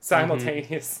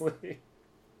simultaneously.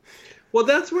 Well,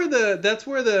 that's where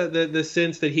the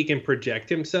sense that he can project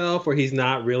himself, where he's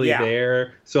not really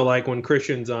there. So like when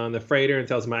Christian's on the freighter and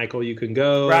tells Michael you can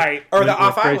go, right, or the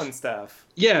off-island stuff.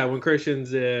 Yeah, when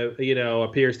Christian's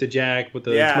appears to Jack, but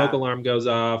the smoke alarm goes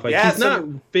off. Like he's not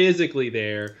physically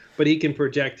there, but he can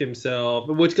project himself,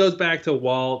 which goes back to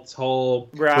Walt's whole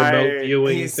remote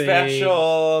viewing he's thing.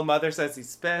 Special. Mother says he's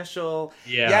special.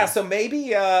 Yeah. So maybe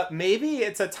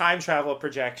it's a time travel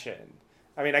projection.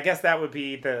 I mean, I guess that would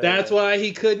be the... That's why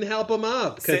he couldn't help him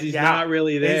up, because he's not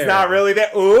really there. He's not really there.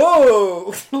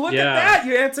 Ooh! Look at that!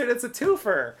 You answered it's a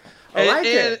twofer. I like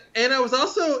it. And I was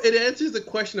also... It answers the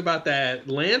question about that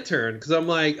lantern, because I'm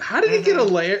like, how did he get a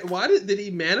lantern? Why did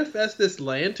he manifest this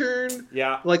lantern?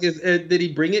 Yeah. Like, did he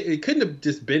bring it? It couldn't have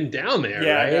just been down there,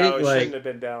 right? No, it shouldn't have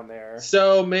been down there.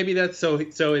 So maybe that's... So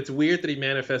it's weird that he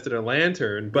manifested a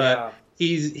lantern, but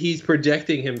he's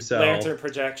projecting himself. Lantern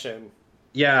projection.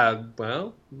 Yeah,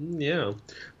 well, yeah.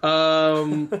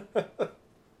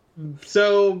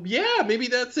 So yeah, maybe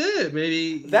that's it.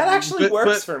 Maybe that actually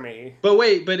works for me. But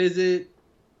wait, is it?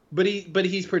 But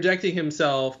he's projecting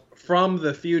himself from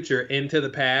the future into the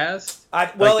past.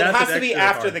 It has to be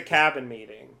after the cabin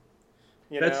meeting.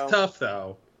 That's tough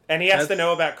though. And he has to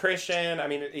know about Christian. I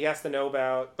mean, he has to know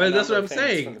about. But that's what I'm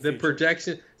saying. The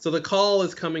projection. So the call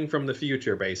is coming from the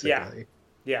future, basically.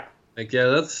 Yeah. Like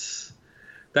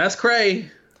that's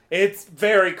cray. It's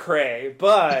very cray,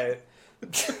 but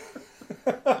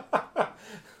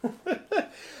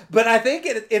but I think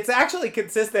it's actually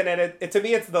consistent, and it to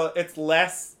me it's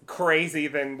less crazy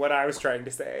than what I was trying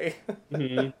to say.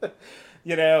 Mm-hmm.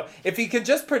 If he can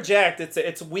just project,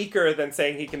 it's weaker than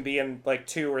saying he can be in like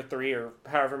 2 or 3 or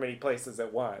however many places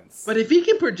at once. But if he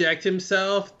can project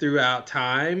himself throughout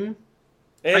time,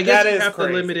 I guess you'd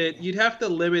have to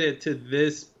limit it to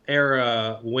this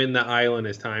era when the island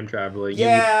is time traveling.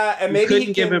 And maybe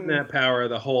couldn't give him that power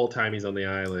the whole time he's on the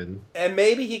island. And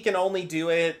maybe he can only do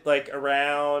it like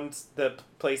around the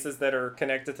places that are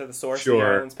connected to the source of the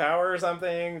island's power or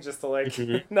something, just to like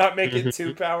not make it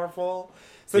too powerful.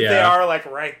 Since they are like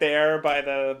right there by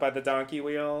the donkey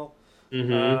wheel.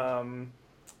 Mm-hmm.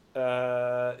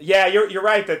 You're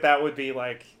right that would be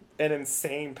like an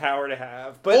insane power to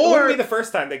have, but it wouldn't be the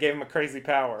first time they gave him a crazy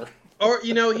power. Or,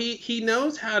 he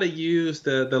knows how to use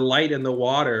the light and the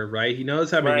water, right? He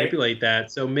knows how to manipulate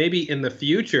that. So maybe in the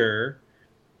future,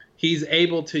 he's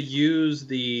able to use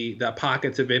the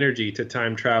pockets of energy to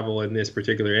time travel in this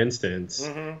particular instance.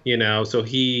 Mm-hmm. So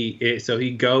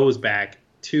he goes back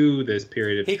to this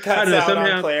period. He cuts out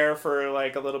on Claire for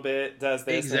like a little bit, does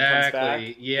this, and comes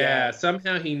back. Yeah.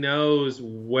 Somehow he knows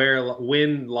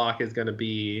when Locke is going to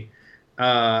be,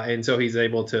 and so he's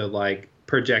able to like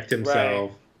project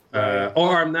himself.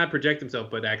 Or not project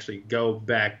himself, but actually go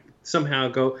back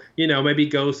somehow. Maybe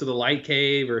goes to the light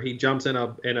cave, or he jumps in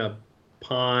a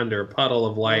pond or puddle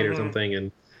of light or something,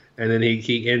 and then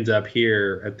he ends up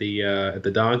here at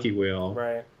the donkey wheel.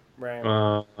 Right.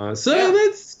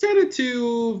 That's kind of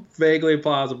 2 vaguely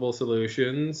plausible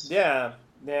solutions. Yeah.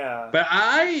 But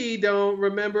I don't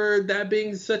remember that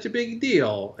being such a big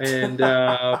deal, and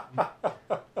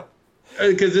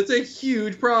because it's a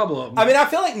huge problem. I mean, I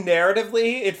feel like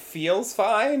narratively it feels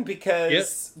fine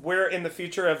because we're in the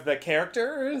future of the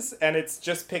characters, and it's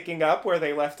just picking up where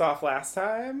they left off last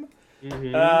time.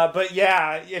 Mm-hmm. But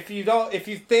yeah, if you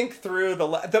think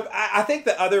through I think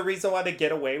the other reason why they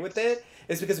get away with it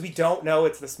is because we don't know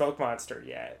it's the smoke monster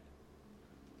yet.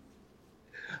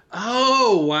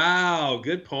 Oh wow,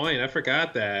 good point. I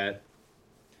forgot that.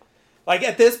 Like,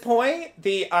 at this point,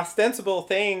 the ostensible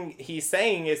thing he's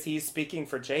saying is he's speaking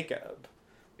for Jacob.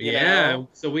 You know?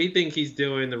 So we think he's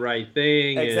doing the right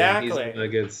thing. Exactly. And he's on the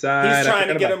good side. He's trying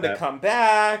to get him to come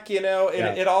back, It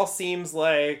all seems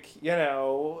like,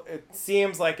 it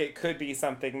seems like it could be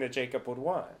something that Jacob would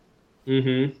want.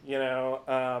 Mm-hmm.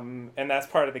 And that's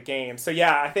part of the game. So,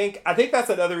 yeah, I think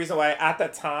that's another reason why at the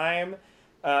time...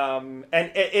 and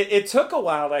it took a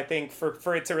while, I think,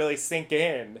 for it to really sink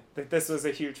in that this was a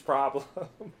huge problem.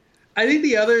 I think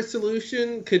the other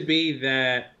solution could be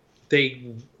that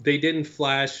they didn't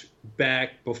flash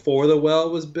back before the well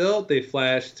was built. They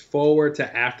flashed forward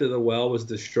to after the well was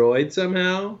destroyed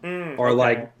somehow, or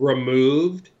like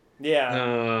removed.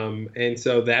 Yeah. And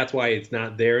so that's why it's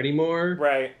not there anymore.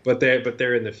 Right. But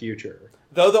they're in the future.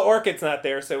 Though the orchid's not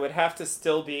there, so it would have to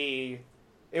still be.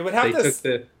 It would have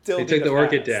They took the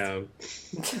orchid down.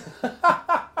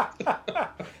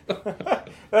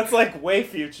 That's like way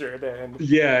future then.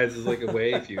 Yeah, it's like a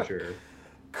way future.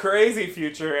 Crazy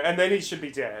future, and then he should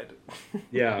be dead.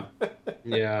 Yeah.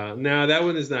 No, that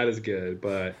one is not as good,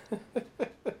 but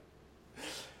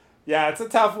yeah, it's a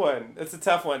tough one.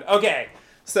 Okay,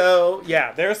 so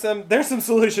yeah, there's some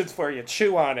solutions for you.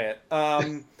 Chew on it.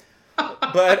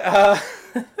 But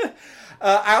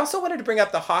I also wanted to bring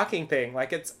up the Hawking thing.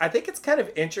 Like, I think it's kind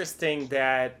of interesting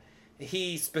that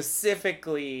he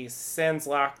specifically sends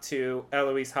Locke to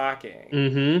Eloise Hawking.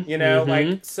 Mm-hmm, you know,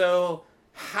 like, so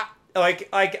like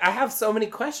I have so many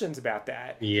questions about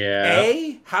that.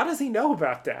 Yeah. How does he know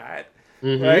about that?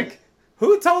 Mm-hmm. Like,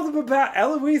 who told him about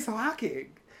Eloise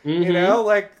Hawking? Mm-hmm. You know,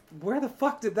 like, where the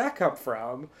fuck did that come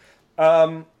from?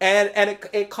 And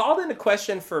it called into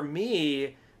question for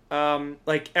me,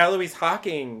 like, Eloise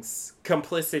Hawking's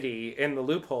complicity in the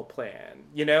loophole plan.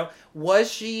 You know,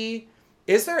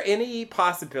 is there any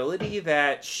possibility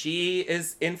that she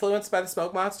is influenced by the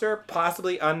smoke monster,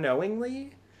 possibly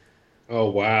unknowingly? Oh,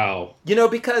 wow. You know,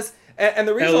 because, and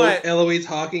the reason why... Eloise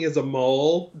Hawking is a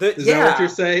mole? Is that what you're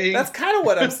saying? That's kind of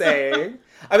what I'm saying.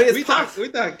 I mean, we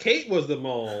thought Kate was the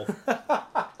mole.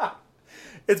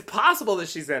 It's possible that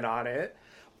she's in on it,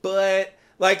 but...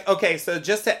 Like, okay, so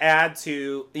just to add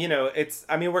to, you know,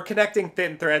 we're connecting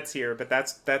thin threads here, but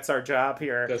that's our job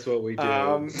here. That's what we do.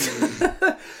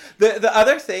 The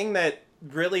other thing that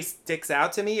really sticks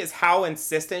out to me is how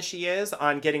insistent she is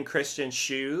on getting Christian's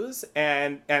shoes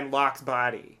and Locke's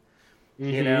body,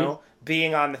 you know,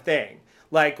 being on the thing.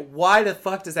 Like, why the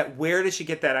fuck where did she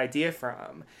get that idea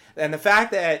from? And the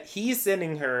fact that he's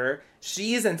sending her,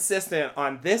 she's insistent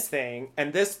on this thing,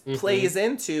 and this plays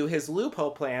into his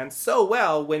loophole plan so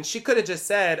well when she could have just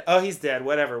said, oh, he's dead,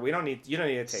 whatever. You don't need to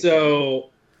take him. So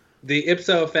the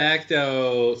ipso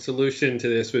facto solution to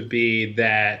this would be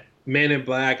that Men in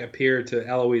Black appeared to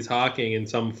Eloise Hawking in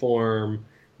some form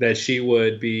that she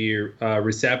would be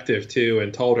receptive to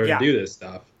and told her to do this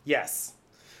stuff. Yes.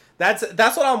 That's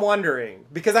what I'm wondering,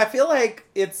 because I feel like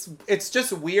it's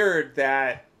just weird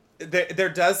that there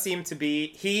does seem to be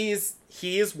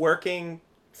he's working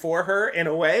for her in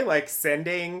a way, like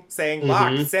saying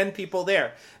Locke, send people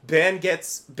there. Ben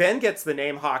gets the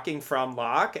name Hawking from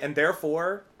Locke, and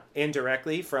therefore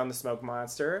indirectly from the smoke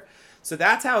monster. So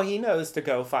that's how he knows to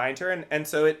go find her, and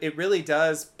so it really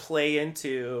does play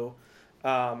into.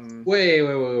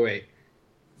 Wait.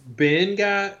 Ben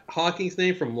got Hawking's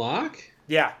name from Locke?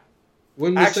 Yeah.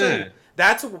 When was that?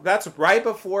 That's right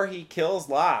before he kills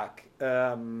Locke.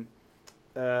 I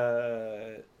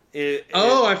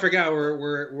forgot.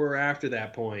 We're after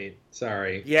that point.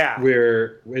 Sorry. Yeah.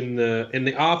 We're in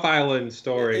the off island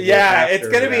story. Yeah, it's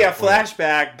gonna be a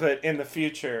flashback, but in the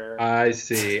future. I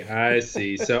see.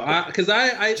 So, because I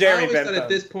always thought at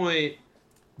this point,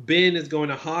 Ben is going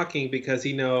to Hawking because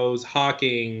he knows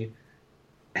Hawking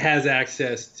has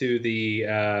access to the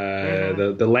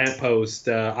lamppost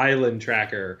island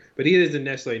tracker, but he doesn't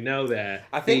necessarily know that.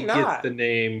 I think he not. Gets the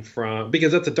name from,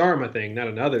 because that's a Dharma thing, not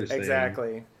an others thing.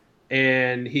 Exactly.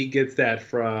 And he gets that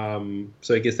from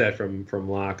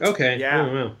Locke. Okay. Yeah. I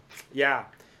don't know. Yeah.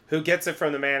 Who gets it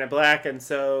from the Man in Black, and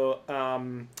so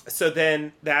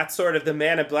then that's sort of the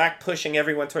Man in Black pushing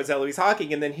everyone towards Eloise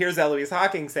Hawking, and then here's Eloise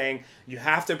Hawking saying, you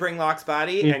have to bring Locke's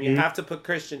body, and you have to put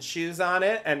Christian's shoes on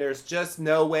it, and there's just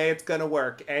no way it's going to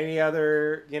work any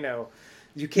other, you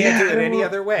can't do it any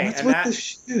other way. What's with the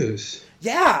shoes?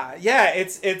 Yeah,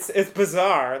 it's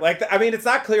bizarre. Like, I mean, it's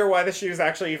not clear why the shoes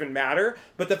actually even matter,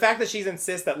 but the fact that she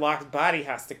insists that Locke's body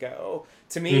has to go,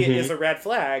 to me, is a red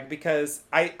flag, because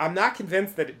I'm not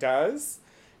convinced that it does.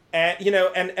 And,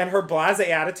 and her blasé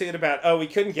attitude about, we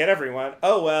couldn't get everyone.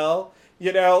 Oh, well,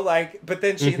 but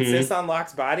then she insists on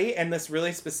Locke's body and this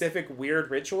really specific weird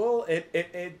ritual. And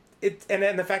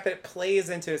the fact that it plays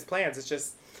into his plans, it's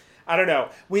just, I don't know.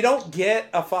 We don't get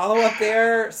a follow-up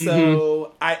there,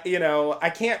 so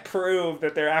I can't prove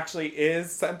that there actually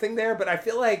is something there, but I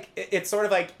feel like it's sort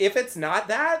of like, if it's not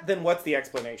that, then what's the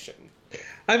explanation?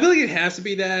 I feel like it has to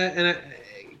be that,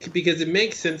 because it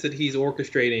makes sense that he's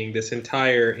orchestrating this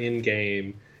entire end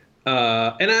game,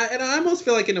 and I almost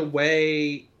feel like, in a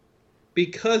way,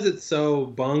 because it's so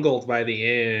bungled by the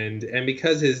end, and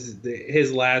because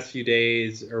his last few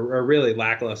days are really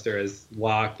lackluster as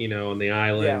Locke, on the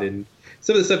island, and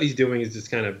some of the stuff he's doing is just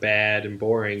kind of bad and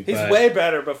boring. He's way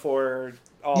better before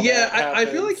all Yeah, that I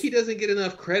feel like happens. he doesn't get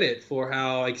enough credit for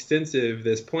how extensive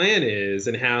this plan is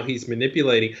and how he's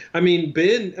manipulating. I mean,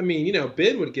 Ben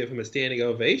would give him a standing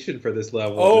ovation for this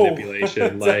level of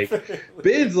manipulation. Like, definitely.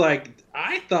 Ben's like,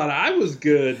 I thought I was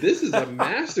good. This is a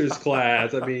master's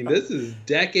class. I mean, this is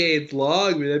decades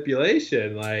long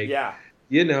manipulation. Like,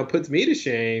 puts me to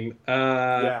shame.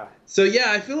 So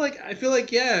yeah, I feel like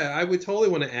I would totally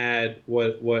want to add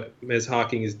what Ms.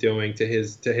 Hawking is doing to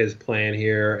his plan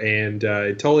here, and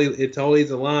it totally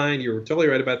is aligned. You're totally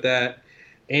right about that,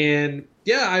 and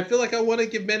yeah, I feel like I want to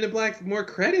give Men in Black more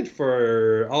credit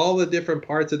for all the different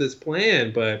parts of this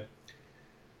plan, but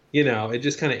it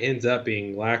just kind of ends up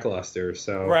being lackluster.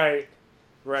 So right.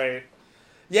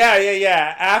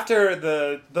 Yeah. After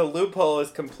the loophole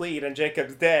is complete and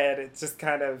Jacob's dead, it just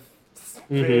kind of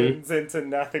spins into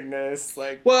nothingness.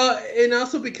 Like, well, and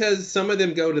also because some of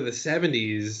them go to the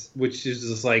 70s, which is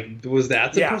just like, was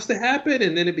that supposed to happen?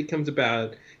 And then it becomes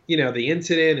about the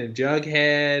incident and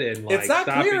Jughead and like it's not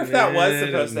clear if that was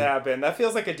supposed to happen. That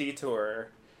feels like a detour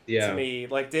to me.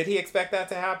 Like, did he expect that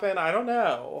to happen? I don't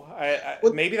know.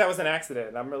 Maybe that was an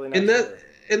accident. I'm really not sure.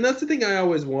 And that's the thing I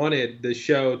always wanted the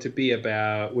show to be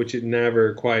about, which it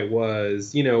never quite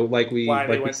was. Like we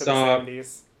went to saw. The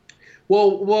 70s.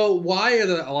 Well, why are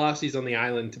the Losties on the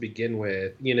island to begin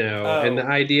with? And the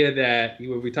idea that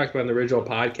we talked about in the original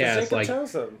podcast,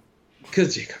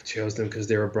 because Jacob chose them because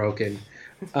they were broken.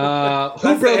 Who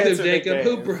broke them, Jacob?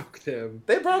 Who broke them?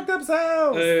 They broke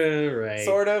themselves. Right.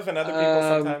 Sort of, and other people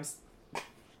sometimes.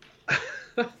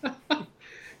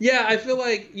 Yeah, I feel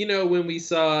like, when we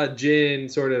saw Jin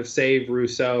sort of save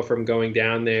Rousseau from going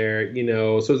down there,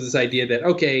 so it's this idea that,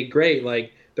 okay, great,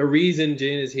 like, the reason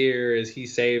Jin is here is he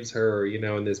saves her,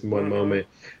 in this one moment.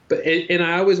 But and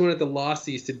I always wanted the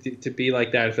Losties to be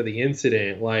like that for the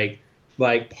incident. Like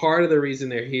part of the reason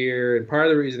they're here and part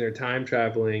of the reason they're time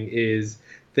traveling is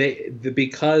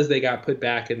because they got put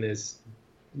back in this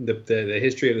the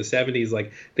history of the 70s.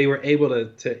 Like, they were able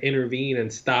to intervene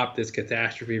and stop this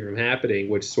catastrophe from happening,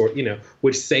 which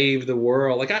saved the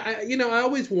world. Like, I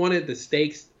always wanted the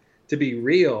stakes to be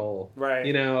real, right?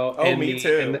 And me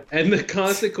too. And the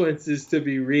consequences to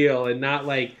be real, and not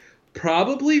like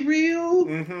probably real.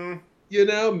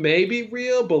 Maybe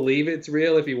real. Believe it's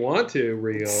real if you want to.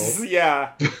 Real.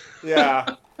 Yeah.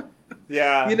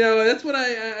 That's what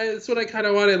I kind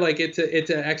of wanted, like it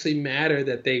to actually matter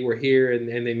that they were here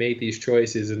and they made these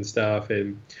choices and stuff.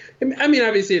 And I mean,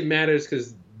 obviously it matters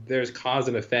because there's cause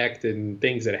and effect and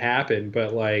things that happen,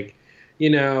 but like.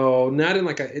 Not in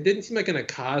it didn't seem like in a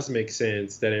cosmic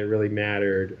sense that it really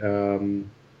mattered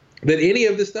that any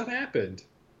of this stuff happened.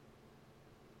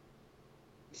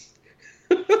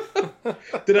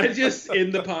 Did I just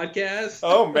end the podcast?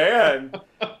 Oh man,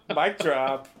 mic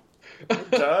drop. We're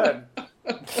done.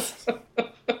 It's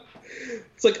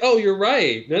like, oh, you're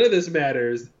right. None of this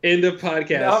matters. End of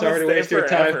podcast. Sorry to waste your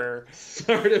time.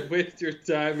 Sorry to waste your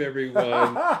time,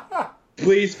 everyone.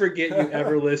 Please forget you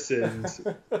ever listened.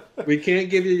 We can't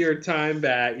give you your time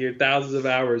back, your thousands of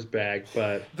hours back,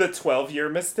 but... The 12-year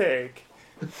mistake.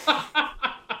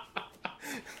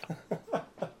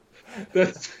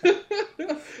 That's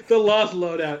the Lost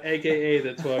Lowdown, a.k.a.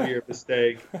 the 12-year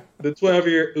mistake. The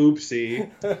 12-year oopsie.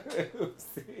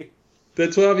 Oopsie. The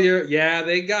 12-year... Yeah,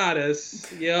 they got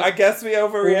us. Yep. I guess we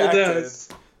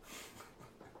overreacted.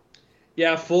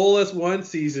 Yeah, fool us one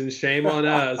season. Shame on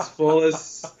us. Fool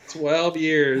us 12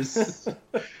 years.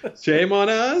 Shame on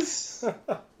us.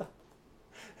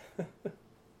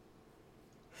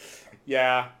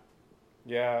 Yeah.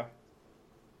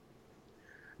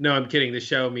 No, I'm kidding. The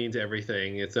show means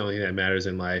everything. It's the only thing that matters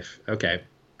in life. Okay.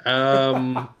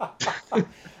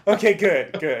 Okay,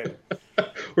 good.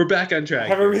 We're back on track.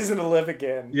 Have a reason to live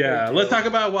again. Yeah, let's talk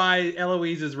about why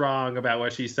Eloise is wrong about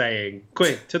what she's saying.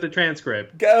 Quick, to the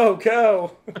transcript.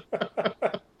 Go.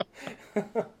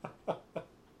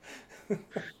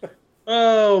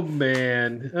 Oh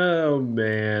man.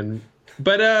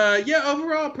 But yeah,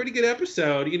 overall, pretty good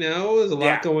episode. There's a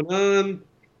lot going on.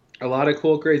 A lot of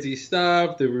cool, crazy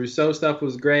stuff. The Rousseau stuff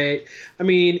was great. I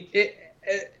mean,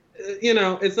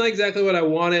 it's not exactly what I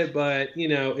wanted, but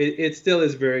it still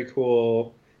is very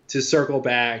cool to circle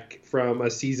back from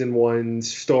a season 1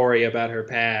 story about her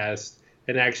past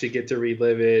and actually get to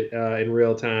relive it in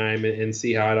real time and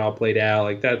see how it all played out.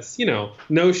 Like, that's,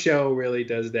 no show really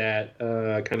does that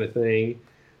kind of thing.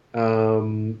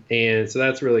 And so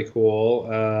that's really cool.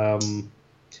 But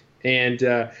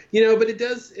it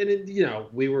does, and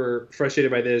we were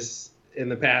frustrated by this in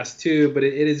the past too, but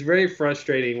it is very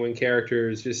frustrating when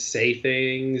characters just say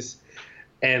things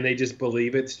and they just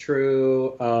believe it's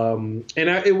true.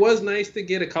 It was nice to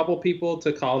get a couple people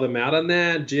to call them out on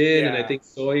that. Jin and I think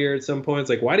Sawyer at some points,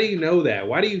 like, why do you know that?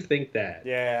 Why do you think that?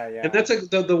 Yeah. And that's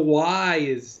the why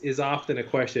is often a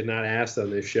question not asked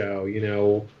on this show. You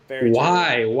know,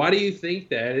 why? Why do you think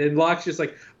that? And Locke's just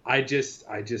like, I just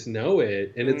know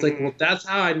it. And it's like, well, that's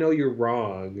how I know you're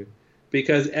wrong,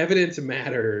 because evidence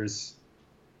matters.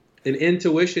 And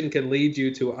intuition can lead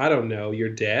you to, I don't know, your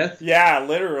death. Yeah,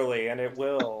 literally, and it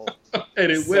will.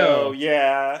 will.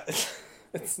 Yeah,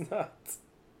 it's not.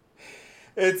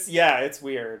 It's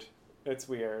weird. It's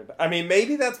weird. I mean,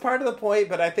 maybe that's part of the point,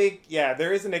 but I think,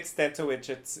 there is an extent to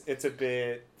which it's a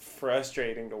bit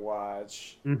frustrating to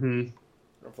watch. Mm-hmm.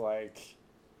 Of like,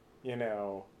 you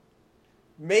know,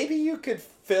 maybe you could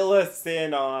fill us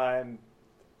in on,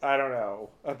 I don't know,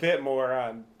 a bit more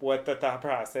on what the thought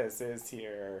process is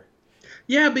here.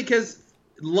 Yeah, because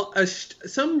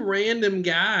some random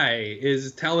guy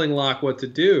is telling Locke what to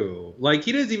do. Like,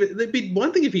 he doesn't even... It'd be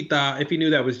one thing if he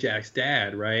knew that was Jack's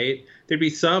dad, right? There'd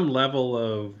be some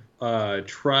level of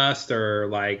trust or,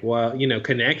 like, well, you know,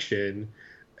 connection.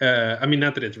 I mean,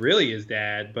 not that it's really his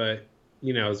dad, but,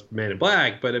 you know, it's Man in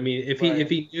Black. But, I mean, if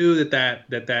he knew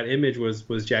that image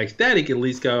was Jack's dad, he could at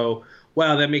least go,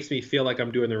 wow, that makes me feel like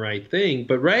I'm doing the right thing.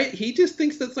 But, right, he just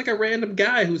thinks that's like a random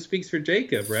guy who speaks for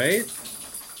Jacob, right?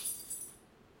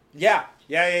 Yeah,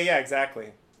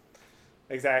 exactly.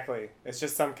 It's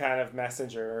just some kind of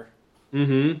messenger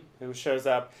who shows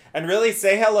up. And really,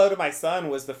 say hello to my son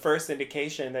was the first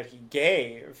indication that he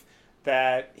gave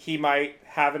that he might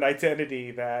have an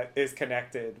identity that is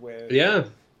connected with,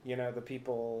 you know, the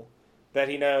people that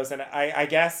he knows. And I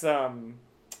guess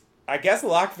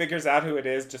Locke figures out who it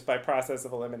is just by process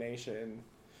of elimination.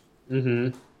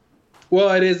 Mm-hmm.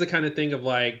 Well, it is the kind of thing of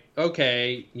like,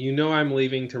 okay, you know I'm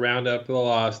leaving to round up the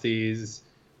Losties.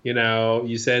 You know,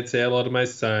 you said say hello to my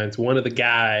son. It's one of the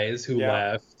guys who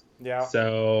left. Yeah.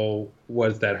 So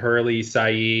was that Hurley,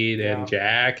 Saeed, and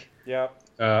Jack? Yep.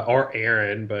 Or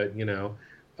Aaron, but you know.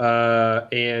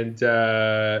 And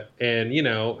you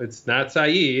know, it's not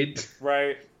Saeed.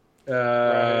 Right.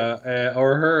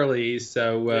 Or Hurley,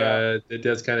 so it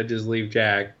does kind of just leave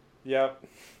Jack. Yep.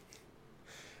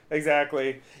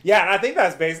 Exactly. Yeah, and I think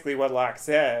that's basically what Locke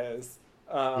says.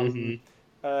 But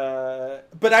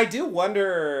I do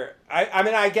wonder. I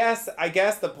mean, I guess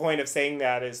the point of saying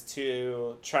that is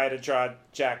to try to draw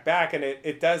Jack back, and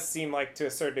it does seem like to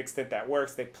a certain extent that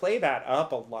works. They play that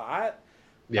up a lot.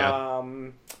 Yeah.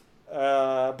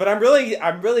 But I'm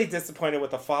really disappointed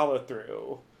with the follow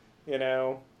through. You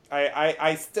know,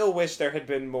 I still wish there had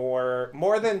been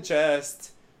more than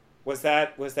just. Was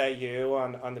that you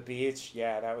on the beach?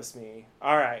 Yeah, that was me.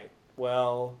 All right.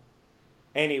 Well,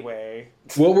 anyway.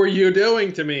 What were you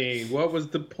doing to me? What was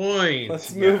the point?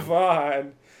 Let's move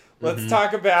on. Let's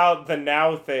talk about the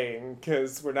now thing,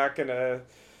 because we're not going to,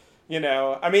 you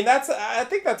know. I mean, I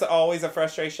think that's always a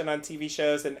frustration on TV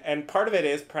shows, and part of it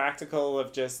is practical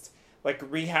of just, like,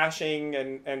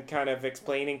 rehashing and kind of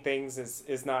explaining things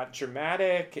is not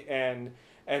dramatic, and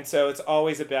so it's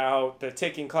always about the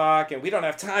ticking clock, and we don't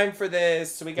have time for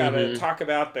this, so we got to talk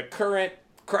about the current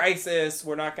crisis.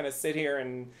 We're not going to sit here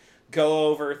and go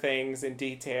over things in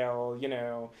detail, you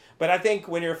know. But I think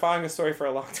when you're following a story for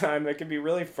a long time, it can be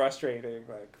really frustrating.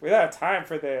 Like, we don't have time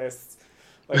for this.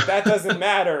 Like, that doesn't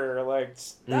matter. Like,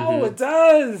 no, it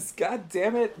does. God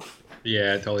damn it.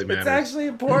 Yeah, it totally matters. It's actually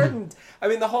important. I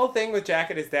mean, the whole thing with Jack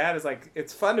and his dad is, like,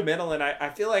 it's fundamental, and I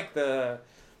feel like the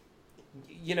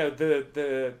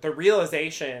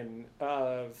realization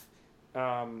of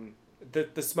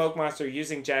the smoke monster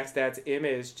using Jack's dad's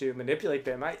image to manipulate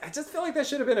them, I just feel like that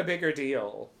should have been a bigger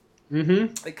deal.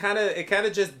 It kind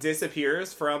of just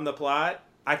disappears from the plot.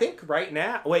 I think right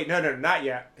now. Wait, no, not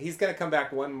yet. He's gonna come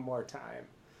back one more time,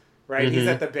 right? He's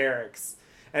at the barracks,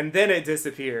 and then it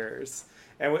disappears.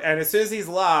 And as soon as he's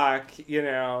Locke, you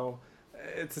know,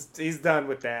 he's done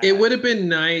with that. It would have been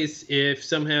nice if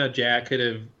somehow Jack could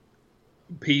have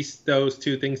pieced those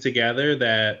two things together,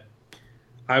 that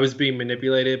I was being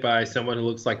manipulated by someone who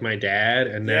looks like my dad,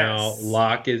 and now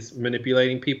Locke is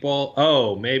manipulating people.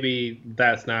 Oh, maybe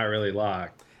that's not really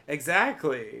Locke.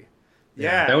 Exactly.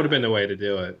 Yeah. That would have been the way to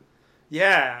do it.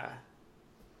 Yeah.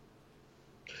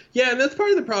 Yeah, and that's part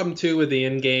of the problem, too, with the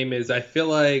endgame is I feel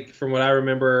like, from what I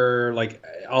remember, like,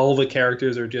 all the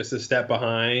characters are just a step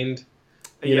behind.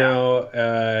 You know,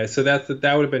 so that would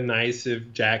have been nice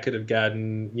if Jack could have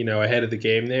gotten, you know, ahead of the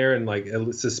game there and, like,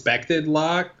 suspected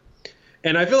Locke.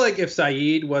 And I feel like if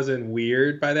Saeed wasn't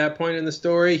weird by that point in the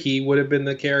story, he would have been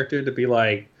the character to be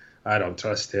like, I don't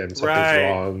trust him, something's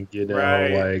wrong, you know,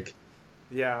 like.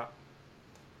 Yeah.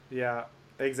 Yeah,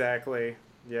 exactly.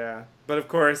 Yeah. But of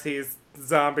course, he's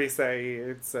zombie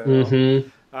Saeed, so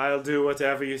I'll do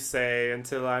whatever you say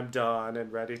until I'm done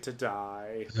and ready to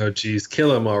die. Oh, geez,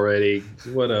 kill him already.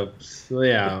 What a,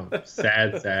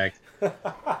 sad sack.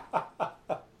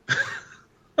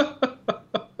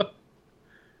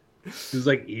 He's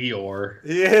like Eeyore.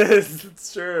 Yes,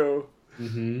 it's true.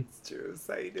 Mm-hmm. It's true.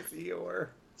 Saeed is Eeyore.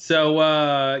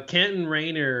 So, Canton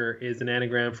Rainer is an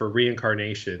anagram for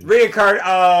reincarnation.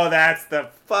 Oh, that's the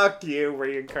fuck you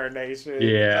reincarnation.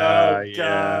 Yeah. Oh,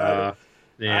 God.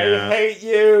 Yeah. I hate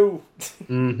you.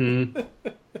 Mm-hmm.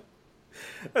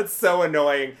 That's so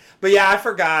annoying. But yeah, I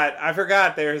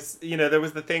forgot there's, there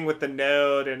was the thing with the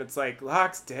node, and it's like,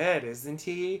 Locke's dead, isn't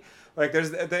he? Like,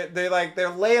 they're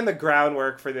laying the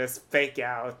groundwork for this fake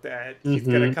out that he's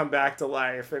gonna come back to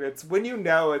life, and it's when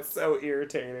it's so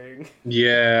irritating.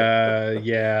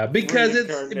 Yeah,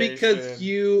 because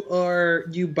you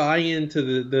buy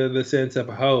into the sense of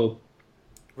hope.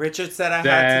 Richard said I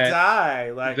had to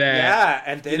die,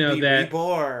 and then be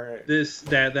reborn.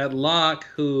 That Locke,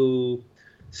 who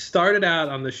started out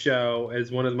on the show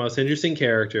as one of the most interesting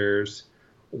characters,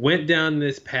 went down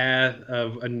this path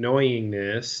of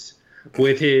annoyingness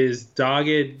with his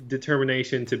dogged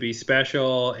determination to be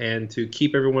special and to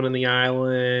keep everyone on the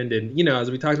island. And,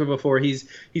 as we talked about before, he's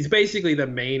basically the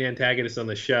main antagonist on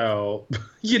the show,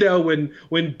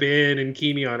 when Ben and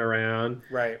Kimi aren't around.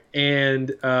 Right.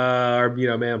 And,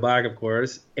 Man in Black, of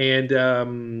course. And,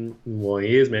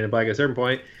 he is Man in Black at a certain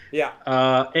point. Yeah.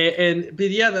 But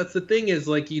yeah, that's the thing is,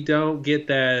 like, you don't get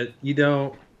that, you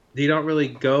don't really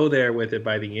go there with it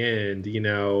by the end,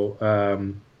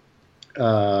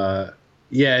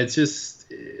 it's just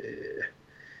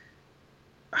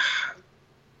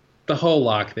the whole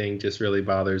Locke thing just really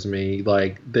bothers me.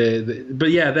 Like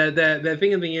that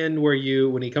thing in the end where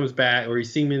when he comes back, or he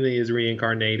seemingly is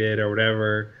reincarnated or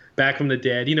whatever, back from the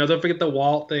dead. Don't forget the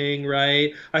Walt thing,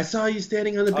 right? I saw you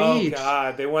standing on the beach. Oh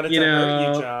God, they wanted to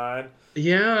hurt you, John.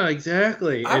 Yeah,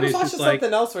 exactly. I was watching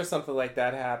something else where something like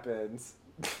that happens.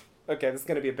 Okay, this is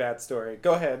gonna be a bad story.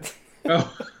 Go ahead.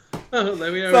 Oh. I'm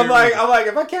like,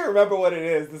 if I can't remember what it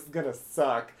is, this is gonna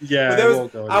suck. Yeah,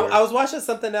 I was watching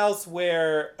something else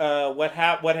where what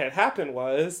had happened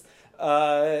was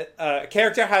a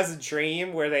character has a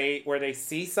dream where they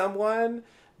see someone,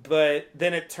 but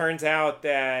then it turns out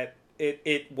that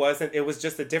it wasn't. It was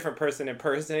just a different person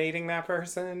impersonating that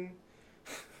person.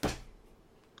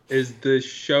 Is the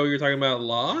show you're talking about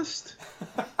Lost?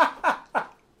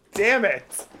 Damn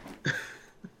it!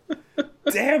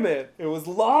 Damn it! It was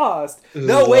Lost.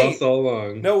 Lost all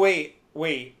along. No, wait.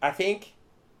 I think.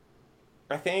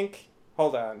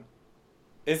 Hold on.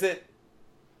 Is it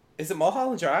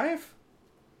Mulholland Drive?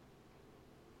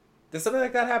 Did something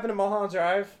like that happen in Mulholland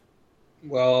Drive?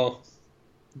 Well,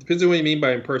 depends on what you mean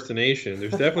by impersonation.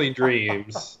 There's definitely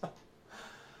dreams.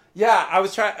 Yeah, I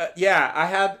was trying. I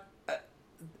had.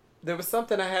 There was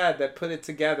something I had that put it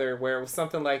together where it was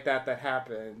something like that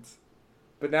happened.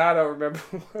 But now I don't remember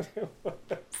what it was.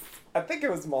 I think it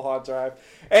was Mulholland Drive.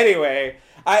 Anyway,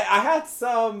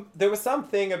 there was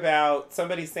something about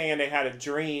somebody saying they had a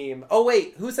dream. Oh,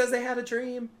 wait, who says they had a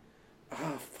dream?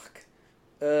 Oh, fuck.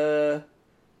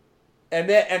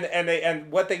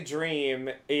 And what they dream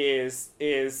is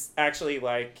actually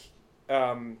like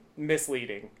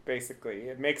misleading, basically.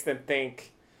 It makes them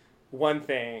think one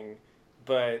thing,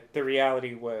 but the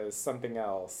reality was something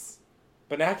else.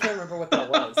 But now I can't remember what that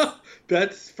was.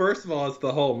 That's, first of all, it's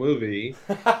the whole movie.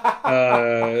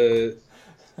 But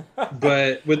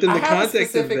within the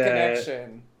context of that,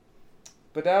 connection.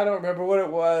 But now I don't remember what it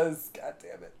was. God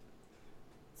damn it!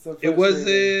 So it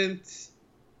wasn't.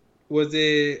 Was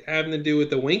it having to do with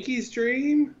the Winky's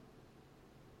dream?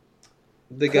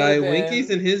 The guy Winky's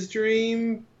in his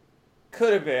dream?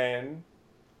 Could have been.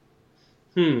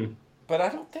 But I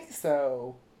don't think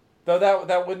so. Though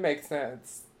that would make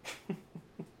sense.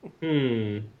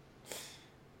 Well,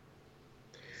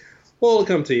 it'll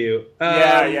come to you.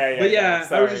 Yeah. But yeah,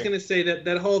 I was just going to say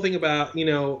that whole thing about,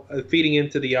 feeding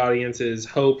into the audience's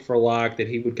hope for Locke that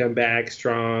he would come back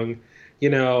strong,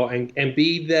 and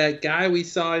be that guy we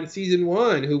saw in season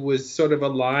 1 who was sort of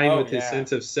aligned with his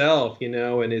sense of self,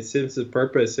 and his sense of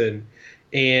purpose.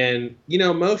 And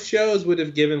most shows would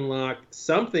have given Locke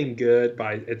something good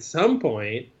at some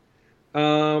point.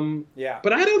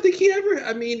 But I don't think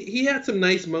he had some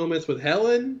nice moments with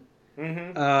Helen.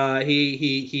 Mm-hmm.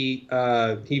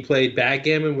 He played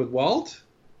backgammon with Walt.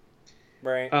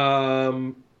 Right.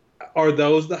 Are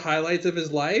those the highlights of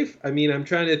his life? I mean, I'm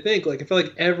trying to think. Like, I feel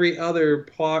like every other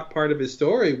part of his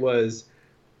story was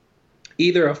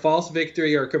either a false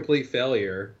victory or a complete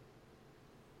failure.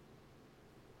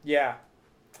 Yeah.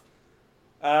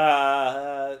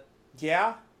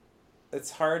 Yeah,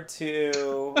 it's hard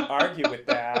to argue with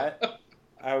that,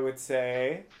 I would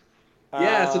say.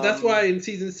 Yeah, so that's why in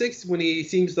season 6, when he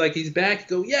seems like he's back,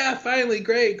 you go, yeah, finally,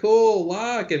 great, cool,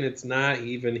 Locke, and it's not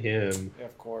even him.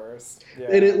 Of course. Yeah.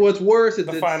 And what's worse is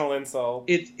the final insult.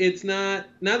 It's not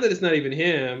that it's not even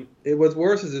him. What's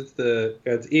worse is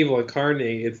it's evil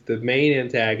incarnate. It's the main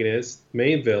antagonist,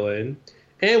 main villain,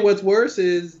 and what's worse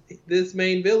is this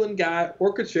main villain guy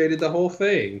orchestrated the whole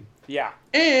thing. Yeah.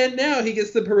 And now he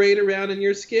gets to parade around in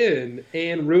your skin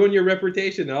and ruin your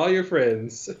reputation to all your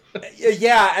friends.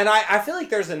 Yeah, and I feel like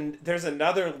there's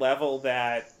another level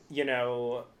that, you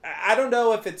know, I don't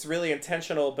know if it's really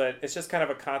intentional, but it's just kind of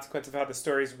a consequence of how the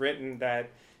story's written that,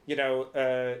 you know,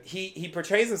 he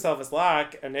portrays himself as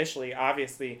Locke initially,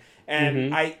 obviously,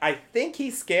 and I think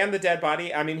he scanned the dead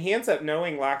body. I mean, he ends up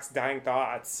knowing Locke's dying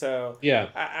thoughts, so yeah,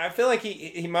 I feel like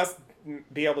he must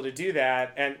be able to do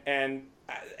that, and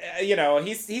you know,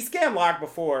 he's scammed Locke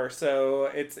before, so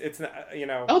it's not, you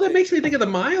know. Oh, that makes me think of the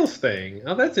Miles thing.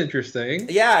 Oh, that's interesting.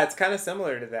 Yeah, it's kind of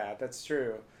similar to that. That's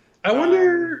true. I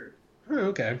wonder.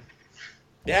 Okay.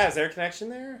 Yeah, is there a connection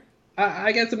there?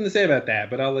 I got something to say about that,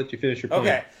 but I'll let you finish your point.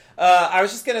 Okay. I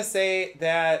was just gonna say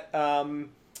that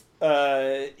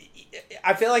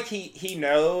I feel like he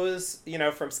knows, you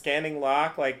know, from scanning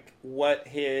Locke, like what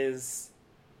his,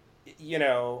 you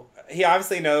know, he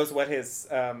obviously knows what his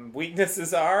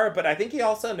weaknesses are, but I think he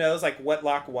also knows like what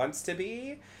Locke wants to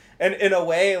be. And in a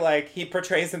way, like, he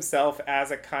portrays himself as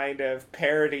a kind of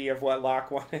parody of what Locke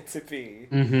wanted to be.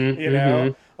 You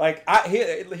know? Like,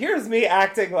 here's me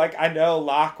acting like I know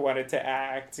Locke wanted to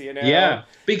act, you know? Yeah,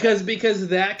 because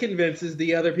that convinces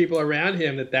the other people around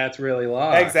him that that's really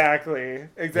Locke. Exactly.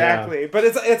 Yeah. But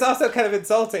it's also kind of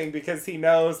insulting because he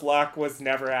knows Locke was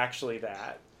never actually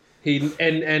that. He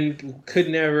and could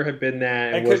never have been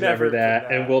that, and was never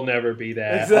that, and will never be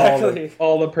that. Exactly.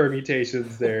 All the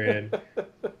permutations therein.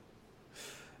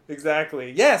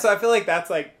 Exactly. Yeah, so I feel like that's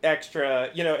like extra,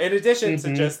 you know, in addition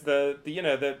to just the you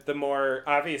know, the more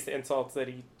obvious insults that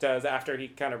he does after he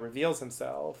kind of reveals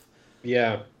himself.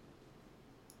 Yeah.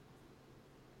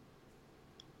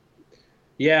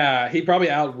 Yeah, he probably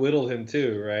outwittled him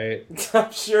too, right?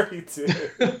 I'm sure he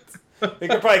did. He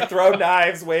could probably throw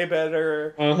knives way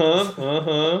better.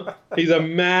 He's a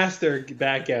master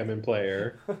backgammon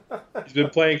player. He's been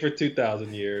playing for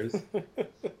 2,000 years.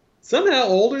 Somehow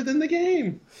older than the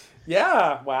game.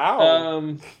 Yeah,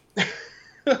 wow.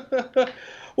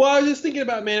 Well, I was just thinking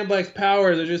about Man in Black's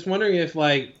powers. I was just wondering if,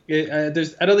 like, I don't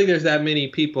think there's that many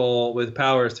people with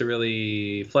powers to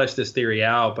really flesh this theory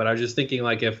out. But I was just thinking,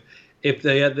 like, if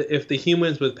the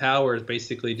humans with powers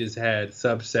basically just had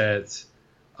subsets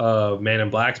of Man in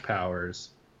Black's powers.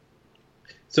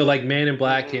 So, like, Man in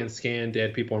Black can scan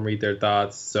dead people and read their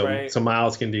thoughts. So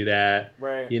Miles can do that.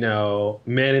 Right. You know,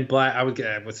 Man in Black, I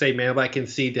would say Man in Black can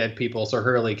see dead people, so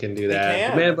Hurley can do that. He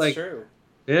can, Man in that's true.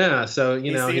 Yeah, so,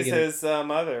 you know. He sees his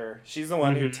mother. She's the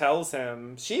one who tells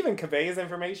him. She even conveys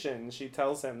information. She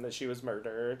tells him that she was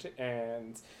murdered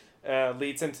and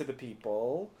leads him to the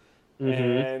people.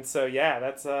 And so, yeah,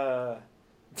 that's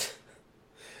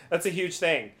that's a huge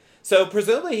thing. So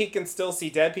presumably he can still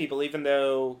see dead people, even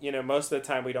though, you know, most of the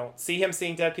time we don't see him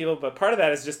seeing dead people. But part of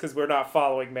that is just because we're not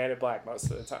following Man in Black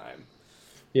most of the time.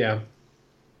 Yeah.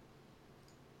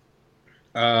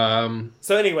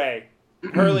 So anyway,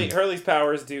 Hurley's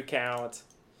powers do count,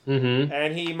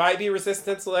 and he might be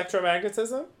resistant to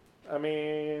electromagnetism. I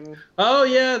mean, oh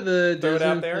yeah, the throw it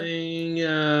out there. Thing,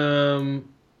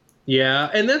 yeah,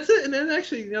 and that's it. And then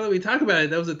actually, now that we talk about it,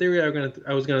 that was a theory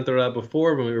I was gonna throw out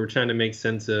before when we were trying to make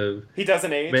sense of. He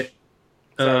doesn't age.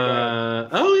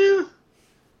 Oh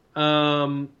yeah.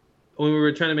 When we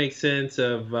were trying to make sense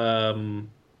of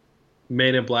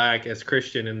Man in Black as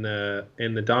Christian in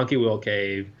the Donkey Wheel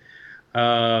Cave,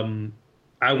 I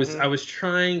was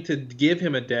trying to give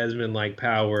him a Desmond-like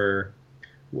power.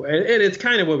 And it's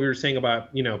kind of what we were saying about,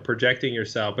 you know, projecting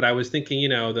yourself. But I was thinking, you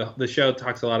know, the show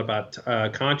talks a lot about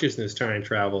consciousness time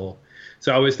travel.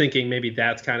 So I was thinking maybe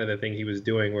that's kind of the thing he was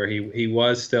doing, where he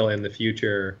was still in the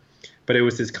future, but it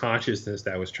was his consciousness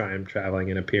that was time traveling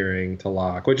and appearing to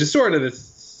Locke, which is sort of saying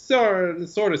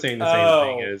the same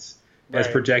thing as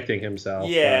projecting himself.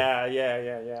 Yeah.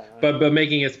 But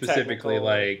making it specifically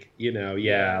like, you know,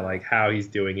 like how he's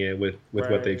doing it with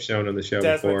what they've shown on the show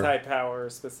before. Desmond type power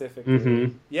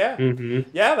specifically. Yeah,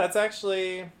 that's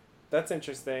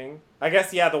interesting. I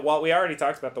guess, the Walt, we already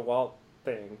talked about the Walt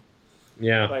thing.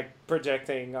 Yeah. Like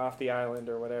projecting off the island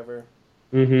or whatever.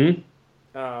 And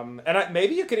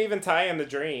maybe you could even tie in the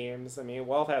dreams. I mean,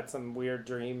 Walt had some weird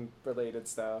dream related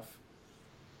stuff.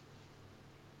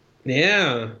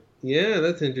 Yeah,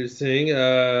 that's interesting.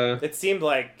 It seemed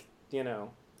like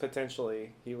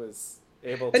potentially he was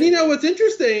able And to. what's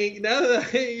interesting, now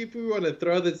that if we want to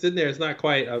throw this in there, it's not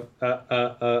quite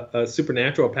a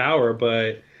supernatural power,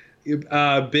 but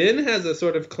Ben has a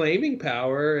sort of claiming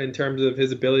power in terms of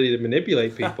his ability to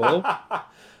manipulate people.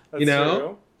 That's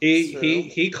true.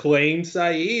 He claimed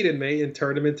Saeed and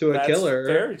turned him into a killer.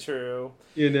 That's very true.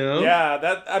 Yeah,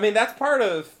 that's part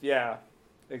of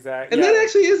exactly. And that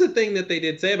actually is a thing that they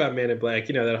did say about Man in Black.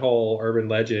 That whole urban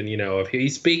legend. If he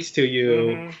speaks to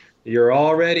you, you're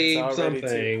already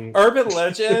something. Urban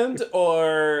legend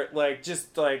or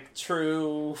just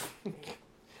true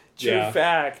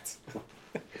fact.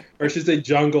 Or I should say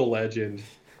jungle legend.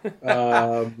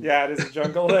 Yeah, it is a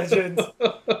jungle legend.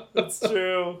 That's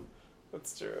true.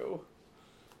 That's true.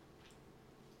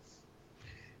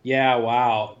 Yeah,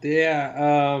 wow.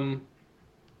 Yeah,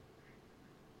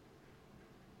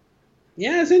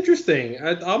 yeah, it's interesting. You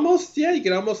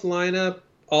could almost line up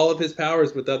all of his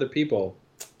powers with other people.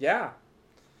 Yeah.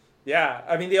 Yeah.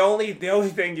 I mean, the only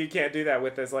thing you can't do that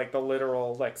with is the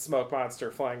literal smoke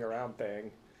monster flying around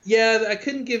thing. Yeah, I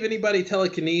couldn't give anybody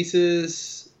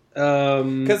telekinesis.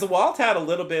 Because Walt had a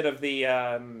little bit of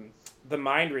the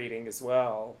mind reading as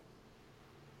well.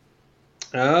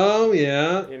 Oh,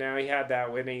 yeah. He had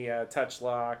that when he touched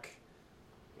Locke.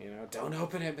 Don't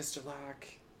open it, Mr. Locke.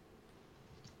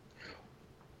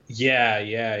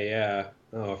 Yeah.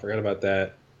 Oh, I forgot about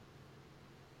that.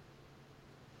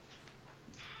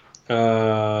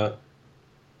 Yeah,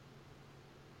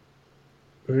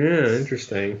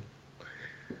 interesting.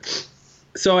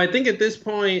 So I think at this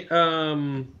point,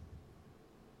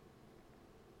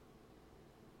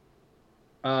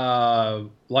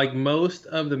 most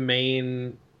of the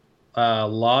main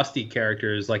Losty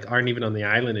characters aren't even on the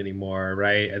island anymore,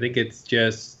 right? I think it's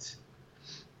just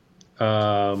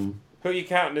who you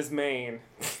counting as main?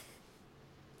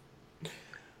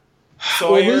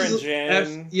 Sawyer and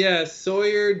Jin.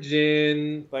 Sawyer,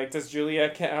 Jin. Does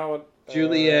Juliet count?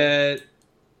 Juliet.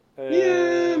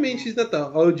 Yeah, I mean she's not the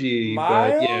OG,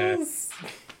 Miles? but yeah.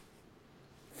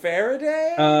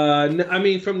 Faraday? No, I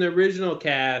mean from the original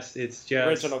cast, it's just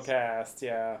original cast.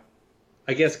 Yeah.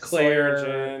 I guess Claire,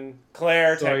 Sawyer, Jin.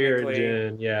 Claire, Sawyer, technically.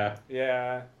 Jin. Yeah.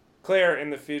 Yeah. Claire in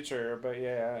the future, but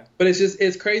yeah. But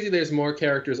it's crazy. There's more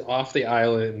characters off the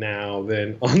island now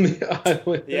than on the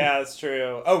island. Yeah, that's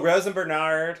true. Oh, Rose and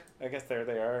Bernard. I guess there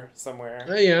they are somewhere.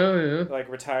 Oh, yeah.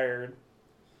 Retired.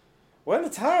 When the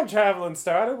time traveling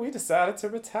started, we decided to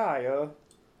retire.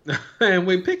 And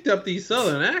we picked up these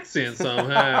southern accents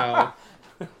somehow.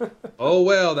 Oh,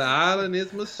 well, the island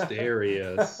is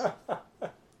mysterious.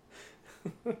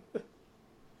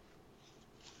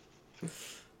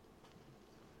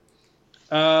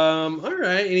 All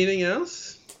right. Anything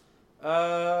else?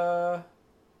 No,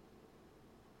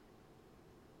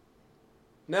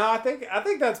 I think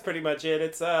that's pretty much it.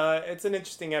 It's an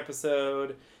interesting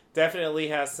episode. Definitely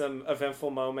has some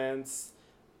eventful moments.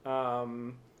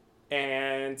 And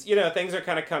things are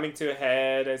kind of coming to a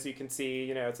head, as you can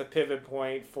see. It's a pivot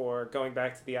point for going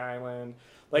back to the island.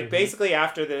 Basically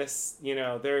after this,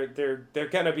 they're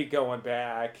gonna be going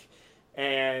back,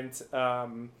 and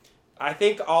I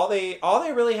think all they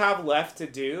really have left to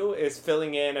do is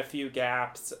filling in a few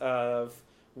gaps of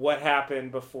what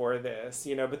happened before this,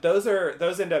 but those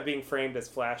end up being framed as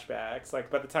flashbacks.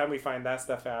 By the time we find that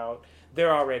stuff out,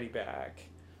 they're already back.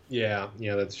 Yeah,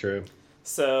 that's true.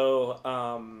 So,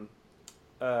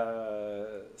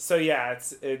 yeah,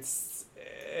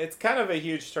 it's kind of a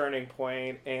huge turning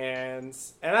point, and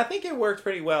I think it worked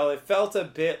pretty well. It felt a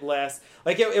bit less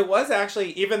it was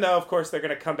actually, even though of course they're going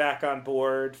to come back on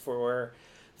board for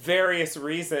various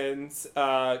reasons,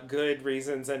 good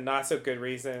reasons and not so good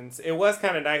reasons. It was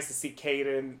kind of nice to see Kate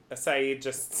and Saeed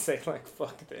just say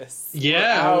fuck this.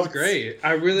 Yeah, it was great.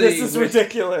 This is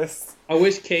ridiculous. I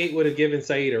wish Kate would have given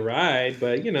Saeed a ride,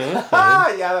 but that's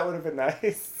fine. Yeah, that would have been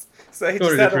nice. Saeed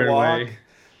just had to walk.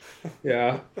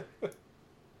 Yeah.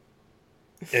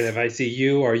 And if I see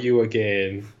you or you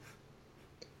again,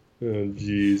 oh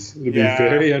jeez, it'll be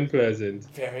very unpleasant.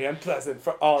 Very unpleasant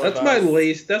for all of us.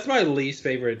 That's my least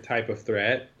favorite type of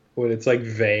threat, when it's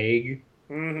vague.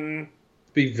 Mm-hmm.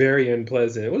 Be very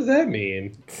unpleasant. What does that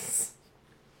mean?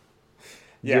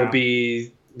 Yeah. You'll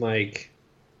be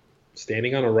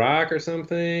standing on a rock or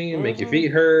something and make your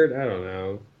feet hurt. I don't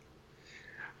know.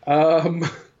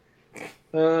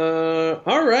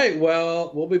 All right.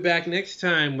 Well, we'll be back next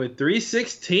time with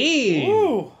 316.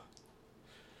 Ooh.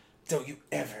 Don't you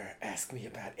ever ask me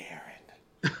about Aaron.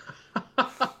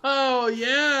 Oh,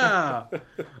 yeah.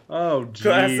 Oh, geez.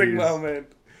 Classic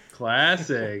moment.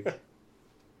 Classic.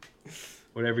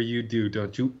 Whatever you do,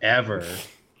 don't you ever.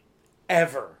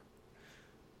 Ever.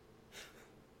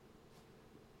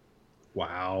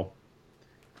 Wow.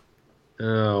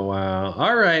 Oh, wow.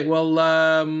 All right.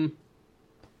 Well,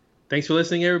 thanks for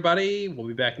listening, everybody. We'll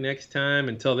be back next time.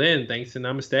 Until then, thanks and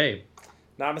namaste.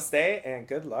 Namaste and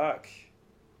good luck.